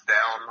blocks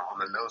down on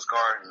the nose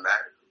guard, and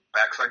that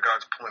backside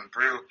guard's pulling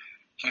through,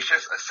 he's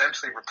just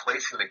essentially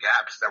replacing the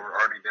gaps that were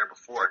already there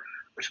before,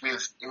 which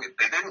means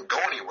they didn't go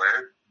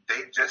anywhere.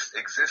 They just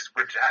exist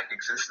where Jack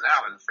exists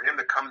now. And for him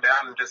to come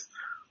down and just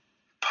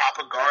pop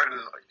a guard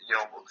and,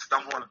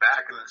 stumbling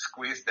back and then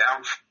squeeze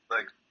down,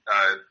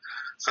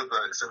 so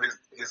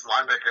his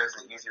linebacker has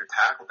an easier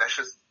tackle. That's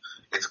just,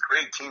 it's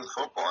great team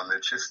football, and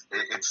it's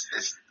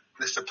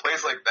the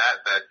plays like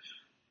that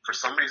for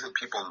some reason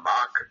people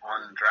mock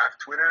on draft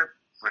Twitter,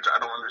 which I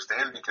don't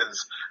understand,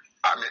 because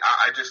I mean,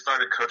 I just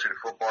started coaching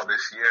football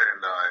this year,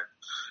 and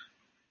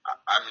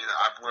I mean,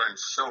 I've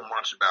learned so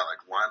much about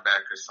like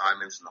linebacker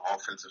assignments and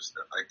offensive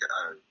stuff, like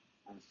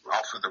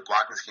offensive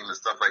blocking scheme and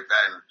stuff like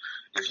that. And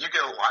if you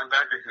get a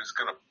linebacker who's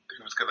gonna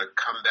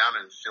come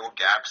down and fill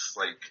gaps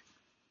like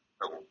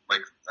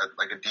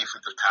a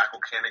defensive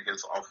tackle can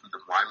against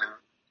offensive linemen,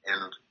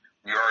 and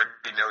you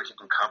already know he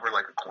can cover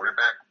like a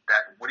cornerback,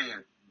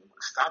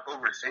 stop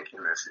overthinking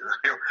this.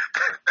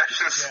 That's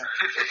just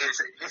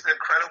he's an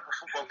incredible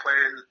football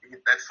player.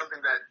 That's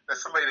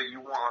somebody that you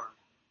want.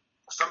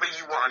 Somebody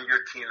you want on your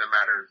team, no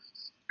matter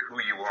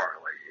who you are.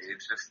 Like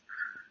it's just,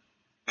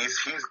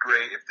 he's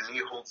great. If the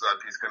knee holds up,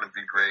 he's going to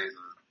be great.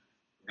 And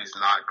if he's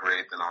not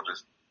great, then I'll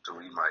just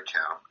delete my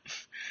account.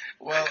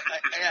 Well,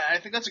 I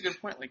think that's a good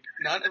point. Like,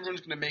 not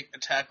everyone's going to make a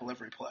tackle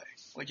every play.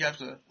 Like, you have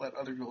to let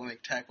other people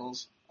make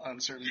tackles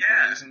on certain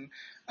plays. And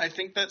I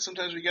think that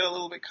sometimes we get a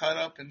little bit caught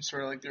up in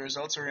sort of like the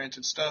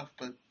results-oriented stuff.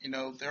 But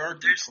there are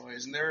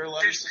decoys, and there are a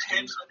lot of systems.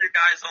 There's 10 other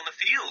guys on the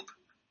field.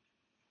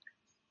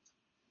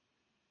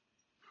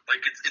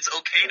 Like, it's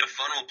okay to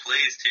funnel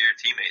plays to your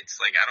teammates.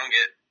 Like, I don't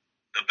get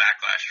the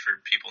backlash for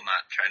people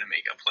not trying to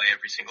make a play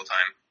every single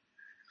time.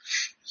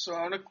 So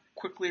I want to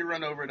quickly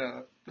run over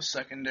to the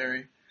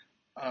secondary.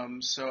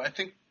 So I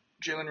think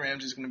Jalen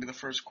Ramsey is going to be the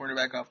first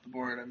cornerback off the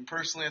board. I mean,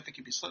 personally, I think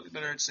he'd be slightly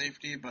better at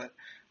safety, but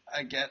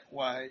I get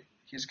why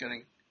he's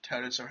getting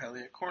touted so highly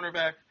at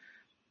cornerback.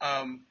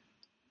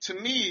 To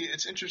me,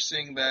 it's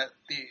interesting that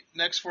the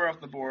next four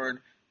off the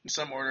board, in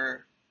some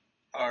order,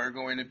 are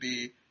going to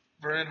be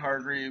Vernon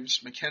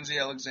Hargreaves, Mackenzie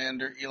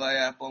Alexander, Eli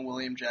Apple, and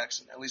William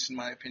Jackson, at least in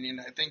my opinion.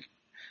 I think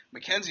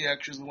Mackenzie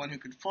actually is the one who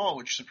could fall,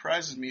 which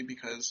surprises me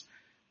because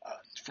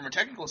from a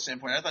technical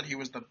standpoint, I thought he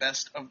was the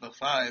best of the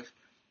five.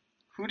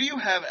 Who do you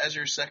have as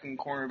your second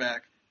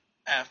cornerback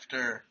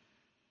after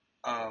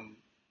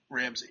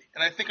Ramsey?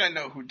 And I think I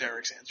know who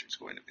Derrick's answer is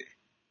going to be.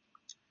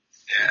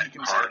 Yeah,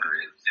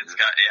 Hargreaves.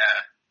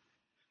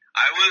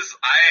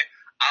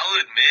 I'll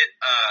admit,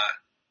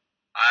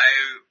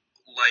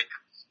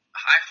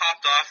 I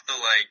hopped off the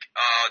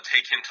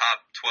take him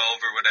top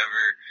 12 or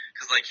whatever,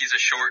 because he's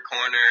a short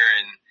corner,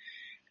 and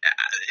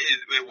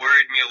it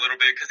worried me a little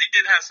bit because he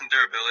did have some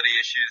durability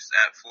issues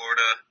at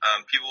Florida.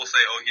 People will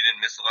say, he didn't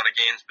miss a lot of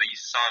games, but you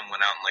saw him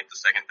went out in the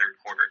second, third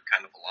quarter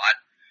kind of a lot.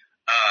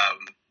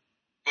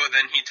 But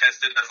then he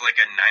tested as a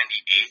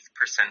 98th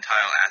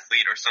percentile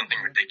athlete or something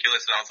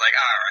ridiculous, and I was like,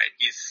 all right,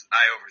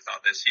 I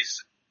overthought this.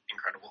 He's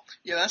incredible.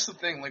 Yeah, that's the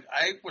thing.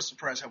 I was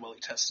surprised how well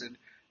he tested.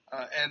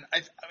 And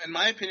in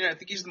my opinion, I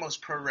think he's the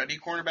most pro-ready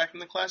cornerback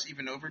in the class,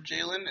 even over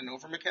Jalen and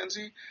over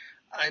Mackenzie.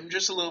 I'm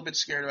just a little bit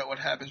scared about what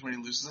happens when he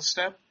loses a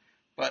step,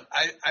 but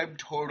I'm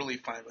totally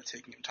fine with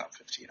taking him top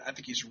 15. I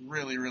think he's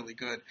really, really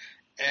good.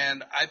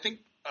 And I think,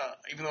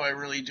 even though I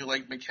really do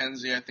like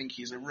Mackenzie, I think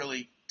he's a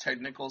really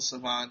technical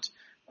savant.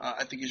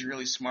 I think he's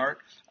really smart.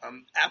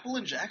 Apple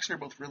and Jackson are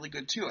both really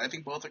good, too. I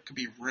think both could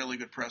be really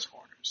good press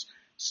corners.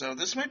 So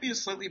this might be a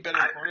slightly better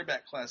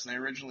cornerback class than I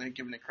originally had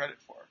given it credit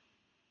for.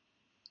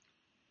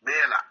 Man,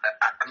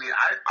 I'm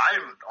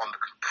on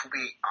the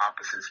complete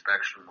opposite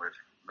spectrum with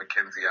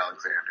Mackenzie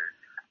Alexander.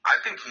 I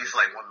think he's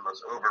one of the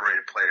most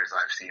overrated players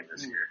I've seen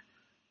this year.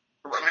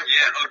 I mean,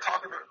 we're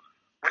talking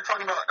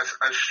about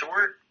a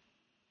short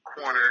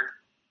corner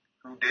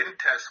who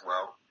didn't test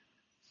well.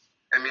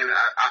 I mean,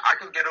 I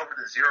can get over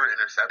the 0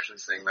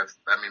 interceptions thing. That's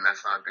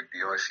not a big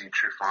deal. I see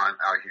Trufant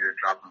out here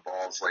dropping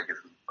balls like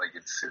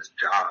it's his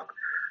job,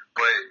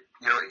 but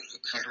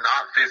he's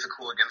not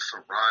physical against the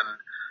run.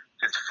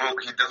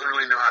 He doesn't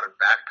really know how to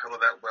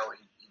backpedal that well.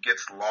 He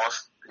gets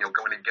lost,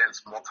 going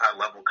against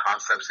multi-level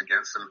concepts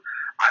against him.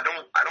 I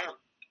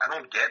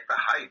don't get the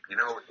hype.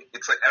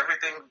 It's like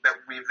everything that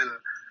we've been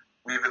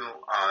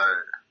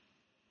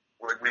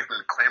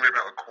clamoring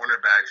about with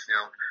cornerbacks.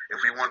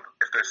 If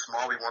they're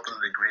small, we want them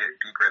to be great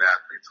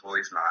athletes. Well,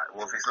 he's not.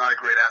 Well, if he's not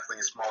a great athlete,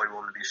 he's small, we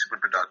want him to be super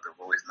productive.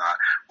 Well, he's not.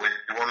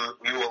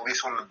 We will at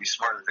least want him to be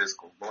smart and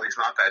physical. Well, he's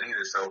not that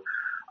either. So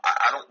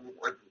I don't.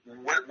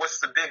 What's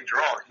the big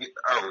draw?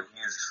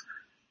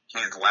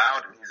 He's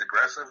loud and he's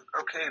aggressive.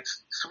 Okay,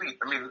 it's sweet.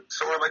 I mean,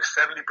 so are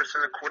 70%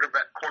 of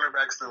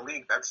cornerbacks in the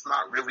league. That's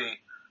not really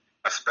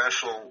a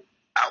special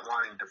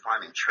outlining,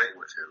 defining trait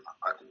with him.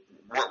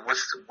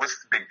 What's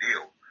the big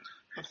deal?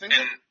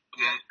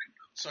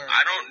 Sorry.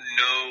 I don't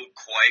know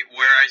quite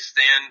where I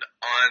stand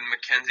on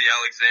Mackenzie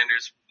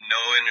Alexander's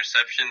no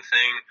interception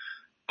thing.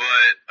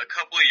 But a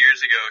couple of years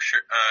ago,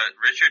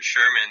 Richard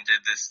Sherman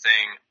did this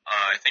thing,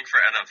 I think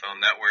for NFL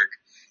Network,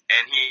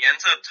 and he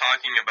ends up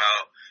talking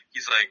about,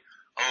 he's like,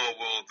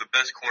 the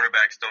best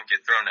cornerbacks don't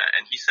get thrown at.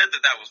 And he said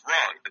that was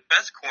wrong. The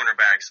best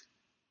cornerbacks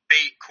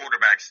bait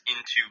quarterbacks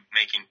into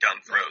making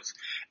dumb throws.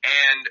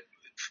 And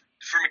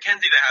for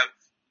Mackenzie to have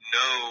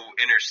no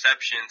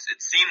interceptions,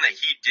 it seemed that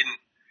he didn't,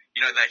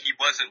 that he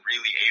wasn't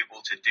really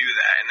able to do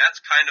that. And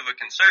that's kind of a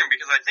concern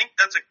because I think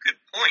that's a good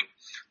point.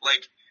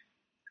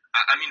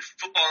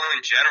 Football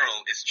in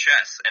general is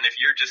chess, and if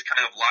you're just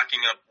kind of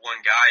locking up one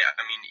guy,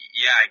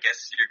 I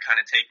guess you're kind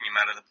of taking him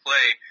out of the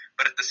play,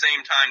 but at the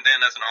same time,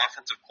 then as an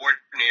offensive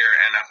coordinator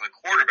and as a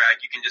quarterback,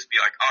 you can just be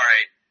like, all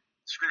right,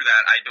 screw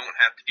that, I don't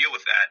have to deal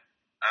with that.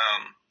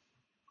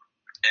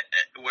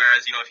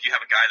 Whereas, if you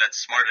have a guy that's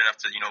smart enough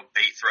to,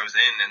 bait throws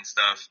in and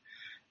stuff,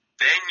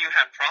 then you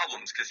have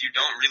problems because you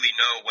don't really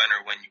know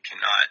when you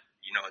cannot,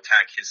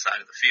 attack his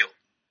side of the field.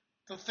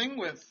 The thing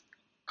with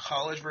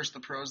college versus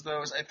the pros,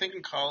 though, is I think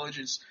in college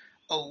it's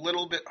a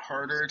little bit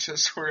harder to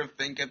sort of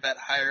think at that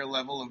higher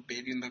level of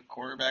baiting the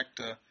quarterback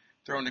to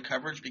throw into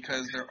coverage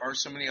because there are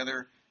so many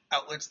other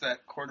outlets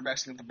that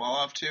quarterbacks can get the ball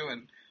off to,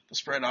 and the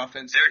spread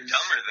offense They're is...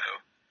 dumber, though.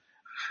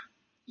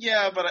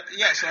 Yeah,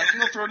 so I think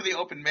they'll throw to the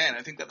open man.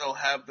 I think that they'll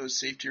have those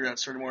safety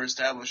routes sort of more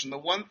established. And the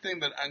one thing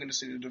that I'm going to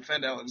say to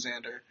defend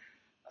Alexander,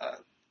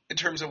 in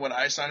terms of what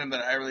I saw in him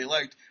that I really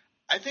liked,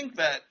 I think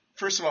that,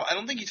 first of all, I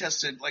don't think he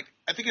tested,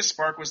 I think his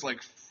spark was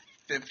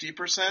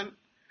 50%,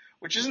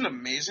 which isn't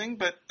amazing,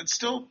 but it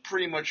still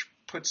pretty much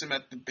puts him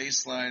at the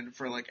baseline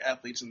for,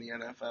 athletes in the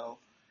NFL.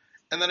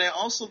 And then I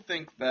also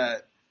think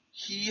that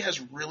he has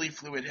really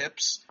fluid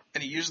hips,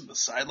 and he uses the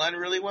sideline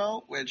really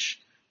well, which...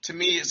 to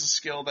me, is a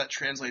skill that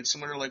translates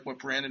similar to what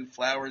Brandon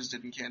Flowers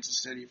did in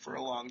Kansas City for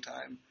a long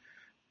time.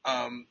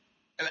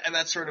 And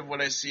that's sort of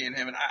what I see in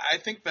him. And I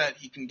think that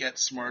he can get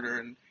smarter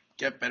and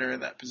get better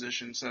at that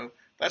position. So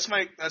that's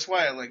why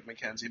I like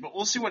McKenzie. But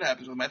we'll see what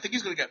happens with him. I think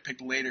he's going to get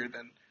picked later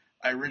than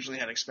I originally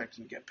had expected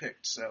him to get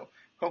picked. So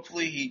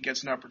hopefully he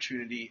gets an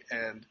opportunity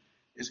and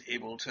is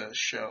able to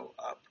show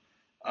up.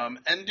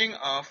 Ending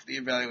off the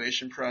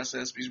evaluation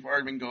process, because we've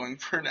already been going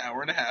for an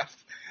hour and a half.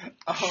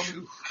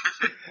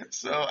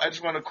 So I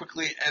just want to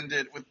quickly end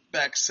it with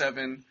back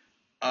seven.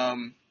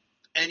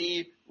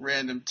 Any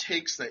random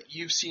takes that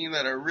you've seen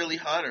that are really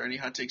hot or any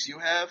hot takes you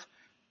have?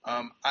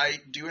 I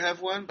do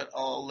have one, but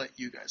I'll let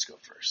you guys go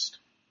first.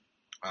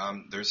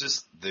 There's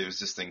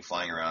this thing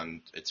flying around.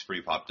 It's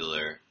pretty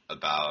popular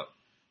about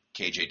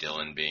KJ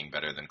Dillon being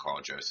better than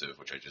Carl Joseph,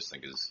 which I just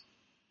think is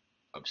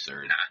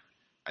absurd. Nah.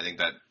 I think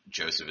that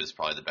Joseph is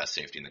probably the best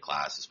safety in the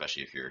class,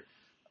 especially if you're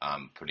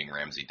putting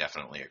Ramsey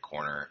definitely at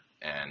corner.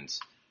 And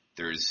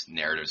there's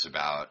narratives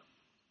about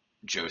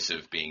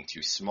Joseph being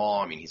too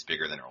small. I mean, he's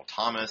bigger than Earl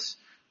Thomas.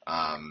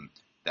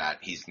 That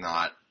he's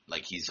not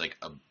he's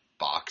a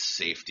box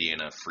safety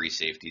in a free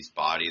safety's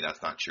body.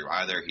 That's not true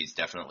either. He's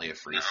definitely a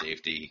free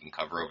safety. He can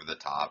cover over the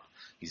top.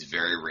 He's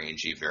very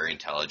rangy, very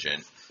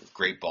intelligent,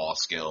 great ball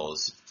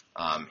skills.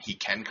 He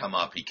can come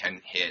up. He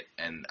can hit.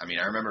 And I mean,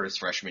 I remember his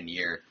freshman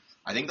year.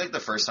 I think the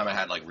first time I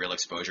had real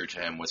exposure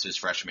to him was his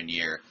freshman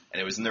year,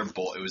 and it was in their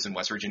bowl. It was in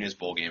West Virginia's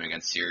bowl game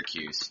against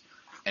Syracuse,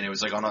 and it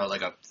was on a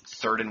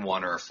 3rd and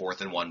 1 or a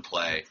 4th and 1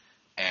 play,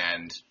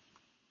 and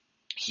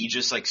he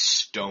just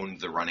stoned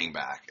the running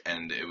back,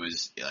 and it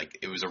was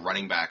a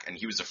running back, and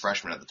he was a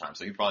freshman at the time,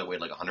 so he probably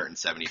weighed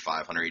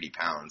 175, 180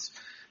 pounds,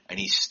 and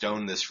he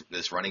stoned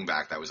this running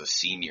back that was a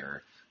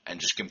senior, and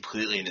just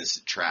completely in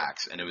his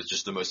tracks, and it was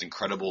just the most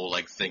incredible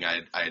thing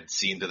I had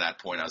seen to that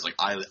point. I was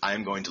I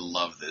am going to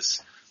love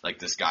this.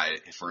 This guy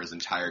for his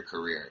entire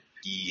career.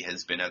 He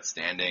has been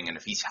outstanding, and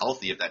if he's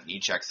healthy, if that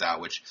knee checks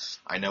out, which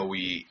I know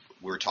we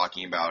were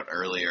talking about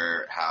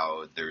earlier,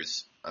 how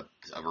there's a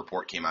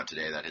report came out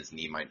today that his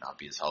knee might not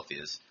be as healthy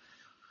as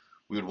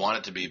we would want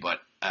it to be, but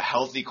a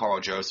healthy Carl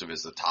Joseph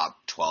is the top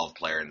 12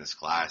 player in this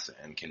class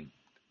and can,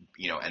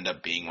 end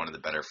up being one of the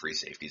better free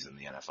safeties in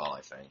the NFL,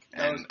 I think.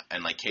 And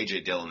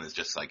KJ Dillon is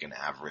just an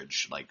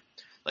average,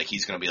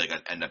 he's going to be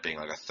end up being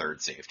a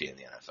third safety in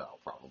the NFL,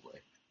 probably.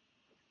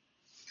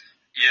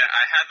 Yeah,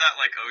 I had that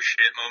oh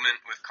shit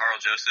moment with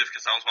Carl Joseph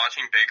because I was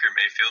watching Baker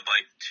Mayfield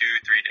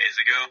 2-3 days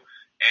ago,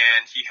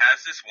 and he has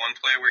this one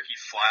play where he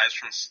flies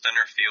from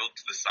center field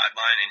to the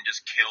sideline and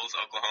just kills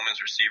Oklahoma's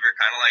receiver,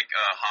 kind of like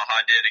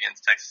HaHa did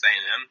against Texas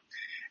A&M.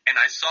 And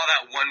I saw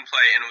that one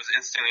play and it was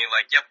instantly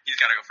yep, he's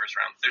got to go first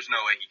round. There's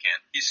no way he can't.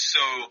 He's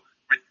so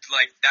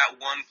that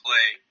one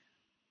play,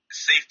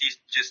 safeties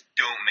just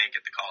don't make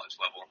at the college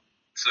level.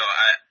 So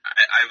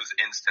I was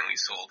instantly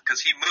sold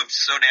because he moved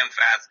so damn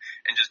fast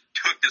and just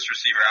took this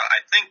receiver out.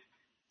 I think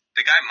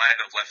the guy might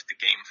have left the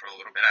game for a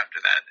little bit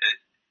after that.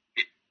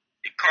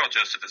 Carl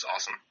Joseph is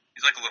awesome.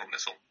 He's like a little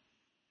missile.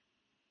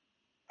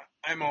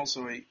 I'm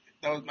also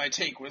my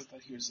take was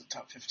that he was a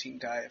top 15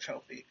 guy if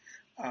healthy.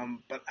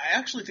 But I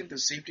actually think the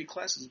safety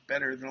class is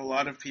better than a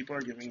lot of people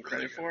are giving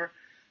credit for.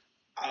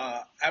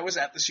 I was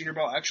at the Senior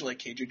Bowl. I actually like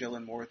KJ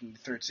Dillon more than the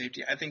third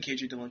safety. I think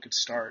KJ Dillon could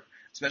start,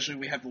 especially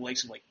when we have the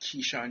likes of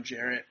Keyshawn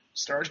Jarrett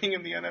starting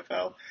in the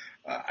NFL.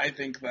 I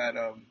think that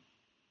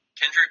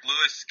Kendrick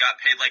Lewis got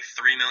paid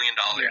 $3 million,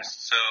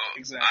 so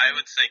exactly. I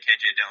would say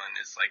KJ Dillon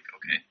is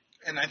okay.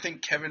 And I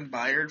think Kevin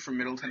Byard from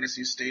Middle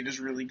Tennessee State is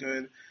really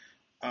good.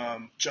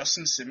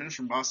 Justin Simmons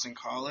from Boston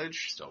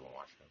College. Still don't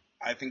watch him.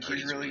 I think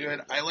he's really good.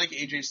 I like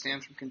A.J.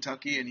 Stamps from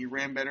Kentucky, and he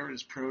ran better at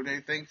his pro day,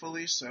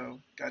 thankfully, so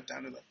got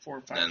down to the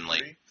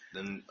 4.53.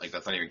 Then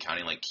that's not even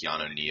counting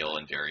Keanu Neal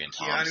and Darian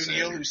Keanu Thompson.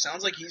 Neal, who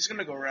sounds like he's going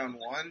to go round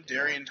 1.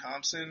 Darian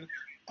Thompson.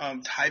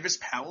 Tyvis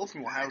Powell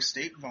from Ohio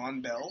State.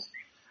 Von Bell.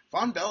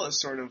 Von Bell has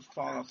sort of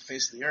fallen off the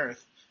face of the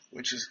earth,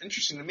 which is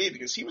interesting to me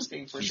because he was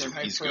being first-round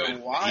hype for a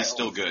while. He's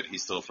still good.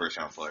 He's still a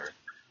first-round player.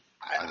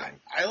 I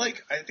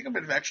think a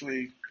bit of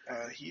actually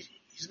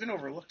he's he's been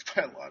overlooked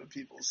by a lot of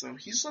people. So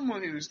he's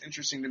someone who's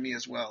interesting to me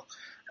as well.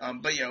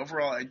 But yeah,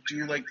 overall, I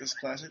do like this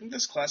class. I think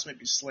this class might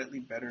be slightly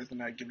better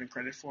than I'd given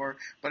credit for.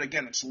 But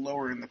again, it's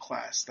lower in the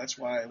class. That's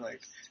why,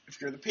 like, if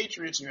you're the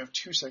Patriots and you have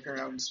 2 second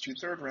rounds, 2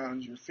 third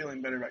rounds, you're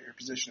feeling better about your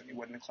position than you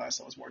would in a class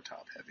that was more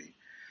top heavy.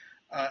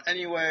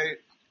 Anyway,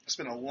 it's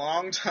been a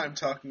long time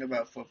talking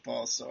about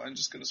football, so I'm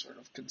just going to sort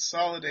of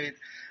consolidate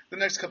the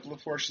next couple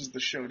of portions of the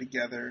show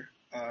together.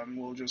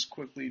 We'll just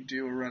quickly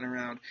do a run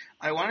around.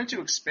 I wanted to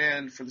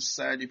expand for the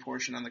society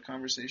portion on the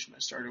conversation I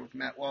started with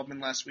Matt Waldman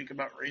last week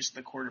about race at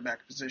the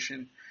quarterback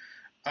position.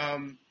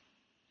 And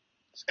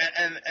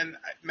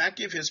Matt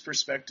gave his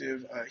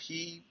perspective.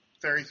 He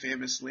very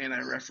famously, and I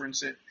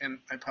reference it in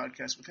my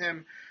podcast with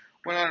him,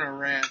 went on a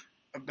rant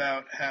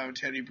about how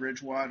Teddy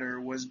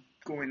Bridgewater was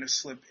going to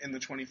slip in the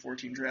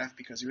 2014 draft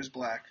because he was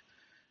black,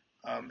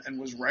 and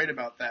was right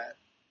about that,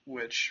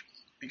 which,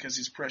 because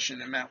he's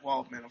prescient and Matt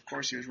Waldman, of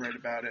course he was right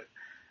about it.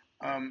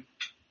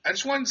 I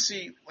just wanted to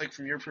see, like,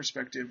 from your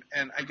perspective,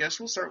 and I guess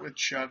we'll start with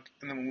Chuck,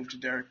 and then we'll move to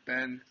Derrik,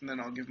 Ben, and then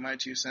I'll give my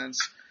 2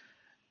 cents.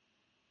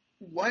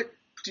 What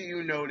do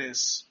you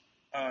notice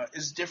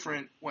is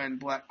different when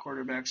black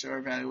quarterbacks are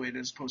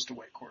evaluated as opposed to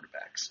white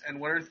quarterbacks? And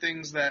what are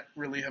things that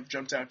really have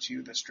jumped out to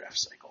you this draft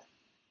cycle?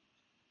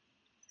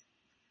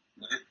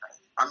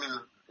 I mean,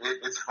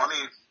 it's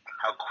funny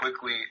how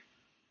quickly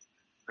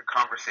the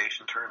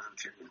conversation turns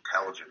into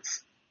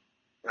intelligence.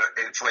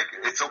 It's like,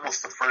 it's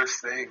almost the first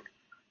thing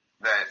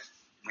that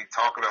we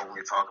talk about when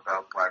we talk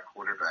about black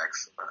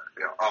quarterbacks.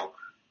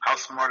 How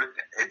smart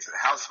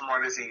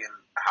is he, and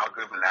how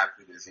good of an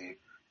athlete is he,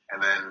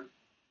 and then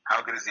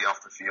how good is he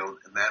off the field,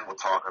 and then we'll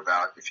talk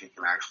about if he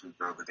can actually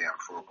throw the damn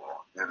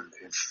football. And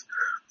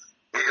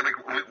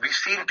we've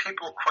seen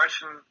people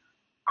question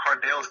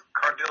Cardale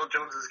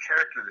Jones's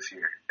character this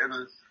year,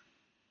 and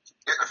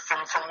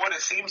from what it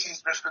seems,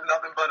 he's just been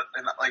nothing but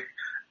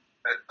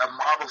a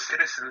model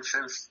citizen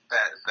since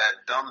that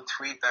dumb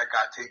tweet that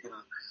got taken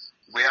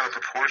way out of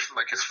proportion,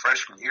 like his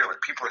freshman year.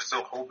 Like, people are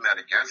still holding that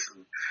against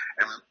him,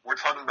 and we're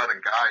talking about a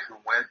guy who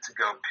went to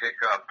go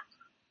pick up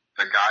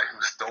the guy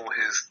who stole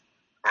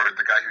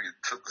the guy who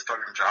took the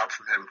starting job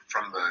from him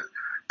from the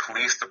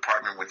police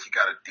department when he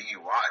got a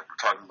DUI.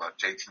 We're talking about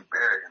JT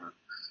Barrett, and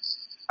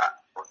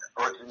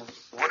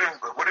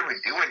what are we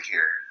doing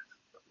here?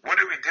 What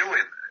are we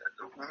doing?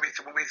 When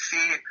we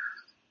see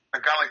a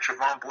guy like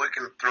Trevon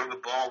Boykin throw the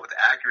ball with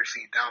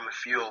accuracy down the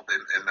field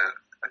and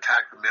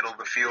attack the middle of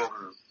the field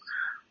and,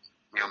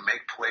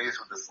 make plays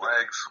with his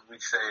legs, we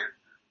say,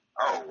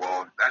 oh,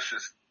 well, that's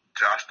just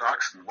Josh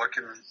Doxson. What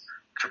can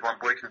Trevon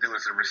Boykin do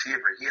as a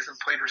receiver? He hasn't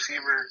played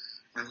receiver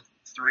in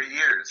 3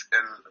 years.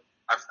 And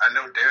I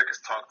know Derrik has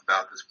talked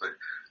about this, but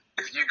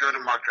if you go to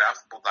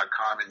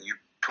mockdraftable.com and you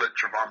put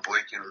Trevon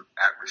Boykin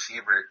at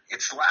receiver,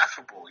 it's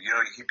laughable.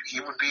 He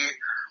would be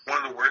one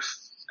of the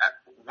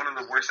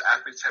worst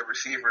athletes at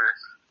receiver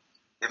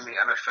in the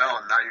NFL,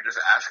 and now you're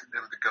just asking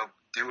him to go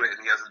do it,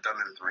 and he hasn't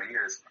done it in 3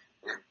 years.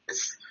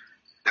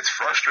 It's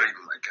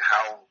frustrating, like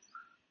how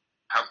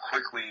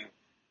quickly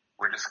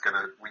we're just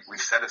we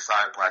set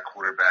aside black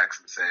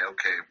quarterbacks and say,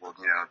 okay, well,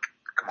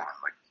 come on,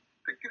 like,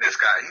 this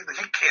guy,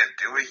 he can't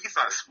do it. He's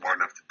not smart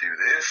enough to do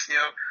this. He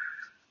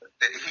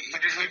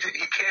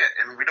can't,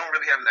 and we don't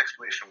really have an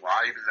explanation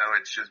why, even though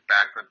it's just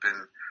backed up in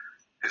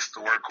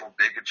historical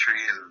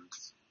bigotry and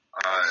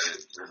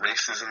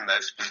racism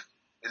that's been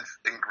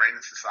ingrained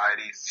in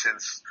society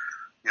since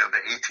the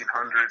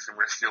 1800s, and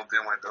we're still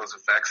dealing with those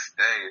effects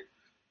today.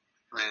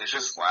 I mean, it's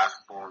just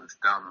laughable and it's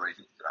dumb. Like,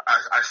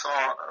 I saw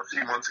a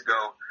few months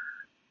ago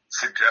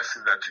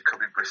suggesting that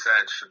Jacoby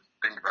Brissett should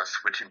think about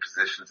switching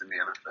positions in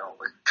the NFL.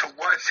 Like, to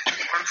what?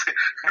 He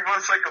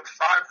runs like a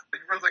five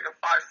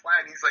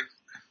flat. He's like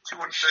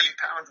 230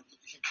 pounds.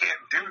 He can't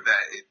do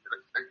that.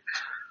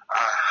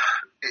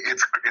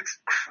 It's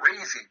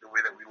crazy the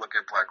way that we look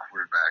at black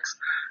quarterbacks.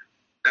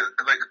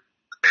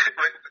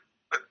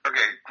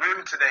 Okay,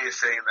 Gruden today is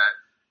saying that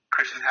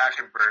Christian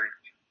Hackenberg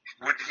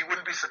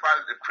wouldn't be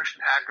surprised if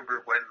Christian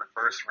Hackenberg went in the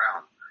first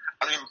round.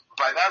 I mean,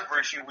 by that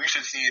virtue, we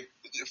should see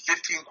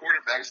 15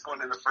 quarterbacks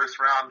going in the first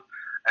round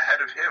ahead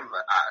of him.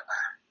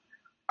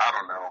 I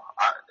don't know.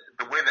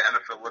 The way the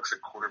NFL looks at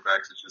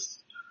quarterbacks is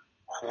just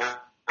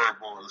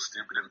horrible and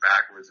stupid and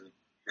backwards, and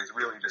is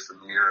really just a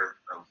mirror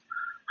of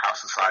how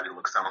society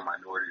looks down on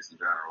minorities in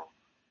general.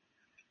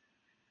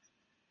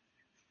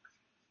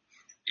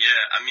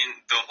 Yeah, I mean,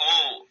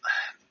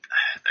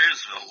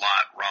 there's a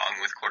lot wrong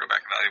with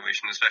quarterback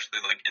evaluation,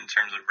 especially like in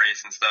terms of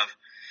race and stuff.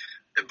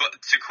 But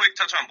to quick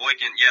touch on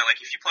Boykin, yeah,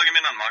 like if you plug him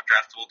in on mock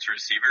draftable to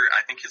receiver,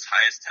 I think his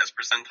highest test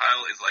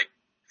percentile is like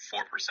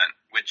 4%,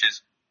 which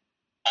is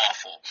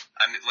awful.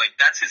 I mean, like,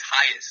 that's his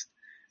highest.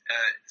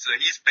 So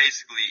he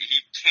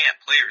can't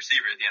play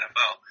receiver at the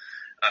NFL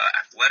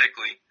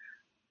athletically.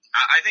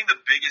 I think the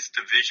biggest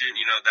division,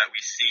 that we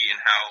see in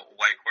how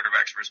white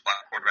quarterbacks versus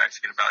black quarterbacks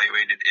get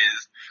evaluated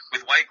is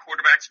with white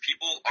quarterbacks,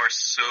 people are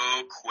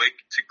so quick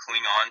to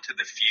cling on to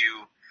the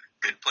few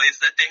good plays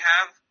that they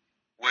have,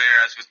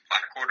 whereas with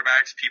black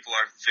quarterbacks, people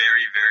are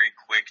very, very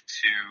quick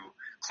to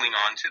cling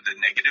on to the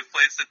negative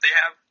plays that they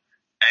have.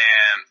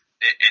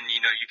 and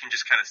you can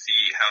just kind of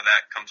see how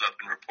that comes up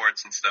in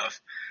reports and stuff.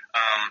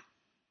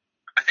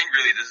 I think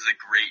really this is a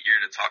great year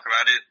to talk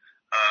about it,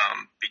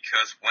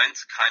 because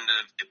Wentz kind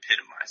of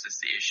epitomizes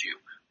the issue.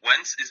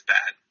 Wentz is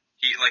bad.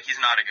 He's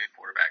not a good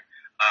quarterback.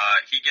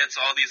 He gets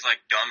all these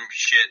dumb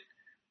shit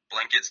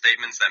blanket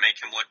statements that make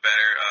him look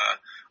better.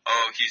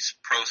 He's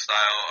pro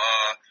style.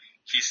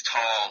 He's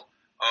tall.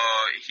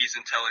 He's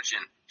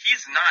intelligent.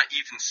 He's not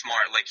even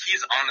smart.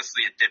 He's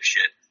honestly a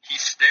dipshit. He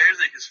stares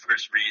at his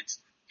first reads.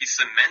 He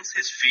cements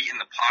his feet in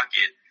the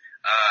pocket.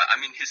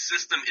 His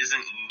system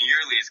isn't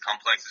nearly as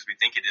complex as we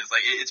think it is.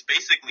 It's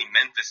basically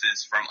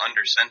Memphis's from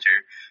under center,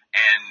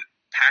 and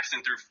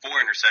Paxton threw 4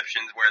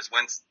 interceptions, whereas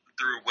Wentz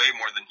threw way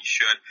more than he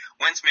should.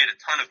 Wentz made a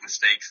ton of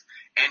mistakes,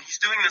 and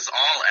he's doing this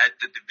all at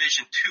the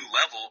Division II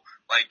level.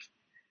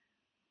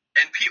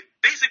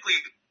 Basically,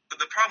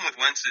 the problem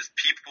with Wentz is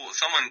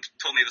someone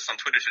told me this on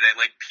Twitter today,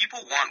 people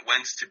want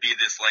Wentz to be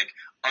this,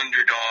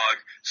 underdog,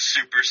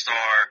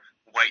 superstar,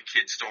 white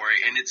kid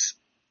story, and it's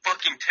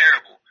fucking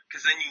terrible.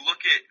 Because then you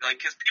look at,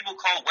 because people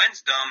call Wentz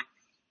dumb,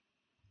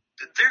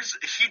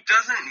 he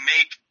doesn't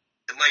make,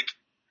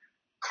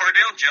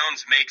 Cardale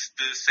Jones makes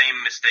the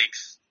same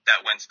mistakes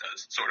that Wentz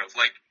does, sort of.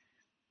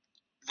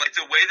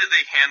 The way that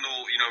they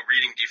handle,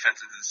 reading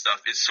defenses and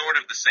stuff is sort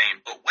of the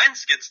same. But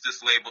Wentz gets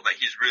this label that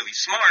he's really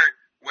smart,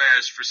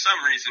 whereas for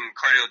some reason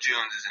Cardale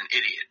Jones is an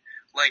idiot.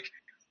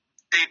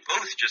 They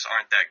both just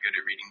aren't that good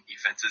at reading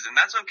defenses, and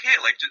that's okay.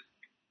 Just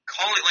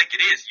call it like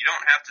it is. You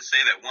don't have to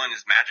say that one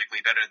is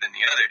magically better than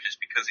the other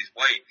just because he's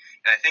white.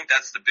 And I think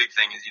that's the big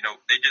thing is,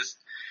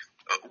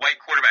 white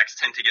quarterbacks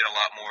tend to get a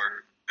lot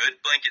more good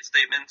blanket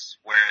statements,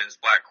 whereas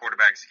black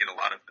quarterbacks get a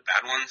lot of the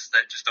bad ones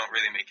that just don't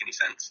really make any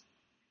sense.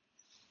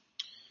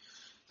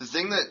 The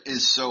thing that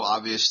is so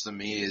obvious to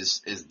me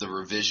is the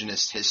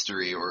revisionist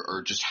history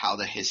or just how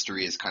the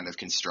history is kind of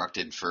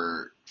constructed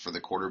for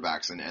the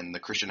quarterbacks. And the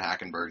Christian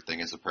Hackenberg thing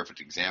is a perfect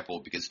example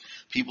because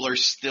people are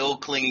still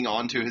clinging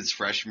on to his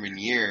freshman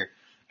year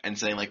and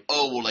saying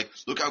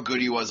look how good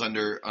he was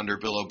under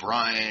Bill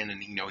O'Brien,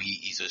 and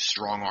he's a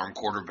strong arm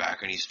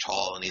quarterback and he's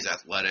tall and he's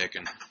athletic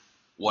and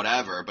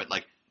whatever. But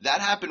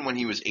that happened when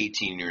he was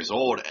 18 years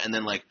old, and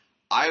then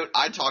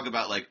I talk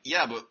about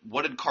but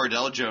what did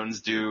Cardale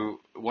Jones do?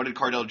 What did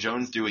Cardale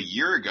Jones do a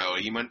year ago?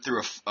 He went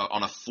through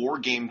on a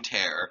 4-game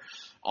tear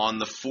on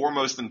the 4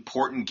 most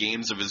important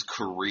games of his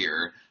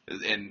career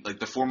and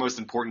the 4 most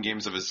important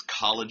games of his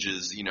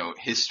college's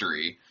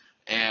history,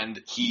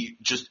 and he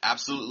just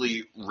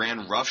absolutely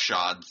ran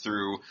roughshod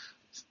through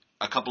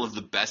a couple of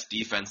the best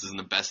defenses and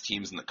the best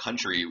teams in the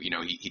country.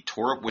 He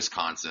tore up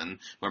Wisconsin,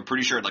 who I'm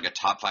pretty sure had a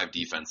top 5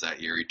 defense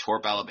that year. He tore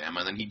up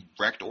Alabama, and then he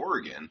wrecked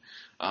Oregon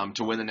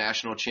to win the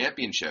national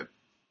championship.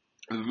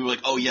 And we were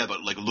oh yeah, but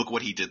look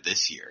what he did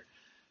this year.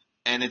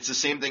 And it's the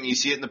same thing. You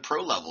see it in the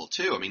pro level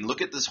too.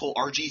 Look at this whole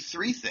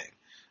RG3 thing.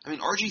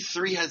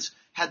 RG3 has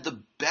had the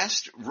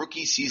best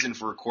rookie season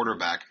for a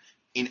quarterback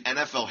in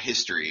NFL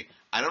history.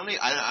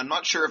 I'm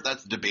not sure if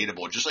that's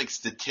debatable. Just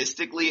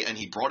statistically, and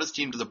he brought his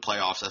team to the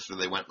playoffs after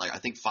they went I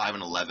think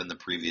 5-11 the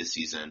previous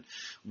season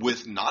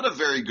with not a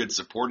very good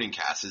supporting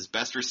cast. His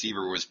best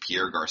receiver was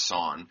Pierre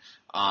Garçon.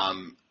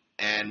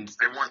 And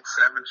they won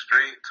 7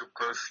 straight to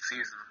close the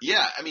season.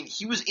 Yeah,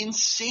 he was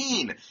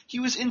insane. He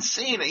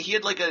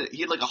had a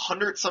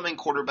 100-something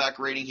quarterback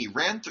rating. He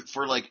ran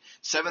for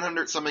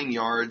 700-something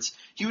yards.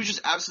 He was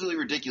just absolutely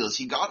ridiculous.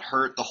 He got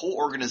hurt. The whole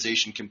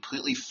organization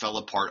completely fell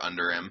apart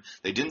under him.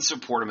 They didn't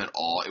support him at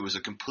all. It was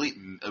a complete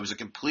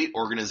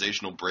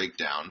organizational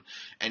breakdown,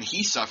 and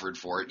he suffered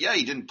for it. Yeah,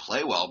 he didn't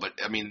play well, but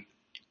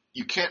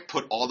you can't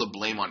put all the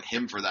blame on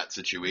him for that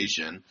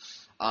situation.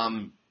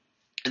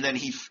 And then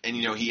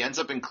he ends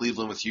up in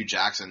Cleveland with Hugh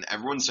Jackson.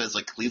 Everyone says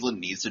Cleveland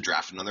needs to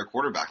draft another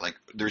quarterback.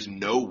 There's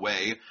no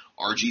way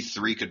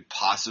RG3 could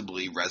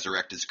possibly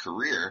resurrect his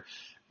career.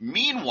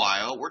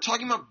 Meanwhile, we're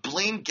talking about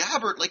Blaine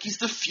Gabbert he's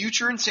the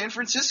future in San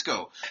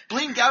Francisco.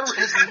 Blaine Gabbert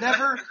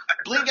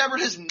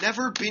has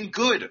never been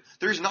good.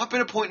 There's not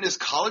been a point in his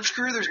college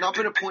career, there's not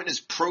been a point in his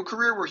pro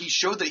career where he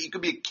showed that he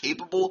could be a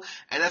capable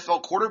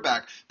NFL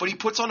quarterback. But he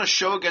puts on a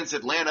show against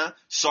Atlanta.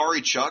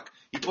 Sorry, Chuck.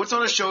 He puts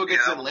on a show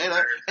against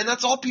Atlanta, and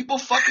that's all people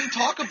fucking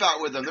talk about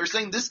with him. They're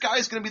saying this guy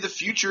is going to be the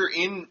future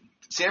in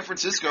San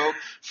Francisco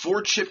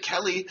for Chip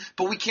Kelly,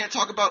 but we can't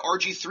talk about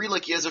RG3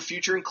 like he has a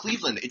future in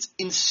Cleveland. It's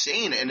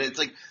insane, and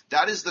it's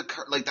that is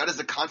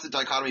the constant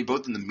dichotomy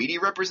both in the media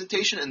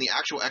representation and the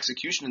actual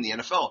execution in the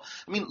NFL.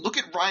 Look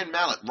at Ryan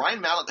Mallett.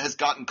 Ryan Mallett has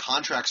gotten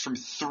contracts from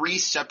 3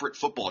 separate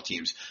football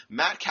teams.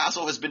 Matt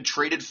Castle has been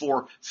traded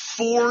for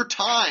 4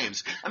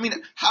 times.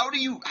 How do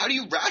you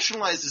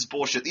rationalize this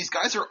bullshit? These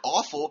guys are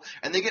awful,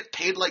 and they get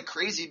paid like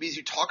crazy because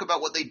you talk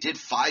about what they did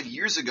 5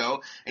 years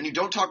ago, and you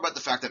don't talk about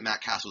the fact that Matt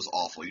Castle is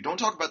awful. You don't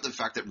talk about the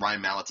fact that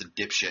Ryan Mallett's a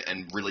dipshit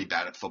and really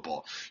bad at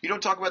football. You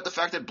don't talk about the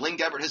fact that Blaine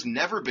Gabbert has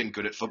never been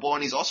good at football,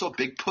 and he's also a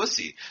big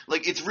pussy.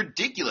 Like, it's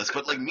ridiculous.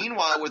 But, like,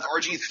 meanwhile, with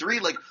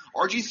RG3, like,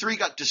 RG3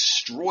 got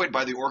destroyed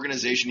by the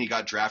organization he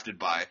got drafted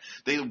by.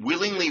 They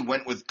willingly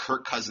went with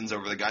Kirk Cousins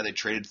over the guy they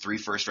traded 3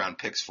 first-round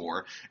picks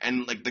for,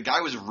 and, like, the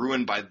guy was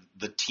ruined by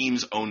the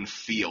team's own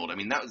field. I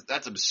mean,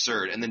 that's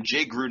absurd. And then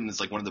Jay Gruden is,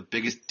 like, one of the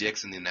biggest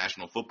dicks in the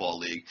National Football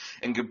League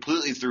and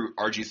completely threw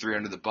RG3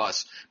 under the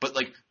bus. But,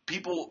 like,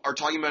 people are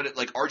talking about it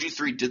like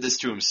RG3 did this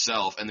to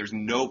himself, and there's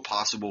no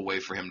possible way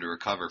for him to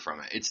recover from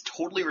it. It's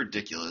totally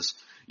ridiculous.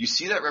 You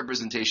see that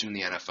representation in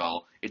the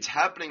NFL. It's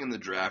happening in the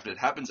draft. It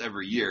happens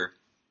every year.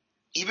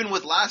 Even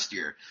with last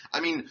year.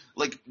 I mean,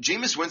 like,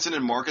 Jameis Winston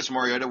and Marcus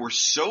Mariota were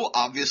so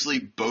obviously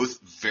both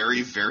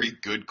very, very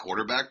good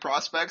quarterback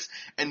prospects,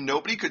 and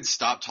nobody could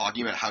stop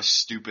talking about how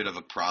stupid of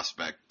a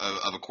prospect,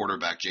 of a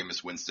quarterback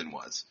Jameis Winston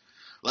was.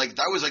 Like,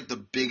 that was, like, the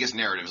biggest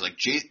narrative. Like,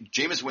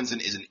 Jameis Winston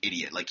is an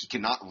idiot. Like, he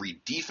cannot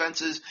read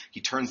defenses. He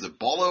turns the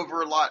ball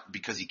over a lot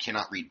because he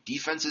cannot read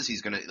defenses.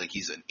 He's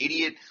he's an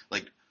idiot.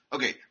 Like,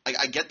 okay,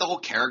 I get the whole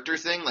character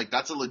thing. Like,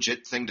 that's a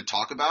legit thing to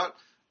talk about.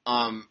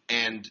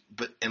 And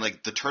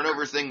the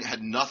turnover thing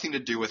had nothing to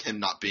do with him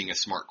not being a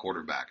smart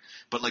quarterback.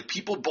 But, like,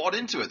 people bought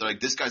into it. They're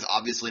like, this guy's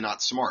obviously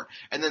not smart.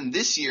 And then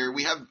this year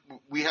we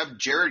have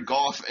Jared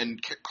Goff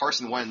and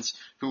Carson Wentz,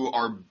 who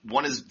are,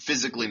 one is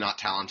physically not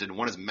talented,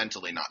 one is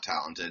mentally not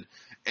talented.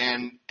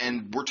 And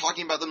we're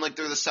talking about them like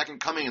they're the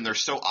second coming, and they're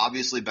so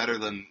obviously better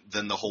than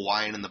the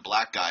Hawaiian and the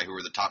black guy who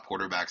were the top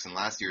quarterbacks in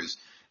last year's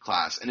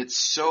class. And it's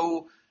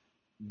so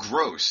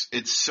gross.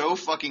 It's so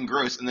fucking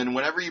gross. And then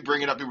whenever you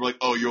bring it up, people are like,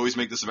 oh, you always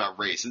make this about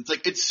race. It's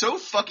like, it's so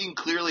fucking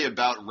clearly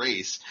about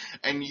race,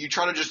 and you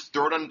try to just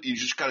throw it on, you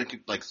just kind of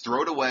like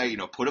throw it away, you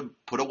know, put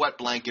a wet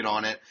blanket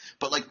on it.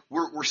 But like,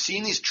 we're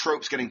seeing these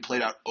tropes getting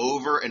played out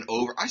over and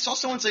over. I saw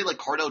someone say like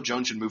Cardell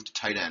Jones should move to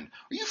tight end.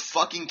 Are you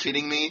fucking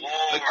kidding me?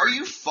 Like, are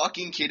you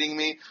fucking kidding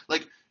me?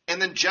 Like, and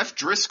then Jeff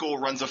Driscoll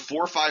runs a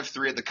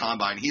 4.53 at the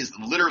combine. He's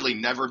literally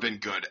never been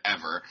good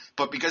ever.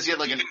 But because he had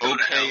like an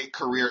okay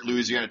career at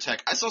Louisiana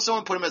Tech, I saw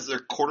someone put him as their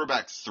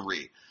quarterback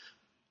 3.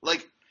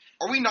 Like,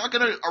 are we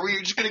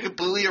just gonna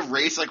completely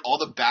erase like all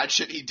the bad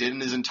shit he did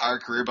in his entire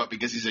career, but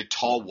because he's a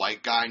tall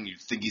white guy and you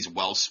think he's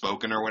well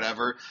spoken or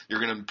whatever,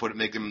 you're gonna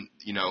make him,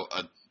 you know,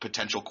 a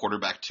potential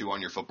quarterback 2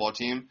 on your football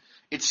team?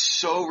 It's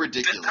so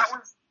ridiculous. That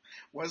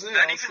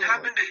even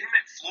happened to him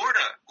at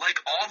Florida. Like,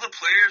 all the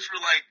players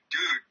were like,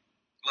 dude,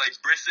 like,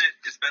 Brissett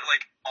is better.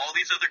 Like, all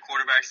these other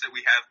quarterbacks that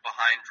we have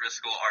behind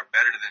Driscoll are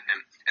better than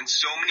him. And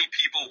so many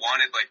people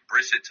wanted, like,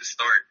 Brissett to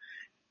start.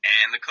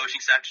 And the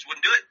coaching staff just wouldn't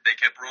do it. They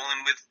kept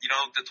rolling with, you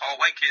know, the tall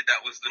white kid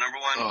that was the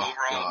number 1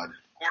 overall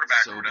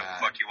quarterback or whatever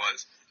the fuck he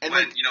was. And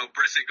when, you know,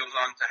 Brissett goes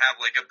on to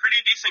have, like, a pretty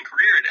decent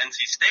career at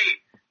NC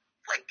State,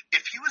 like,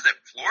 if he was at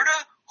Florida,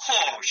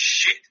 oh,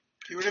 shit.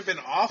 He would have been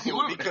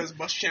awful because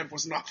Muschamp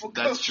was an awful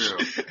coach. That's true.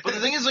 But the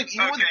thing is, like,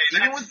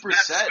 even with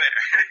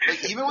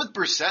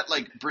Brissett,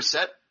 like,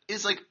 Brissett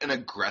is, like, an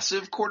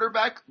aggressive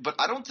quarterback, but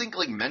I don't think,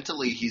 like,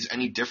 mentally he's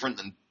any different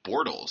than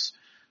Bortles.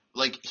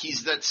 Like,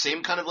 he's that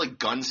same kind of, like,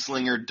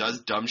 gunslinger, does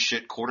dumb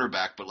shit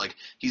quarterback, but, like,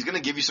 he's going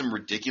to give you some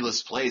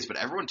ridiculous plays, but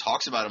everyone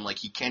talks about him like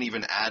he can't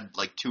even add,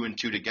 like, 2 and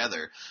 2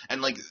 together.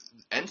 And, like,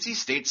 NC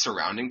State's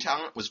surrounding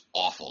talent was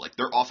awful. Like,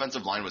 their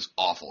offensive line was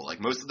awful. Like,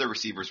 most of their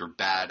receivers were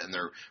bad, and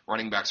their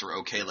running backs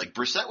were okay. Like,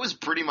 Brissett was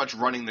pretty much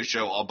running the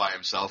show all by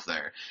himself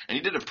there, and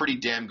he did a pretty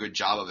damn good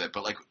job of it,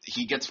 but, like,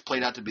 he gets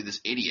played out to be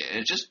this idiot.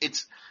 And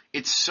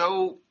it's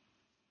so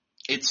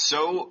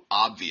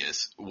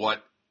obvious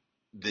what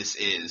this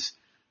is,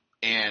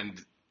 and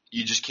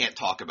you just can't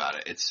talk about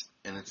it. It's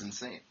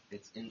insane.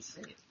 It's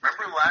insane.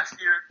 Remember last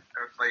year,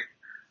 like,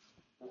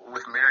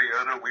 with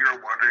Mariota, we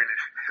were wondering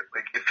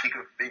if he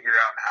could figure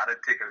out how to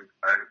take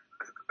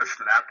a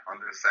snap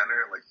under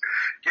center. Like,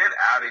 get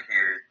out of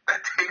here.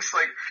 That takes,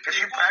 like, if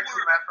you practice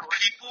that for,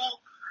 like,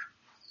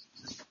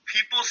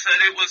 People said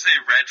it was a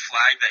red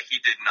flag that he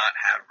did not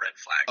have red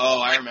flag.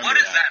 Oh, I remember what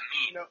does that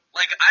mean? No.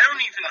 Like, I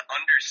don't even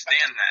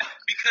understand that.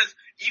 Because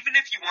even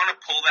if you want to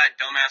pull that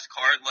dumbass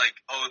card, like,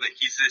 oh, that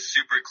he's this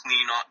super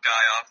clean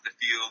guy off the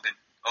field, and,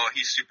 oh,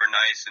 he's super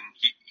nice, and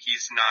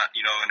he's not,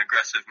 you know, an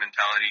aggressive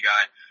mentality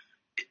guy,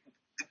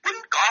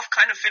 wouldn't Goff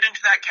kind of fit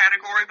into that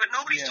category? But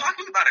nobody's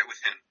talking about it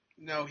with him.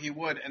 No, he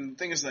would. And the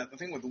thing is that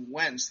the thing with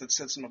Wentz that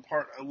sets him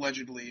apart,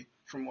 allegedly,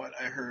 from what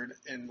I heard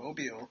in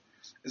Mobile,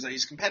 is that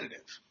he's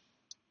competitive.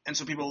 And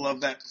so people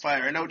love that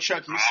fire. I know,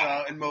 Chuck, you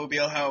saw in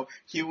Mobile how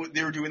they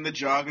were doing the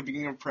jog at the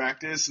beginning of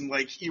practice, and,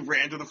 like, he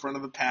ran to the front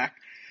of the pack.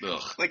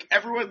 Ugh. Like,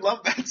 everyone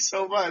loved that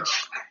so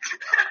much.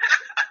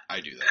 I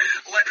do that.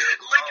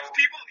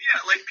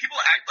 People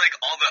act like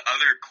all the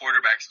other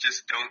quarterbacks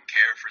just don't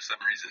care for some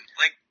reason.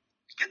 Like,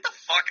 get the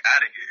fuck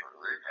out of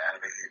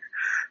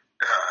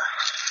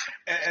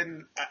here.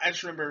 And I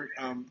just remember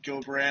Gil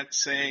Brandt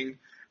saying,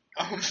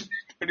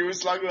 when he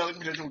was talking about, like,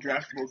 potential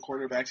draftable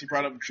quarterbacks, he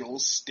brought up Joel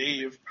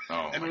Stave.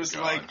 And it was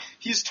like,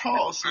 he's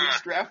tall, so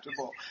he's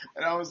draftable.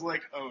 And I was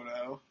like, oh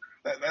no.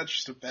 That's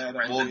just a bad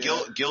idea. Well,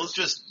 Gil's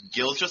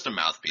just a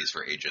mouthpiece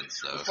for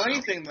agents, though. The funny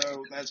thing,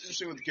 though, that's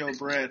interesting with Gil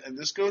Brandt, and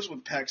this goes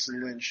with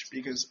Paxton Lynch,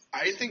 because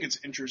I think it's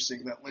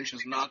interesting that Lynch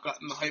has not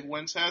gotten the hype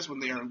Wentz has when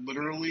they are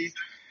literally.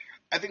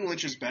 I think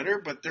Lynch is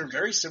better, but they're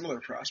very similar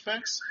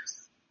prospects.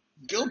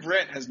 Gil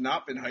Brandt has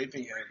not been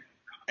hyping him,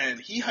 and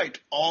he hyped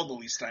all the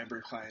Lee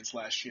Steinberg clients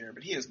last year,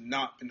 but he has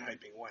not been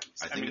hyping Wentz.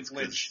 I mean, it's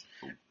Lynch.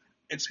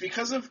 It's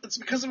because of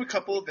a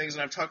couple of things,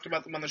 and I've talked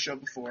about them on the show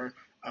before.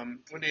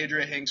 When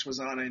Adria Hanks was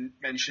on, I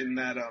mentioned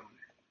that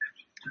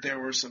there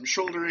were some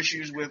shoulder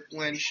issues with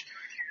Lynch.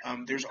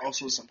 There's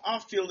also some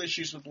off-field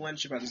issues with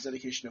Lynch about his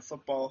dedication to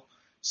football.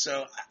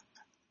 So,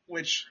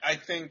 which I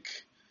think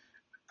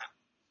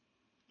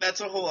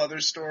that's a whole other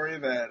story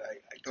that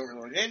I don't really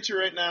want to get into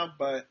right now.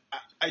 But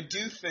I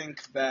do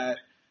think that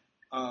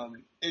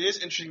it is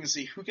interesting to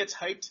see who gets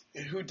hyped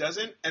and who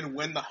doesn't, and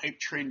when the hype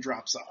train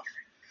drops off.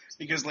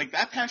 Because, like,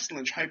 that Paxton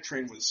Lynch hype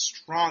train was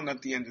strong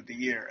at the end of the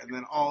year, and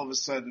then all of a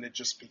sudden it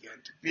just began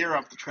to veer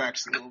off the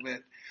tracks a little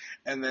bit.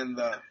 And then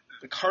the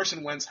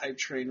Carson Wentz hype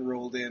train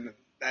rolled in, and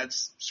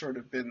that's sort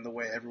of been the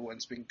way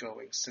everyone's been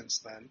going since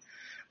then.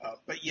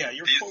 But, yeah,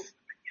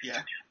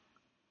 yeah.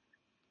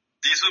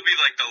 These will be,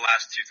 like, the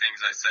last two things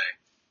I say.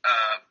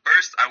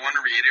 First, I want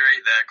to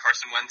reiterate that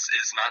Carson Wentz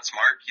is not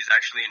smart. He's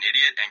actually an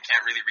idiot and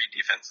can't really read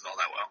defenses all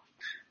that well.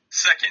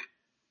 Second,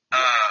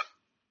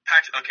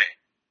 okay.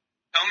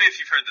 Tell me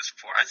if you've heard this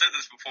before. I said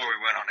this before we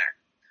went on air.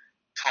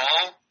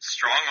 Tall,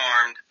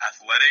 strong-armed,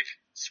 athletic,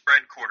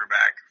 spread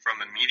quarterback from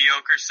a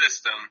mediocre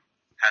system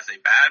has a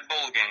bad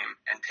bowl game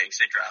and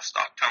takes a draft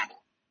stock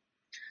tumble.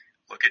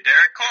 Look at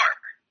Derek Carr.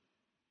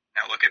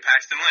 Now look at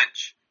Paxton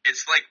Lynch.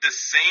 It's like the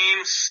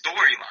same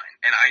storyline,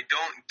 and I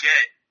don't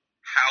get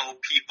how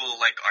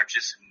people are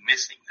just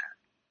missing that.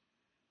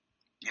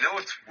 You know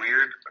what's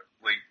weird?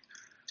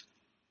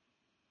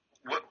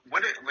 What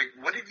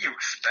did you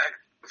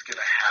expect was going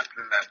to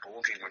happen in that bowl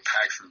game with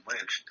Paxton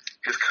Lynch?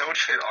 His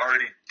coach had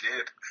already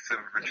dipped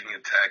to Virginia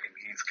Tech, and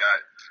he's got,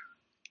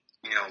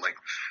 like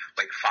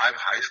 5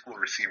 high school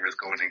receivers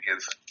going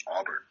against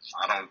Auburn.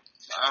 I don't know.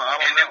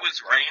 And it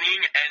was raining,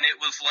 and it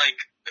was like,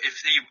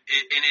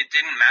 and it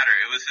didn't matter.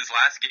 It was his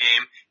last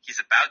game. He's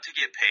about to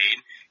get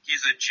paid.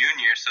 He's a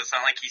junior, so it's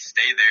not like he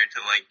stayed there to,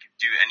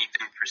 do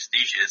anything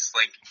prestigious.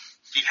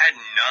 He had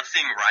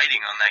nothing riding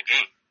on that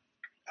game.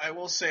 I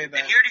will say that.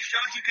 And he already showed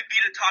he could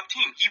beat a top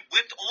team. He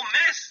whipped Ole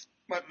Miss.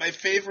 My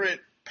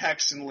favorite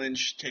Paxton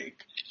Lynch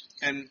take,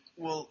 and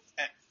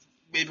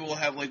maybe we'll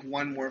have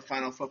one more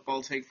final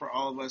football take for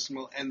all of us, and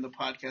we'll end the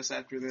podcast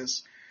after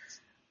this.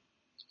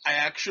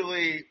 I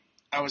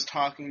was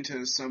talking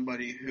to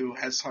somebody who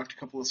has talked to a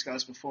couple of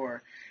scouts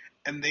before,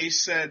 and they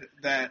said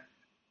that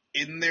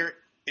in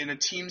a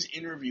team's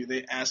interview,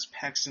 they asked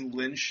Paxton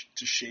Lynch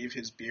to shave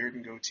his beard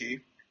and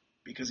goatee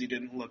because he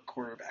didn't look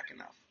quarterback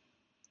enough.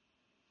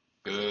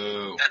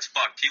 Boo. That's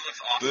fucked. He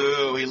looks awesome.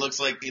 Boo. He looks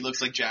like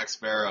Jack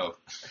Sparrow.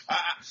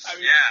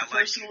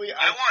 Personally,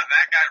 I want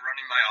that guy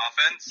running my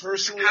offense.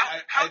 Personally,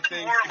 how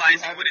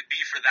demoralizing would it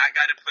be for that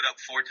guy to put up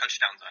 4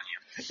 touchdowns on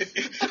you? He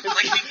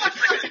looks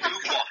like a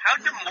goofball. How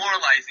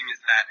demoralizing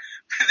is that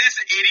for this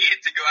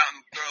idiot to go out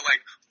and throw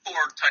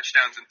 4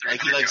 touchdowns in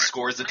 3 yards? He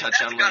scores a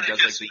touchdown when he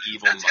does the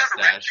evil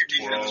mustache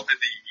twirl. For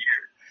the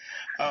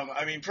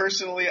year.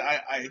 Personally,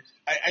 I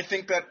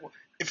think that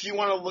if you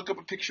want to look up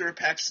a picture of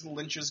Paxton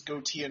Lynch's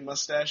goatee and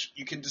mustache,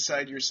 you can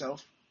decide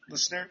yourself,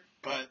 listener.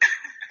 But,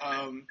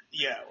 I'm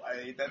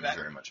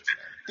very much a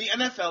fan. The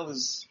NFL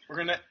we're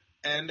going to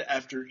end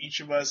after each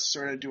of us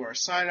sort of do our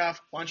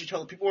sign-off. Why don't you tell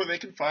the people where they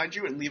can find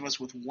you and leave us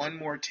with one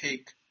more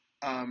take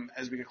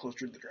as we get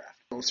closer to the draft.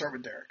 We'll start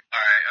with Derrik.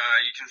 All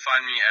right. You can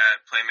find me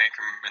at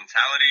Playmaker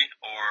Mentality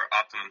or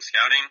Optimum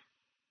Scouting.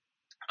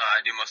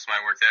 I do most of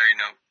my work there,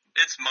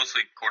 It's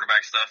mostly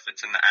quarterback stuff.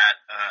 It's in the at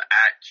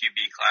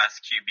QB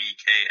Class,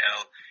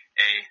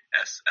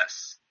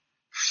 QBKLASS.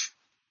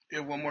 You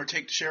have one more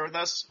take to share with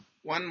us?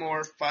 One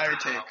more fire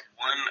take. One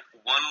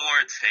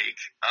more take.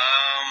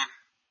 I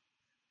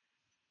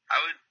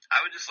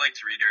would just like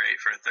to reiterate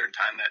for a third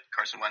time that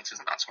Carson Wentz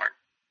is not smart.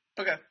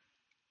 Okay.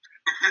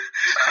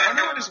 I don't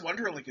know what his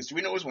Wonderlic is. Do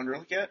we know his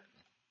Wonderlic yet?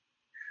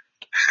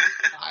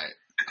 I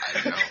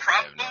don't know. He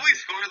probably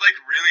scored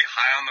really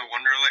high on the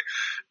Wonderlic.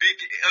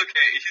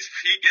 Okay, he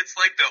gets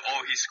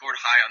he scored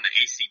high on the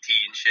ACT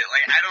and shit.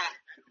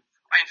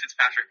 Ryan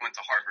Fitzpatrick went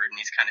to Harvard and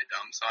he's kind of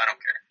dumb, so I don't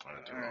care. I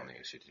don't do well on the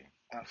ACT.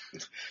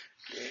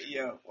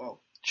 Yeah.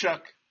 Well,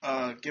 Chuck,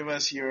 give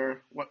us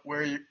where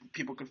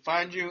people can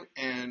find you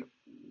and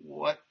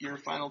what your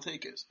final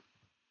take is.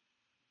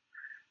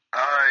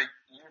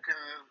 You can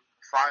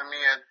find me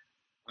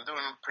I'm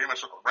doing pretty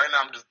much right now.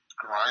 I'm just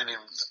grinding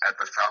at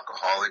the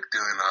Falcoholic,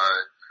 doing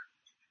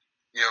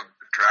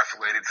draft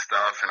related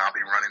stuff, and I'll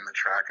be running the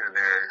tracker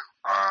there.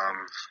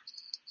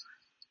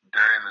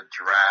 During the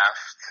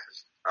draft,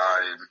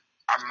 I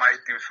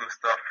might do some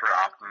stuff for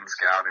Optimum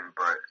Scouting,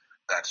 but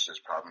that's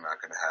just probably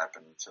not going to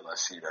happen until I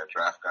see that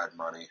draft guide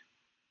money.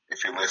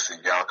 If you're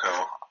listening,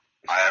 Galco,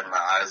 I have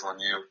my eyes on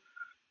you.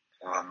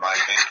 My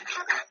bank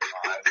account.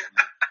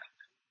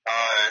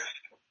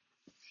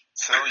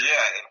 So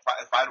yeah,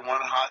 if I had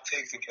one hot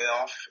take to get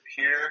off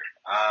here,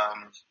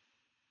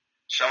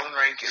 Sheldon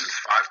Rankins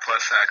 5+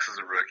 sacks as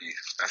a rookie.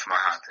 That's my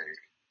hot take.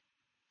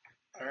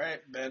 All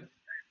right, Ben.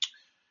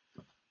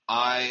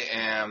 I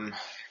am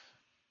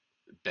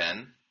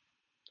Ben.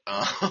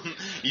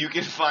 You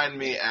can find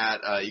me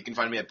at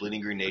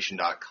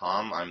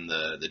bleedinggreennation.com. I'm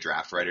the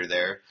draft writer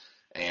there,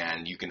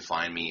 and you can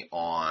find me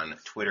on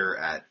Twitter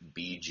at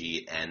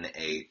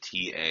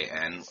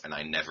BGNATAN. And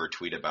I never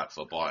tweet about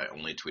football. I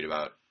only tweet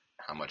about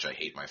how much I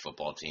hate my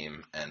football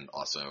team and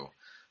also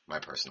my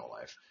personal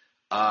life.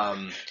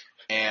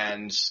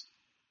 And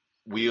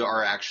we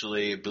are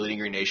actually, Bleeding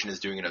Green Nation is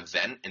doing an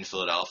event in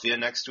Philadelphia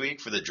next week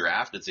for the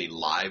draft. It's a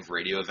live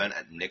radio event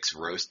at Nick's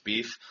Roast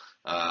Beef.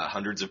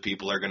 Hundreds of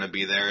people are going to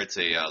be there. It's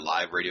a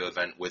live radio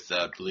event with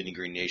Bleeding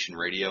Green Nation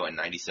Radio and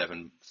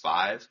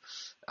 97.5.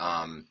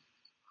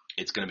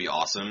 It's going to be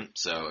awesome.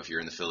 So if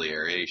you're in the Philly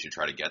area, you should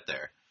try to get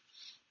there.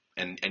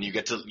 And you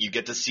get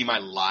to see my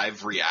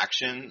live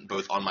reaction,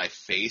 both on my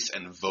face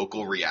and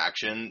vocal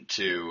reaction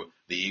to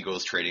the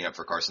Eagles trading up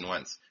for Carson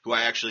Wentz, who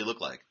I actually look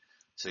like.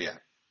 So yeah.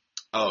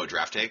 Oh,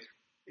 draft take?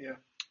 Yeah.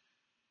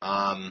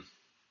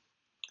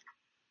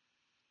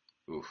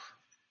 Oof.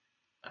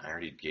 I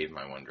already gave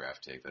my one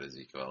draft take. That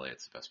Ezekiel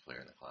Elliott's the best player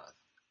in the class.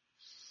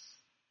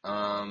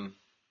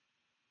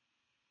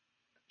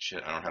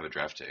 Shit, I don't have a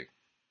draft take.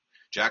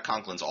 Jack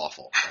Conklin's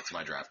awful. That's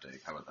my draft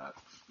take. How about that?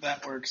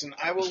 That works. And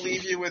I will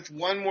leave you with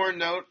one more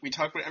note. We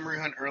talked about Emory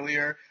Hunt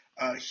earlier.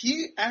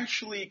 He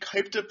actually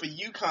hyped up a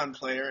UConn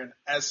player, and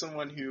as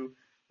someone who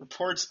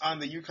reports on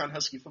the UConn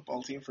Husky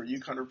football team for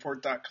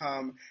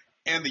UConnReport.com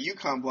and the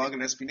UConn blog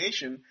and SB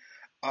Nation,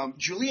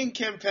 Julian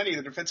Campenny,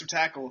 the defensive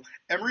tackle,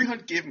 Emory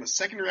Hunt gave him a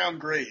second-round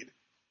grade.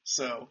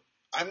 So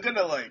I'm going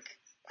to,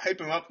 hype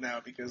him up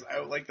now because I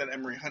like that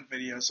Emory Hunt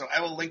video. So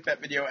I will link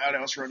that video out. I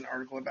also wrote an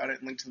article about it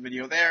and link to the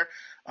video there.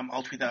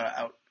 I'll tweet that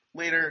out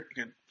later.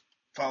 You can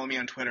follow me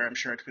on Twitter. I'm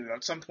sure I tweet it out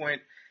at some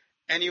point.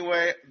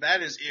 Anyway,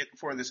 that is it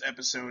for this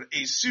episode.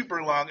 A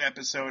super long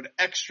episode,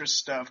 extra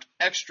stuffed,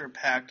 extra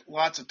packed,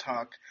 lots of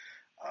talk.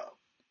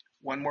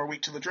 One more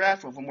week to the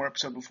draft. We'll have one more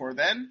episode before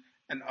then.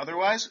 And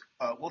otherwise,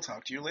 we'll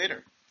talk to you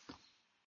later.